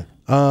 Yeah.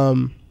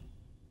 I'm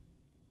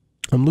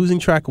losing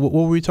track. What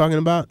were we talking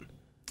about?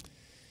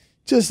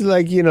 Just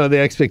like, you know, the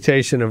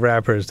expectation of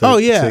rappers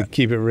to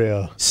keep it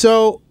real.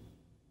 So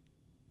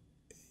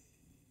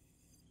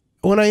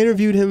when I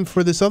interviewed him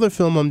for this other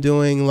film I'm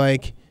doing,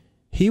 like,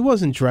 he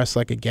wasn't dressed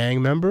like a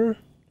gang member.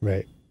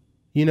 Right.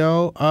 You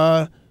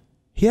know,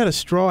 he had a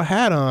straw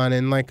hat on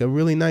and like a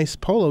really nice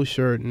polo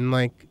shirt and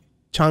like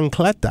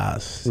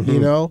chancletas, you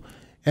know?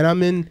 And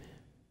I'm in,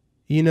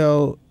 you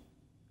know,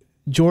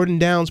 Jordan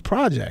Downs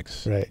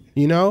projects. Right.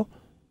 You know?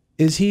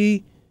 Is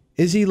he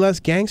less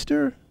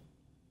gangster?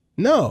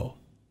 No.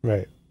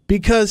 Right.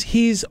 Because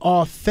he's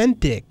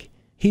authentic.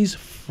 He's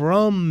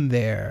from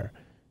there.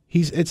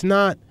 It's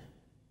not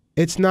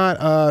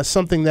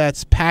something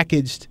that's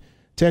packaged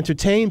to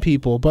entertain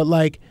people, but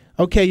like,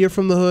 okay, you're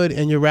from the hood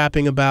and you're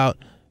rapping about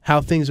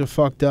how things are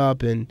fucked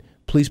up and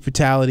police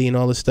brutality and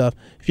all this stuff.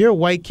 If you're a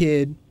white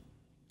kid,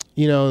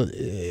 you know,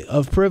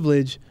 of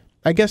privilege,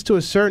 I guess to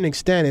a certain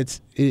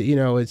extent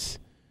it's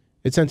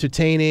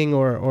entertaining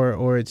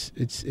or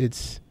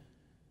it's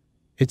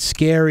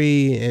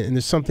scary and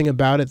there's something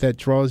about it that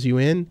draws you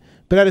in.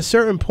 But at a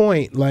certain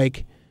point,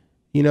 like,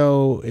 you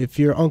know, if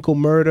you're Uncle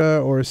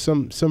Murda or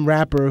some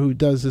rapper who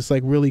does this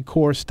like really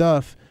core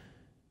stuff,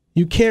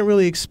 you can't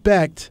really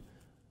expect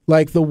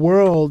like the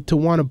world to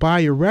want to buy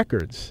your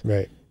records.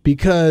 Right.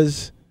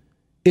 Because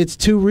it's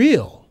too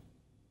real,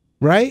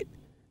 right?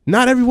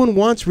 Not everyone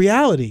wants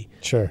reality.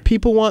 Sure.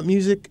 People want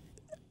music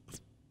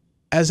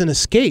as an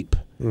escape.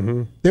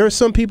 Mm-hmm. There are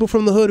some people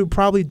from the hood who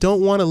probably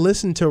don't want to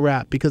listen to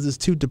rap because it's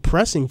too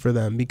depressing for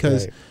them,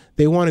 because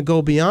they want to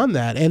go beyond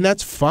that, and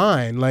that's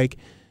fine. Like,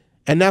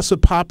 and that's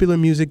what popular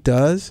music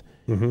does.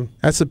 Mm-hmm.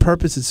 That's the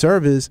purpose it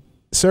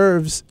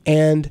serves.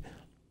 And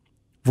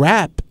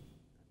rap,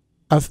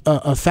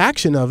 a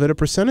faction of it, a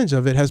percentage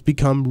of it, has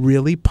become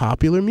really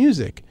popular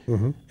music.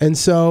 Mm-hmm. And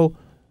so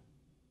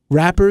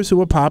rappers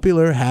who are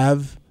popular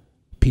have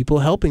people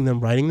helping them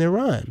writing their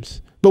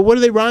rhymes. But what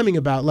are they rhyming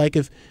about? Like,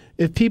 if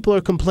people are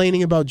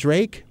complaining about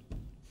Drake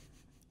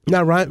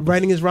not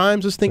writing his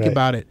rhymes, let's think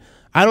about it.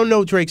 I don't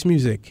know Drake's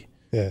music.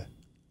 Yeah.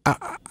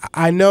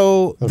 I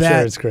know I'm that.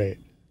 sure it's great.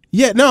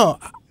 Yeah, no.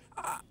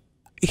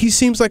 He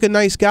seems like a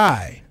nice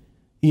guy,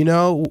 you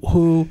know,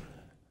 who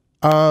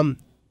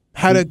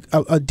had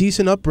a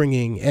decent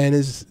upbringing and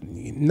is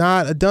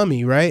not a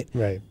dummy, right?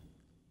 Right.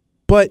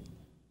 But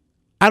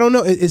I don't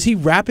know. Is he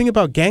rapping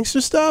about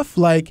gangster stuff?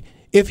 Like,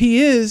 if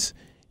he is,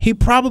 he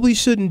probably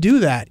shouldn't do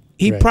that.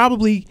 He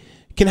probably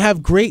can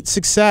have great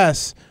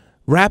success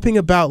rapping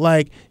about,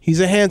 like, he's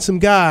a handsome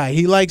guy,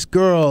 he likes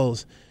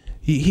girls,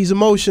 he's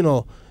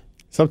emotional.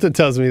 Something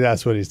tells me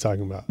that's what he's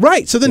talking about.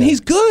 Right. So then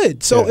he's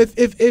good. So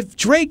if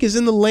Drake is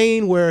in the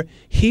lane where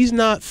he's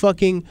not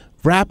fucking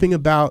rapping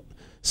about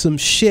some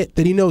shit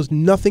that he knows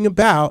nothing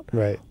about,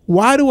 right,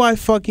 why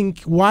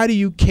do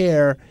you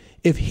care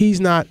if he's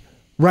not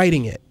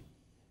writing it?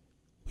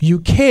 You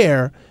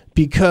care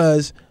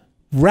because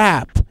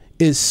rap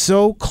is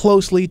so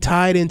closely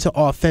tied into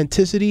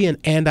authenticity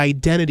and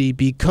identity,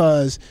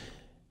 because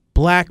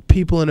black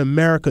people in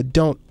America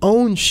don't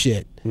own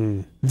shit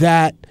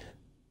that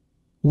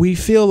we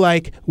feel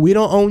like we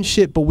don't own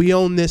shit, but we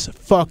own this.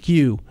 Fuck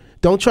you.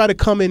 Don't try to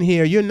come in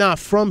here. You're not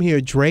from here,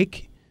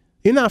 Drake.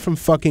 You're not from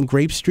fucking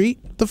Grape Street.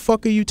 What the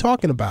fuck are you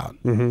talking about?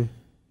 Mm-hmm.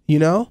 You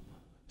know?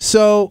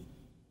 So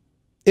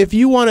if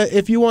you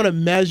wanna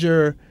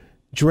measure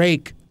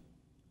Drake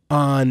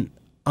on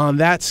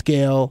that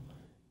scale,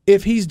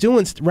 if he's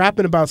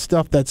rapping about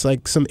stuff that's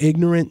like some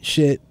ignorant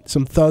shit,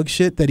 some thug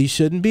shit that he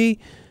shouldn't be,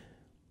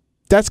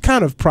 that's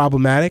kind of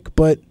problematic.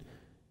 But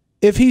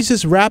if he's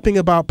just rapping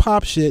about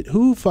pop shit,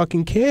 who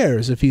fucking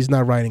cares if he's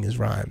not writing his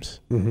rhymes?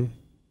 Mm-hmm.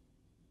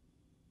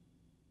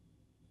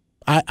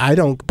 I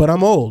don't, but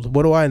I'm old.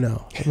 What do I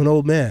know? I'm an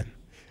old man.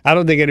 I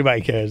don't think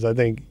anybody cares. I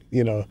think,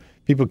 you know,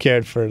 people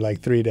cared for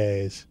like 3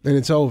 days. And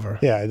it's over.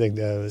 Yeah, I think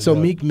that. So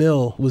Meek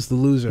Mill was the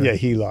loser. Yeah,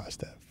 he lost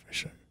that for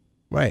sure.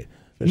 Right.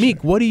 For Meek,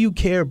 sure. what do you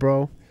care,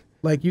 bro?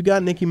 Like, you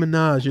got Nicki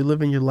Minaj. You're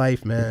living your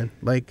life, man.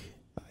 Like,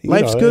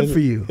 life's good for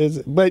you.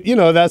 But, you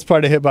know, that's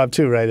part of hip hop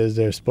too, right? Is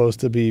there's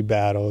supposed to be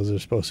battles.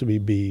 There's supposed to be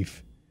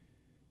beef,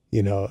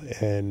 you know,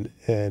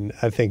 and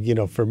I think, you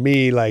know, for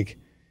me, like,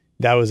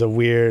 that was a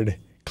weird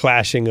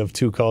clashing of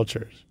two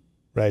cultures,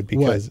 right?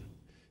 Because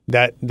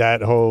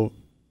that whole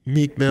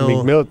Meek Mill.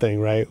 Meek Mill thing,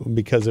 right?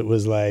 Because it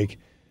was like,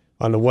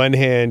 on the one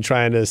hand,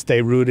 trying to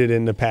stay rooted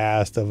in the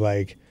past of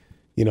like,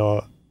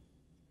 I'm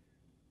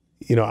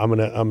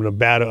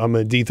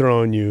gonna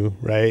dethrone you,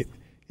 right?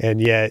 And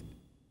yet,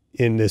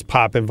 in this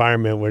pop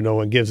environment where no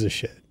one gives a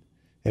shit,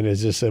 and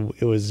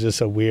it was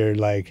just a weird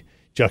like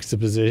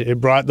juxtaposition.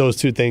 It brought those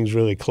two things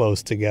really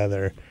close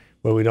together,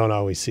 where we don't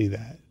always see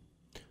that.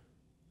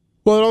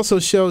 Well, it also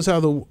shows how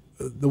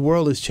the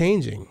world is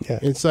changing. Yeah.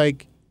 It's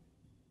like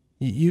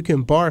you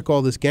can bark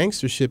all this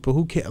gangster shit, but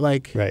who cares?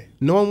 Like, right.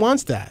 No one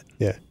wants that.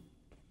 Yeah.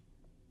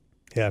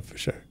 Yeah, for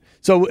sure.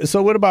 So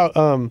what about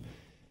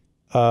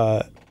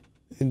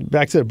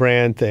back to the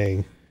brand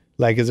thing?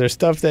 Like, is there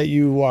stuff that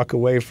you walk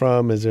away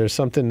from? Is there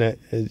something that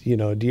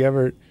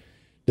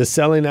does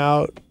selling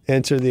out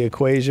enter the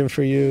equation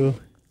for you?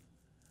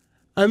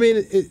 I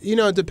mean,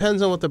 it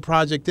depends on what the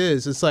project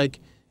is. It's like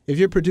if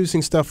you're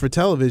producing stuff for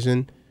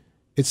television,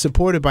 it's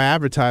supported by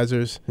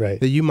advertisers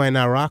that you might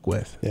not rock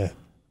with. Yeah.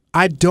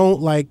 I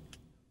don't like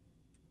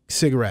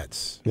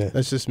cigarettes. Yeah.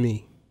 That's just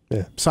me.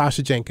 Yeah.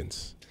 Sacha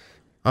Jenkins.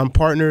 I'm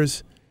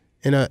partners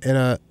in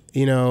a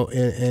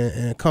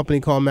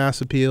company called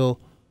Mass Appeal.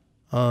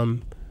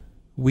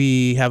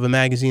 We have a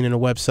magazine and a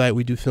website.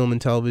 We do film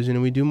and television,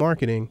 and we do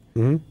marketing.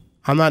 Mm-hmm.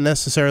 I'm not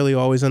necessarily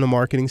always on the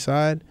marketing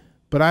side,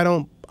 but I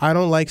don't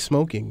like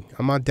smoking.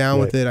 I'm not down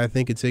with it. I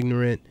think it's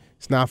ignorant.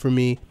 It's not for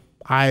me.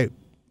 I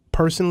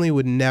personally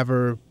would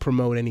never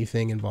promote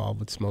anything involved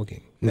with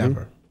smoking.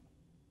 Never.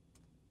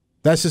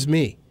 That's just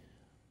me.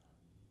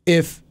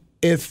 If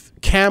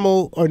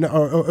Camel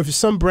or if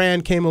some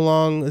brand came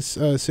along, a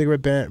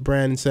cigarette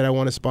brand, and said, I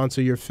want to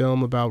sponsor your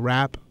film about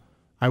rap,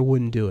 I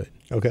wouldn't do it.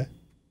 Okay.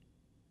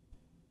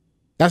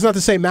 That's not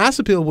to say Mass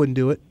Appeal wouldn't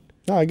do it.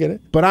 No, I get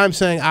it. But I'm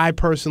saying I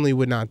personally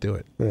would not do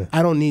it. Yeah.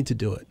 I don't need to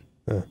do it.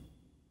 Yeah.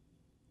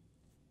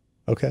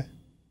 Okay.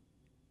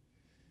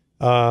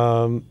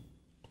 How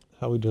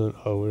we doing?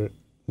 Oh,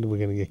 we're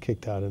gonna get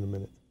kicked out in a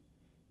minute.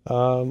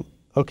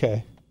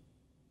 Okay.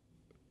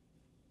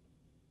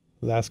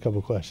 Last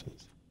couple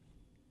questions.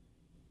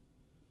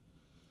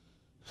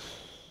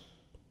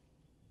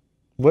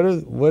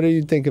 What do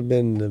you think have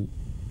been the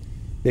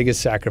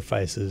biggest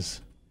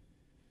sacrifices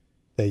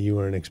that you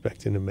weren't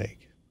expecting to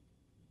make?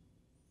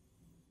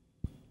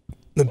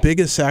 The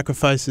biggest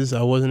sacrifices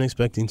I wasn't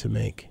expecting to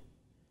make.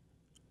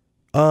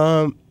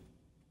 Well,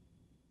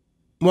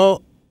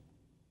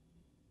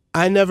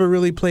 I never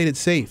really played it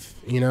safe,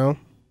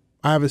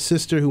 I have a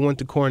sister who went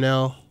to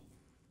Cornell.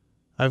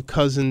 I have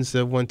cousins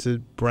that went to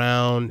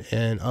Brown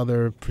and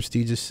other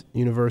prestigious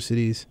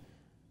universities.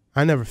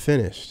 I never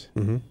finished.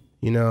 Mm-hmm.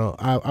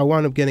 I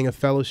wound up getting a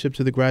fellowship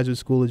to the Graduate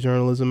School of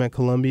Journalism at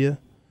Columbia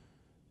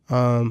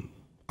on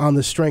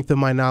the strength of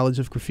my knowledge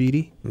of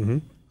graffiti.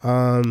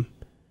 Mm-hmm.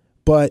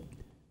 But,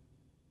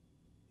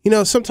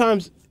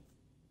 sometimes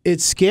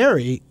it's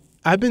scary.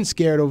 I've been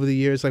scared over the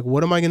years. Like,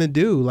 what am I going to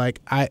do? Like,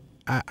 I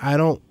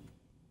don't,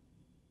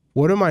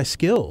 what are my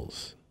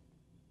skills?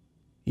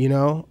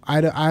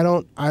 I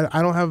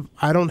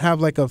don't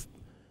have like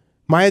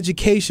my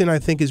education I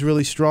think is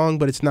really strong,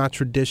 but it's not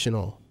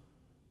traditional,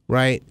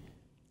 right?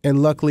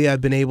 And luckily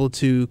I've been able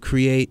to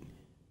create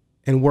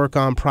and work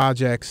on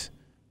projects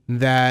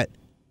that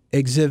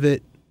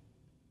exhibit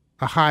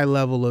a high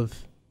level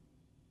of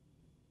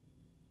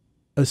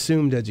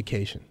assumed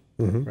education,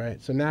 right?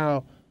 So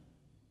now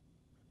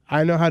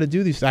I know how to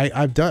do these.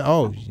 I've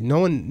done. No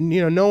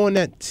one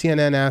at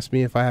CNN asked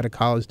me if I had a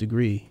college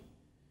degree.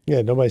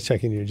 Yeah, nobody's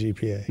checking your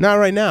GPA. Not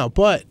right now,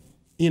 but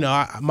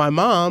my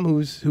mom,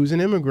 who's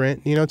an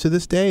immigrant, to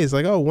this day is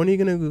like, oh, when are you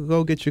gonna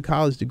go get your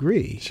college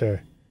degree?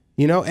 Sure.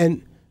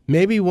 And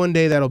maybe one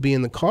day that'll be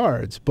in the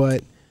cards,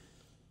 but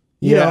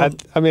I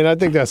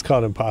think that's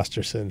called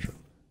imposter syndrome.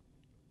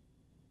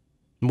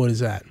 What is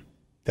that?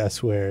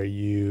 That's where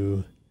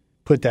you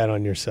put that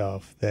on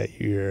yourself, that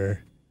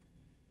you're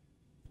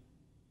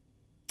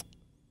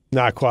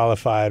not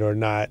qualified or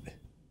not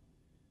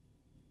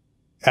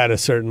at a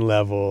certain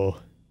level,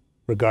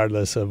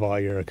 regardless of all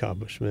your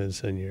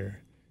accomplishments and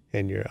your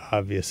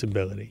obvious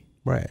ability.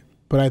 Right.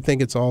 But I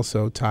think it's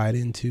also tied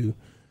into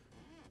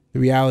the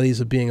realities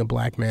of being a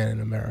black man in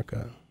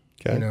America.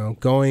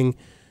 Okay.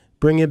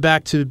 Bring it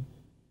back to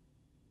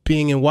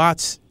being in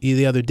Watts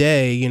the other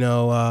day,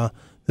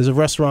 there's a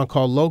restaurant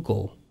called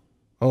Local,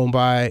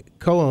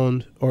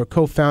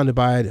 co-founded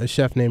by a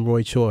chef named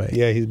Roy Choi.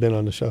 Yeah, he's been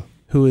on the show.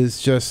 Who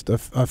is just a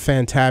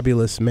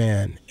fantabulous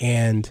man.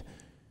 And,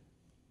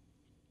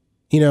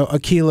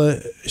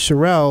 Akila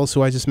Sherrills,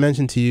 who I just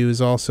mentioned to you,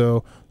 is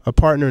also a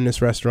partner in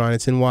this restaurant.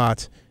 It's in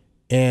Watts.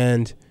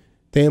 And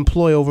they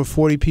employ over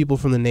 40 people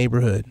from the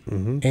neighborhood.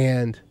 Mm-hmm.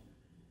 And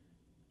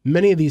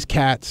many of these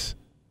cats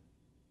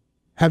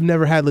have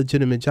never had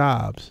legitimate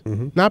jobs.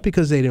 Mm-hmm. Not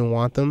because they didn't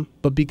want them,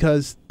 but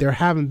because there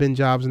haven't been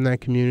jobs in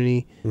that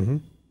community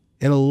in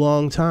a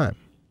long time.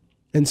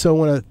 And so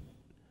when a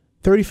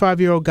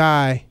 35-year-old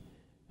guy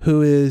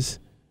who is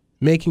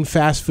making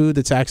fast food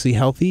that's actually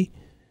healthy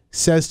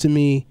says to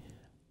me,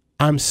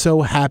 I'm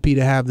so happy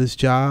to have this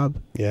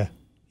job. Yeah.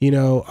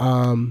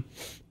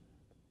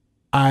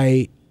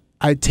 I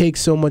I take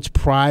so much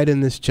pride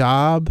in this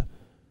job.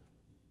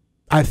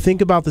 I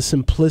think about the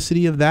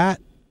simplicity of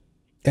that,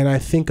 and I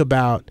think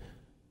about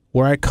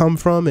where I come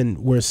from and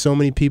where so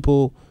many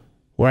people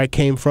where I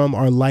came from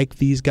are like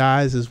these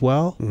guys as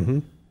well. Mm-hmm.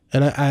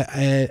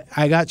 And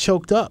I got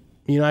choked up.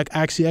 You know,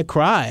 I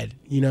cried,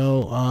 you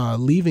know,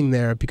 leaving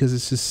there, because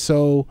it's just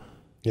so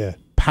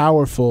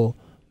powerful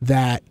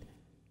that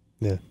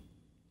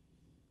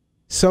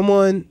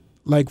someone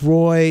like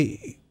Roy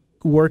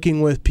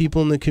working with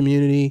people in the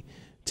community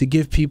to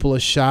give people a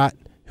shot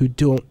who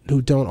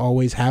don't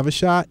always have a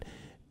shot.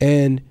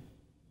 And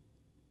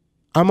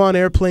I'm on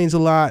airplanes a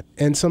lot,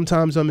 and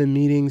sometimes I'm in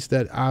meetings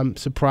that I'm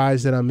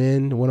surprised that I'm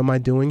in. What am I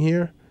doing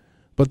here?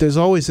 But there's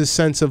always this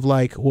sense of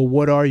like, well,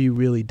 what are you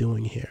really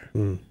doing here?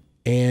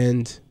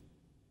 And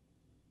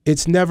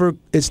it's never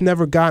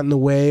gotten in the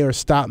way or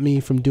stopped me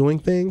from doing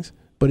things,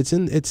 but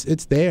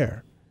it's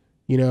there.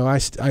 You know,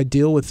 I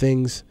deal with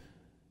things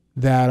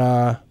that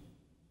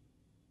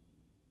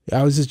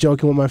I was just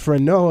joking with my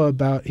friend Noah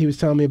about. He was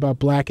telling me about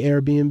Black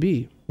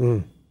Airbnb.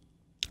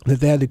 That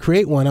they had to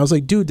create one. I was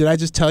like, dude, did I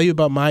just tell you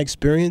about my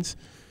experience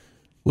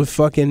with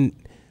fucking,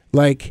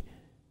 like,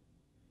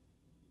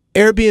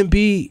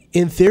 Airbnb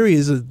in theory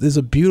is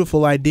a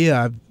beautiful idea.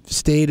 I've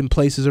stayed in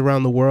places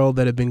around the world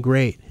that have been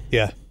great.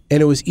 Yeah.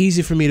 And it was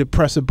easy for me to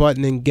press a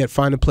button and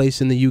find a place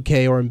in the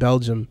UK or in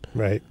Belgium.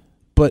 Right.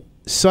 But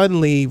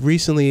suddenly,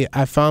 recently,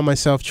 I found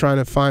myself trying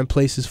to find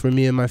places for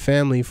me and my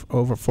family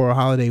for a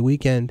holiday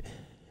weekend,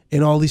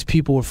 and all these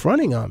people were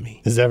fronting on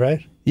me. Is that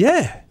right?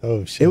 Yeah.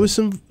 Oh, shit. It was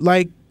some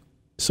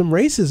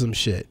racism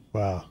shit.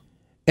 Wow.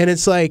 And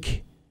it's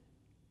like,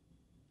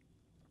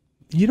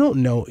 you don't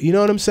know. You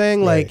know what I'm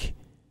saying? Right. Like,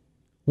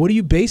 what are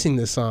you basing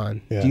this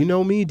on? Yeah. Do you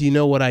know me? Do you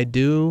know what I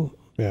do?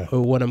 Yeah. Or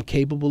what I'm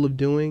capable of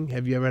doing?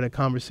 Have you ever had a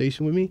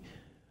conversation with me?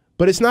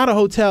 But it's not a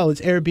hotel,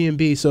 it's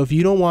Airbnb. So if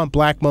you don't want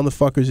black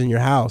motherfuckers in your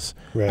house,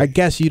 Right. I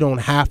guess you don't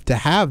have to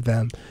have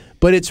them.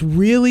 But it's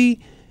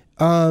really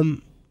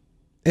and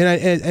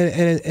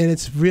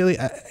it's really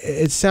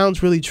it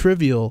sounds really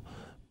trivial,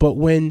 but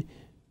when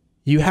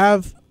you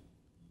have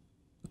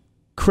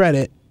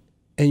credit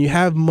and you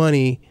have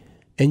money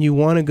and you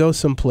want to go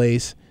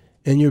someplace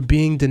and you're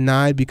being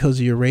denied because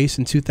of your race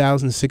in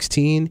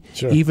 2016,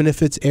 Sure. even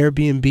if it's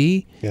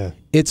Airbnb,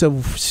 it's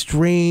a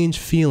strange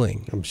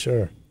feeling. I'm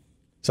sure.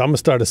 So I'm going to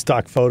start a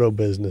stock photo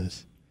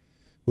business.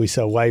 We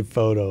sell white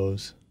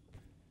photos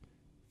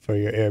for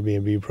your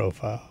Airbnb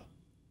profile.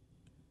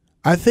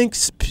 I think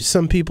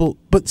some people,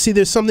 but see,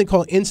 there's something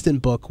called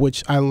Instant Book,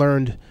 which I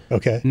learned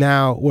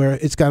now, where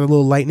it's got a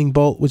little lightning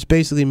bolt, which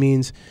basically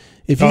means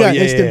if you got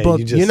Instant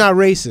Book, you're not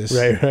racist.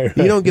 Right.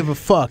 You don't give a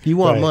fuck. You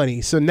want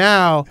money. So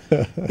now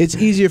it's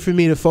easier for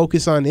me to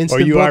focus on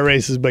Instant Book. Or you are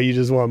racist, but you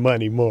just want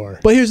money more.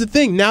 But here's the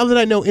thing. Now that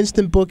I know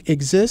Instant Book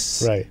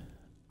exists,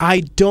 I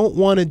don't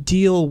want to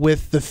deal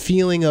with the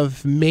feeling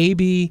of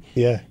maybe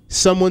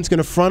someone's going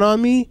to front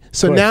on me.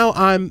 So now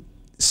I'm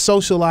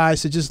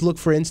socialized to just look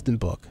for Instant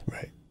Book.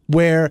 Right.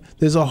 Where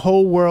there's a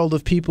whole world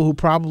of people who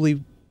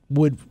probably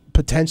would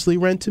potentially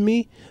rent to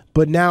me,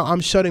 but now I'm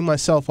shutting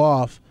myself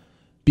off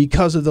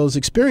because of those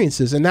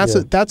experiences. And that's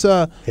that's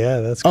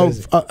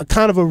crazy. A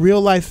kind of a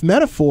real life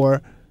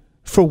metaphor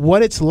for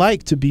what it's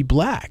like to be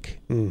black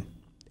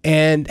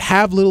and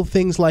have little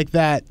things like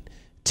that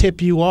tip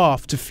you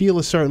off to feel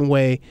a certain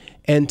way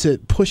and to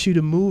push you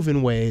to move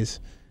in ways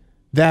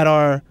that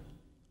are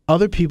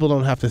other people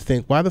don't have to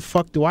think. Why the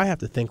fuck do I have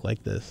to think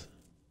like this?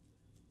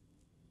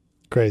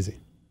 Crazy.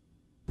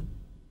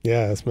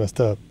 Yeah, that's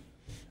messed up.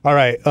 All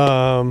right.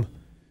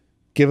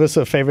 Give us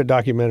a favorite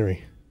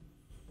documentary.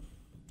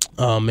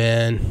 Oh,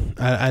 man.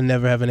 I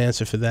never have an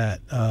answer for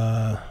that.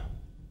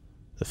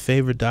 The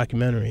favorite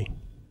documentary.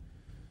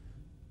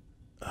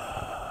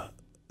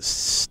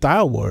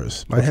 Style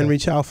Wars by Henry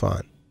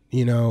Chalfant.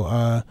 You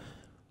know,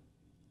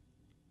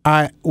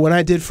 when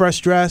I did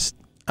Fresh Dressed,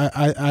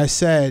 I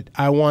said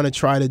I want to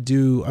try to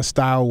do a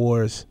Style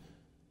Wars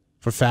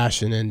for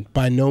fashion. And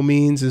by no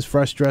means is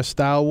Fresh Dressed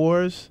Style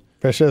Wars.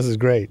 Fresh Dressed is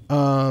great.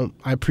 I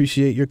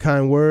appreciate your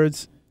kind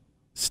words.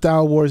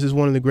 Style Wars is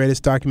one of the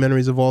greatest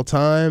documentaries of all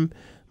time.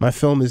 My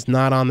film is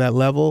not on that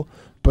level,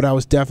 but I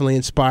was definitely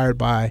inspired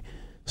by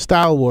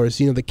Style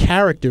Wars. You know, the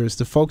characters,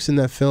 the folks in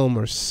that film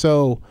are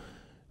so,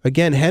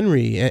 again,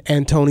 Henry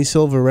and Tony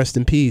Silva, rest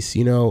in peace.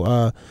 You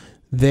know,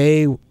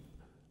 they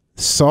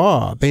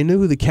knew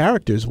who the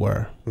characters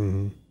were.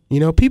 You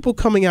know, people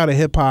coming out of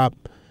hip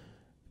hop,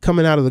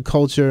 coming out of the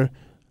culture,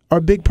 are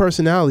big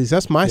personalities.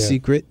 That's my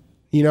secret.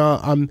 You know,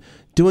 I'm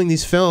doing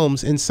these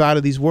films inside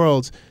of these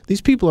worlds.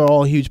 These people are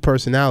all huge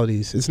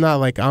personalities. It's not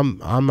like I'm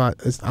not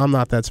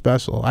that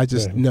special. I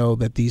just know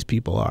that these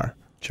people are.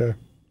 Sure.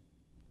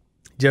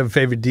 Do you have a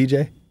favorite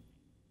DJ?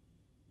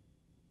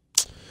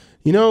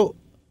 You know,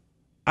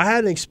 I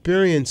had an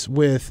experience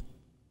with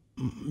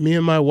me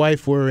and my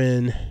wife were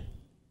in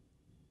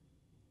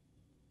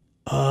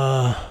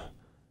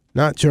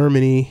not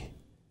Germany.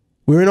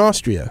 We were in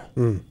Austria.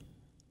 And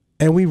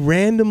we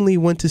randomly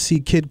went to see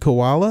Kid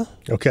Koala.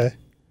 Okay.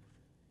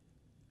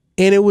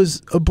 and it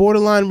was a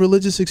borderline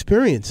religious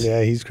experience.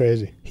 Yeah, he's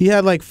crazy. He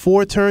had like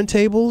 4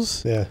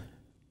 turntables. Yeah.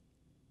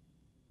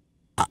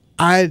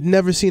 I had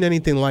never seen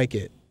anything like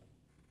it.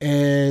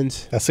 And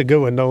that's a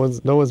good one. No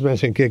one's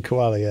mentioned Kid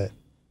Koala yet.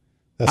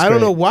 That's I great.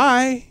 don't know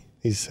why.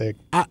 He's sick.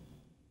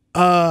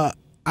 I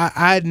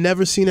had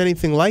never seen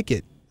anything like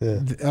it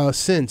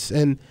since.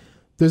 And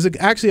there's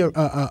actually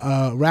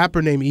a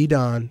rapper named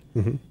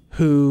Edon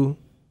who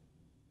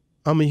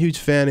I'm a huge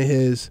fan of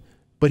his,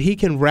 but he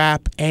can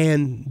rap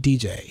and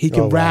DJ. He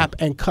can rap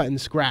and cut and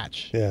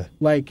scratch. Yeah.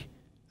 Like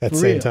at the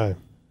same time.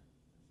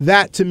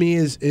 That to me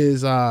is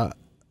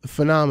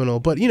phenomenal.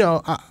 But you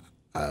know,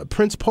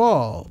 Prince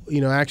Paul,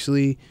 you know,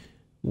 actually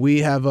we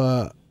have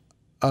a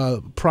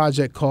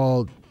project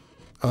called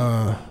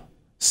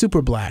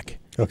Super Black.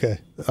 Okay.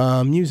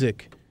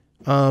 Music.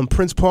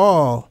 Prince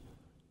Paul,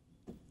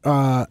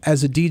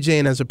 as a DJ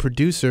and as a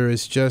producer,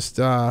 is just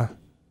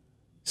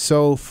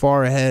so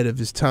far ahead of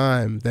his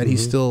time that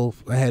he's still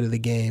ahead of the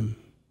game.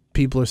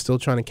 People are still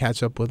trying to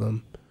catch up with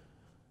him.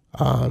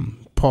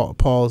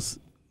 Paul's,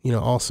 you know,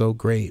 also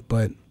great,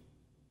 but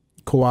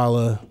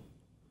Koala,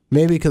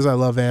 maybe because I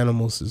love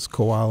animals, is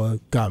Koala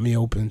got me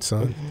open,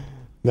 son.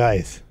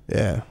 Nice.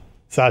 Yeah.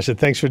 Sacha,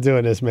 thanks for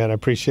doing this, man. I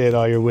appreciate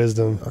all your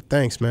wisdom.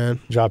 Thanks, man.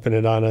 Dropping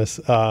it on us.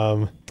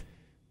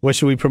 What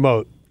should we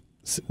promote?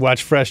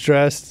 Watch Fresh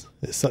Dressed.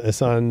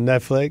 It's on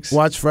Netflix.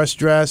 Watch Fresh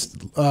Dressed.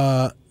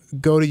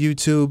 Go to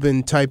YouTube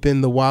and type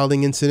in The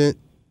Wilding Incident.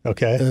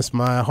 Okay. That's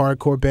my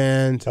hardcore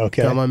band.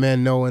 Okay. Got my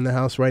man Noah in the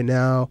house right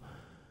now.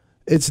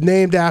 It's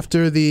named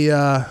after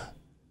the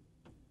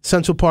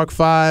Central Park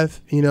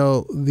 5. You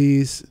know,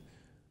 these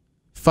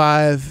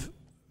 5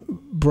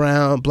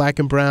 black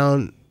and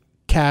brown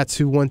cats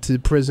who went to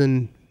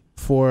prison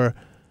for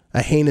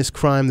a heinous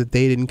crime that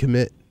they didn't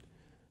commit.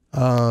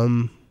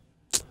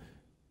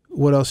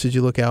 What else should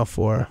you look out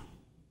for?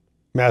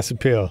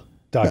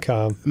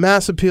 Massappeal.com.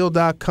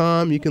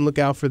 Massappeal.com. You can look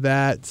out for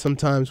that.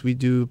 Sometimes we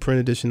do a print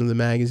edition of the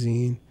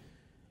magazine.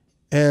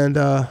 And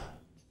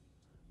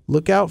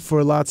look out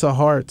for lots of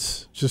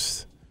hearts.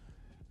 Just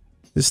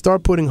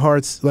start putting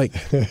hearts, like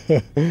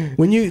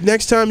when you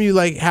next time you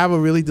like have a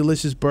really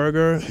delicious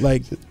burger,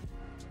 like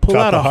pull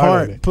out a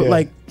heart.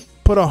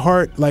 Put a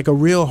heart, like a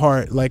real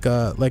heart, like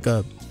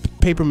a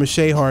paper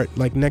mache heart,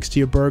 like next to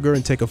your burger,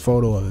 and take a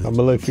photo of it. I'm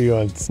gonna look for you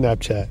on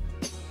Snapchat.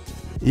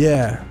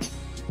 Yeah,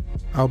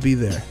 I'll be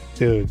there.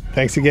 Dude,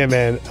 thanks again,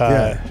 man.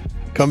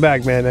 Come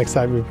back, man, next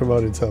time you're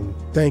promoting something.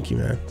 Thank you,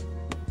 man.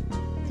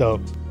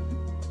 So,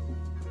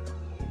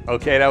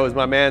 okay, that was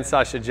my man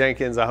Sacha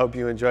Jenkins. I hope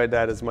you enjoyed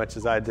that as much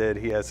as I did.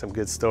 He has some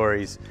good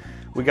stories.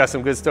 We got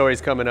some good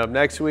stories coming up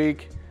next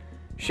week.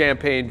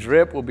 Champagne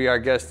Drip will be our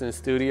guest in the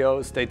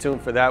studio. Stay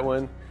tuned for that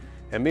one.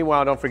 And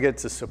meanwhile, don't forget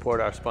to support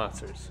our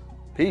sponsors.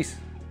 Peace.